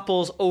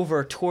topples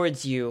over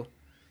towards you.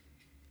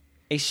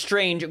 A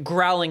strange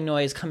growling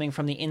noise coming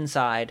from the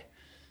inside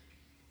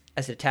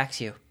as it attacks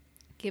you,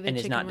 Give it and a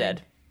is chicken not wing.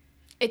 dead.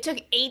 It took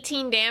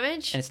 18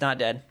 damage. And it's not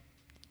dead.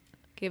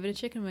 Give it a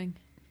chicken wing.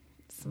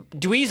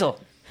 Dweezil,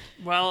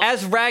 Well,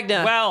 as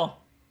Ragna.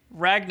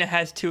 Ragna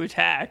has 2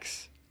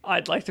 attacks.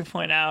 I'd like to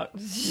point out.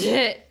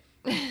 Shit.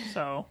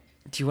 So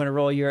Do you want to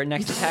roll your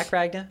next attack,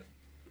 Ragna?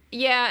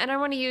 Yeah, and I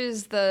want to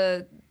use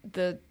the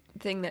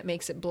thing that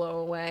makes it blow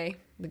away,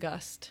 the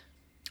gust.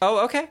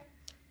 Oh, okay.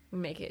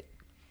 Make it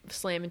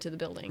slam into the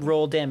building.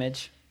 Roll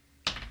damage.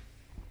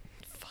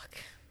 Fuck.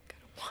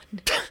 Got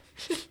a 1.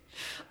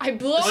 I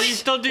blew well, you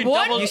still do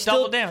What? double, You double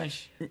still-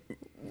 damage.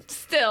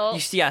 still.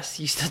 Yes,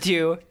 you still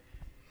do.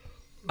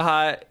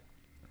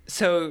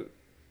 So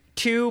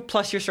 2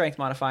 plus your strength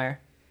modifier.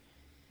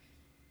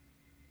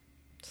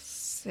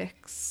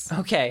 6.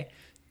 Okay.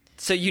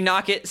 So you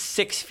knock it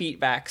 6 feet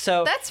back.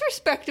 So That's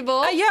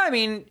respectable. yeah, I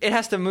mean, it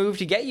has to move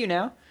to get you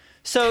now.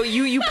 So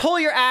you pull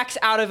your axe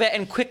out of it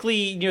and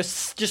quickly,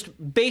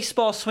 just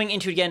baseball swing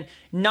into it again,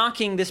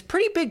 knocking this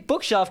pretty big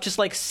bookshelf just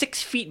like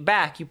 6 feet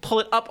back. You pull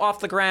it up off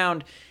the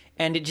ground,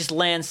 and it just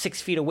lands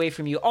 6 feet away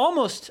from you,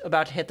 almost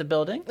about to hit the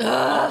building.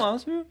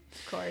 Almost. Of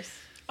course.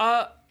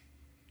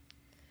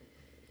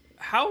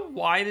 How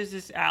wide is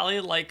this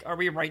alley? Like, are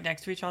we right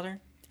next to each other?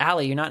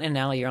 Alley, you're not in an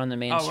alley, you're on the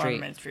main Oh, we're street. on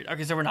Main Street.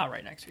 Okay, so we're not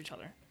right next to each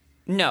other.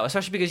 No,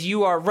 especially because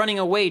you are running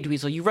away,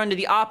 Dweezil. You run to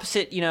the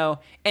opposite,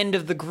 end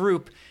of the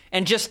group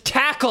and just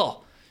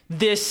tackle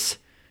this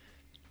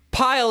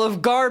pile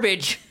of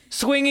garbage,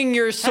 swinging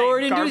your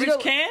sword into garbage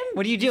can?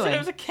 What are you You said doing? it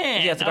was a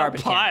can, Yeah, it's a not a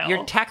garbage can. pile.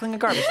 You're tackling a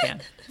garbage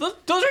can.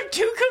 Those are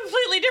 2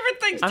 completely different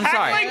things. I'm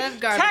sorry. I love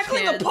garbage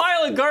Tackling cans. a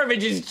pile of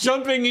garbage is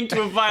jumping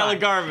into a pile of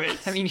garbage.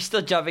 I mean, you're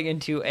still jumping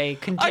into a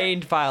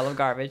contained pile of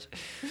garbage.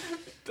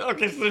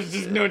 Okay, so there's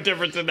just no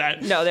difference in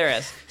that. No, there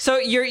is. So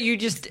you're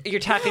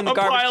tackling the A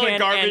garbage pile of can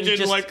garbage and in,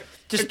 just, like,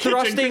 just a kitchen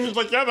thrusting. kitchen's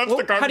like, yeah, that's Well,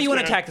 the garbage how do you want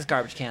to can. attack this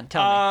garbage can?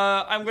 Tell me.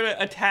 I'm gonna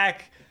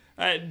attack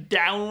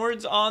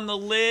downwards on the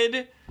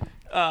lid,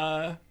 because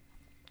I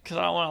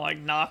don't want to like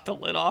knock the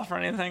lid off or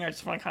anything. I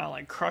just want to kind of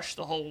like crush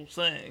the whole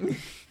thing.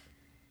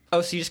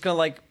 Oh, so you're just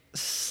gonna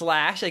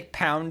slash,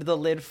 pound the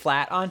lid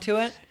flat onto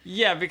it?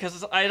 Yeah,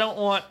 because I don't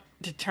want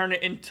to turn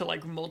it into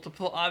like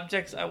multiple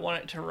objects. I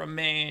want it to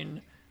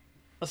remain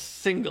a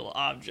single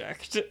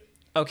object.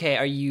 Okay,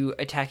 are you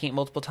attacking it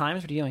multiple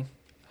times? What are you doing?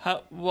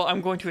 Well, I'm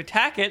going to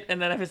attack it,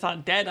 and then if it's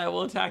not dead, I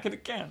will attack it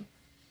again.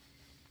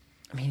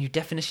 I mean, your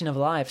definition of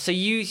alive. So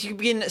you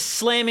begin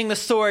slamming the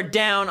sword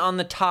down on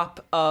the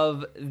top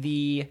of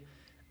the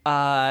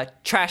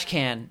trash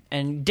can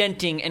and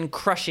denting and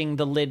crushing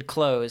the lid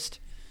closed.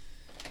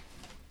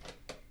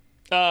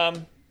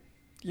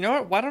 You know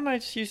what? Why don't I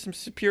just use some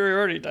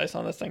superiority dice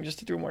on this thing just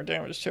to do more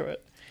damage to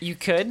it? You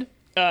could.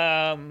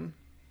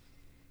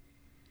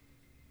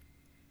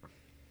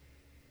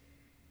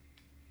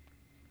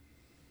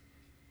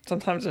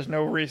 Sometimes there's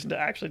no reason to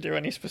actually do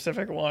any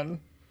specific one.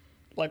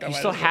 Like I You might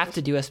still as well have just-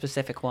 to do a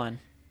specific one.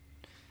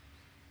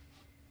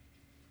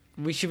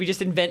 Should we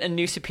just invent a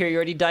new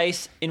superiority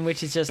dice in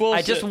which it's just, I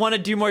Bullshit. just want to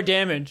do more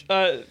damage?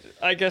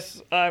 I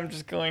guess I'm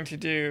just going to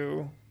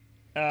do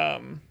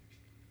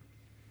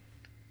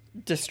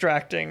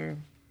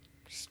distracting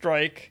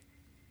strike.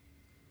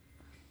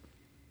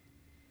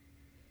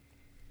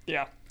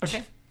 Yeah.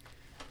 Okay.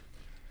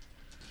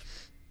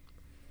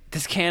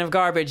 This can of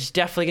garbage is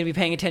definitely going to be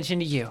paying attention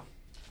to you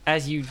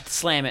as you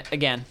slam it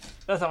again.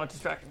 That's not what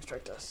distracting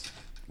strike does.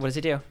 What does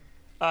it do?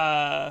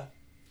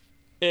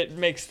 It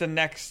makes the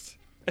next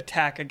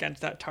attack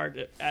against that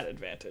target at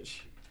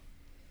advantage.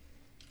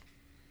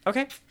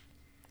 Okay.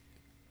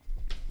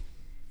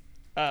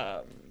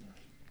 So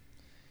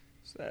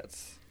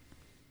that's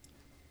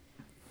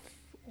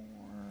 4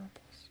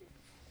 plus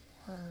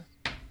 4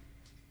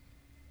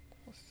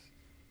 plus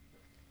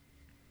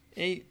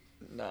 8,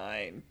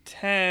 9,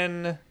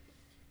 10,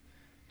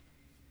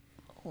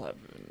 11,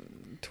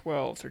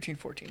 12, 13,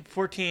 14.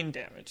 14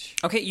 damage.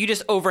 Okay, you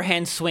just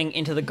overhand swing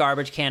into the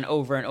garbage can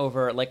over and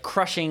over, like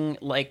crushing,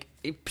 like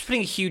putting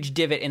a huge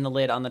divot in the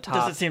lid on the top.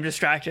 Does it seem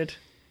distracted?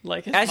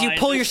 Like his As you mind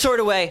pull your is- sword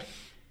away,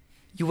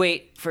 you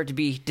wait for it to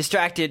be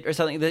distracted or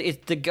something.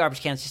 The garbage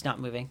can's just not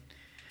moving.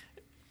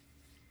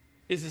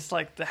 Is this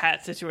like the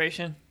hat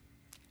situation?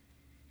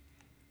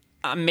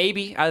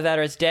 Maybe. Either that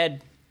or it's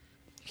dead.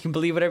 You can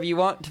believe whatever you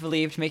want to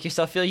believe to make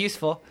yourself feel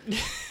useful.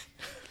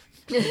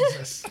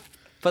 Jesus.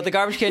 But the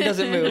garbage can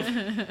doesn't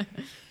move.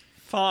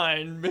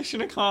 Fine, mission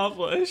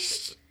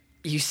accomplished.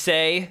 You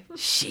say,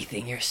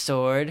 sheathing your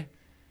sword.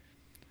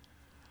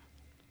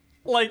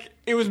 Like,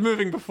 it was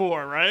moving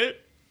before, right?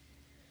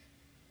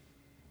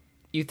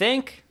 You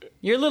think?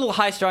 You're a little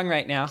high-strung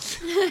right now.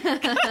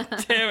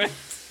 Damn it.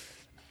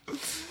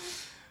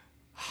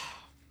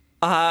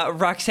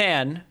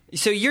 Roxanne,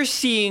 so you're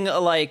seeing,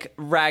 like,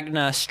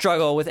 Ragna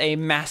struggle with a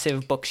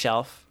massive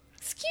bookshelf.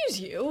 Excuse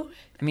you.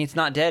 I mean, it's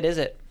not dead, is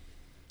it?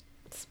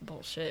 It's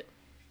bullshit.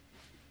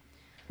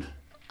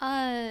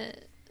 I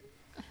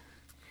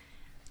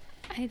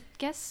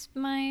guess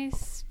my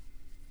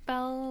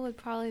spell would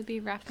probably be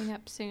wrapping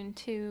up soon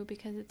too,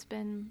 because it's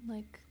been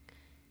like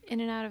in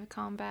and out of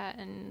combat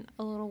in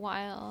a little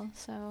while.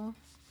 So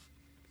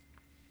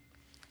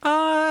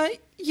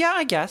Yeah,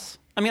 I guess.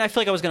 I mean, I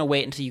feel like I was going to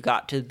wait until you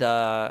got to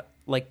the,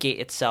 like, gate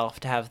itself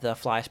to have the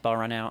fly spell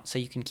run out, so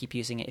you can keep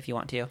using it if you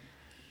want to.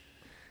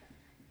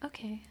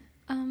 okay,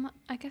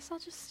 I guess I'll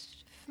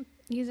just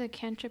use a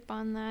cantrip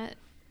on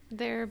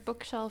their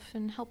bookshelf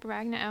and help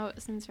Ragna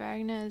out, since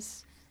Ragna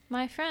is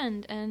my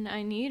friend and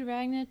I need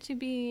Ragna to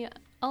be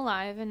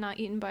alive and not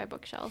eaten by a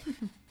bookshelf.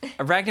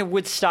 Ragna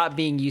would stop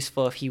being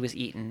useful if he was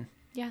eaten.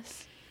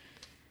 Yes.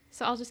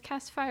 So I'll just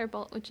cast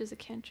Firebolt, which is a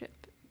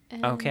cantrip.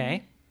 And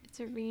Okay. It's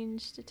a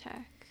ranged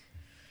attack.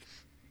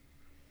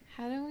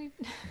 How do we...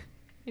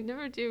 we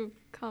never do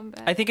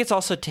combat. I think it's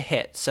also to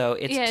hit, so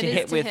it's Yeah, to it is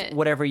hit to with hit.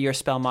 whatever your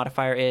spell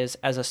modifier is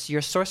as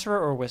your sorcerer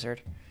or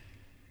wizard.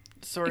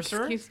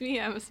 Sorcerer? Excuse me,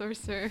 I'm a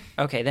sorcerer.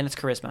 Okay, then it's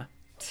charisma.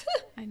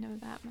 I know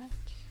that much.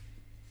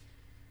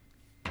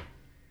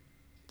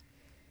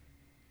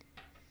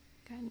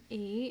 Got an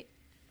 8.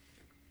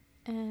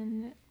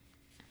 And...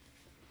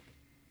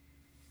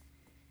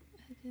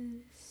 it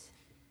is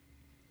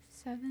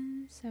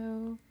 7,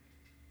 so...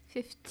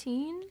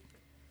 15?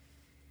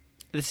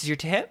 This is your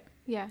to hit?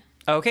 Yeah.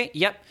 Okay,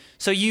 yep.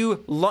 So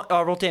you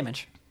roll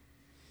damage.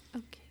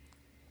 Okay.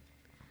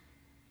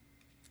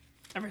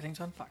 Everything's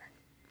on fire.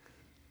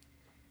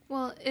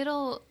 Well,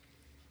 it'll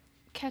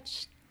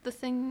catch the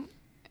thing.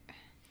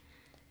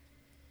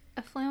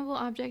 A flammable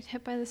object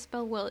hit by the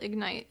spell will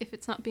ignite if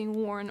it's not being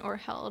worn or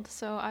held.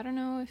 So I don't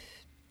know if...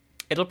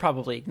 It'll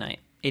probably ignite.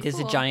 It is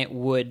a Cool. giant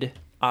wood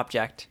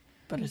object.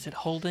 But is it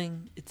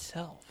holding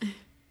itself?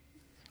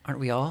 Aren't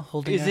we all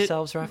holding Is it-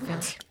 ourselves, Raphael?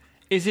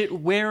 Is it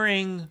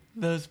wearing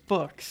those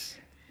books?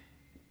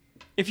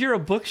 If you're a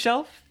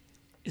bookshelf,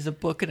 is a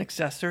book an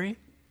accessory?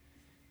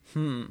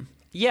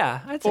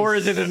 Yeah. I'd say Or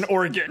is it an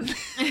organ?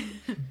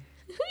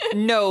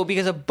 No,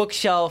 because a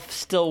bookshelf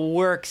still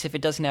works if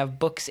it doesn't have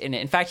books in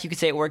it. In fact, you could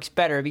say it works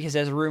better because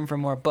there's room for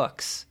more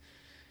books.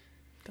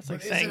 That's like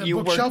But is saying it a you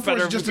work bookshelf or is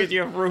better it just because a-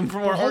 you have room for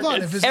more Well, hold on,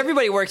 organs. if it's-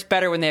 Everybody works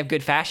better when they have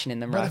good fashion in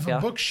them, But if a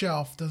Raphael.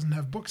 bookshelf doesn't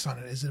have books on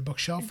it, is it a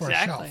bookshelf or a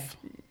Exactly. shelf?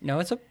 No,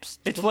 it's a...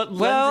 It's what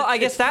Well, lends I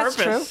guess its that's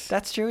purpose. true.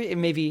 That's true. It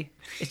maybe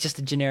it's just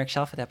a generic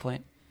shelf at that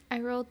point. I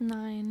rolled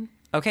 9.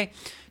 Okay,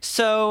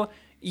 so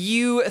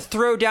you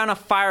throw down a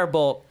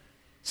firebolt,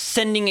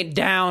 sending it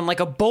down like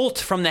a bolt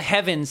from the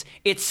heavens.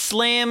 It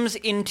slams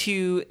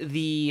into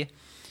the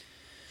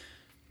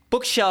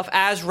bookshelf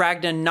as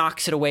Ragnar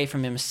knocks it away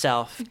from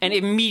himself, and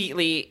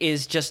immediately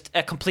is just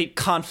a complete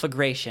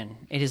conflagration.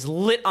 It is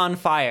lit on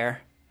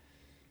fire.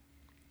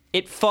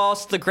 It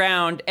falls to the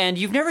ground, and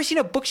you've never seen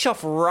a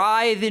bookshelf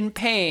writhe in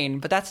pain,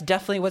 but that's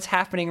definitely what's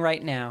happening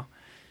right now.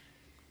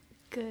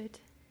 Good.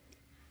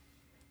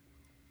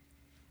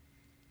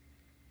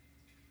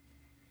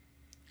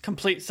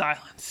 Complete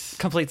silence.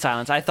 Complete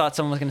silence. I thought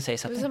someone was going to say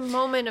It was something. a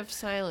moment of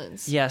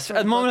silence. Yes, for a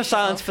the moment of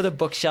bookshelf. silence for the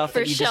bookshelf For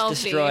that you just Shelby.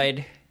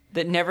 destroyed,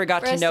 that never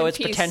got to Rest know in its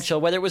peace,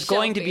 potential, whether it was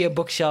going to be a Shelby.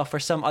 bookshelf or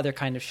some other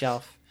kind of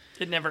shelf.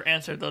 It never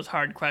answered those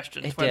hard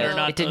questions, It whether did. or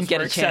not It didn't those get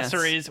were a chance.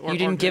 accessories or You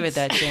didn't give it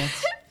ornaments. that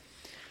chance.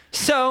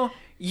 So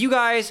you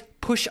guys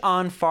push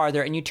on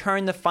farther, and you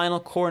turn the final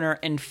corner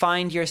and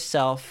find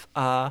yourself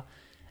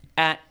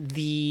at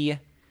the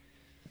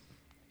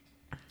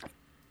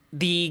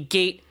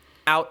gate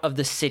out of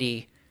the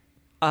city.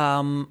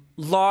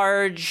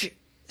 Large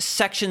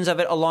sections of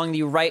it along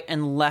the right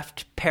and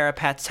left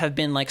parapets have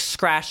been like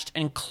scratched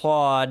and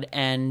clawed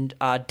and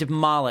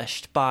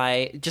demolished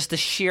by just the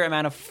sheer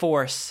amount of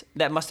force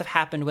that must have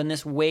happened when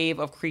this wave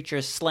of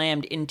creatures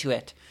slammed into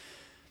it.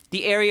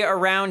 The area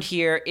around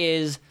here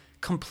is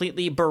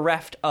completely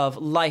bereft of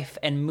life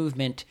and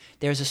movement.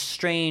 There's a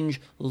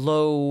strange,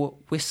 low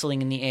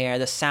whistling in the air,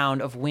 the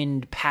sound of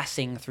wind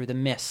passing through the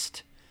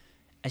mist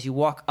as you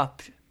walk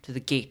up to the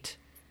gate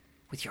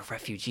with your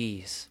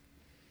refugees.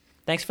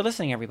 Thanks for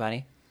listening,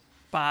 everybody.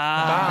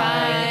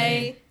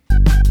 Bye. Bye.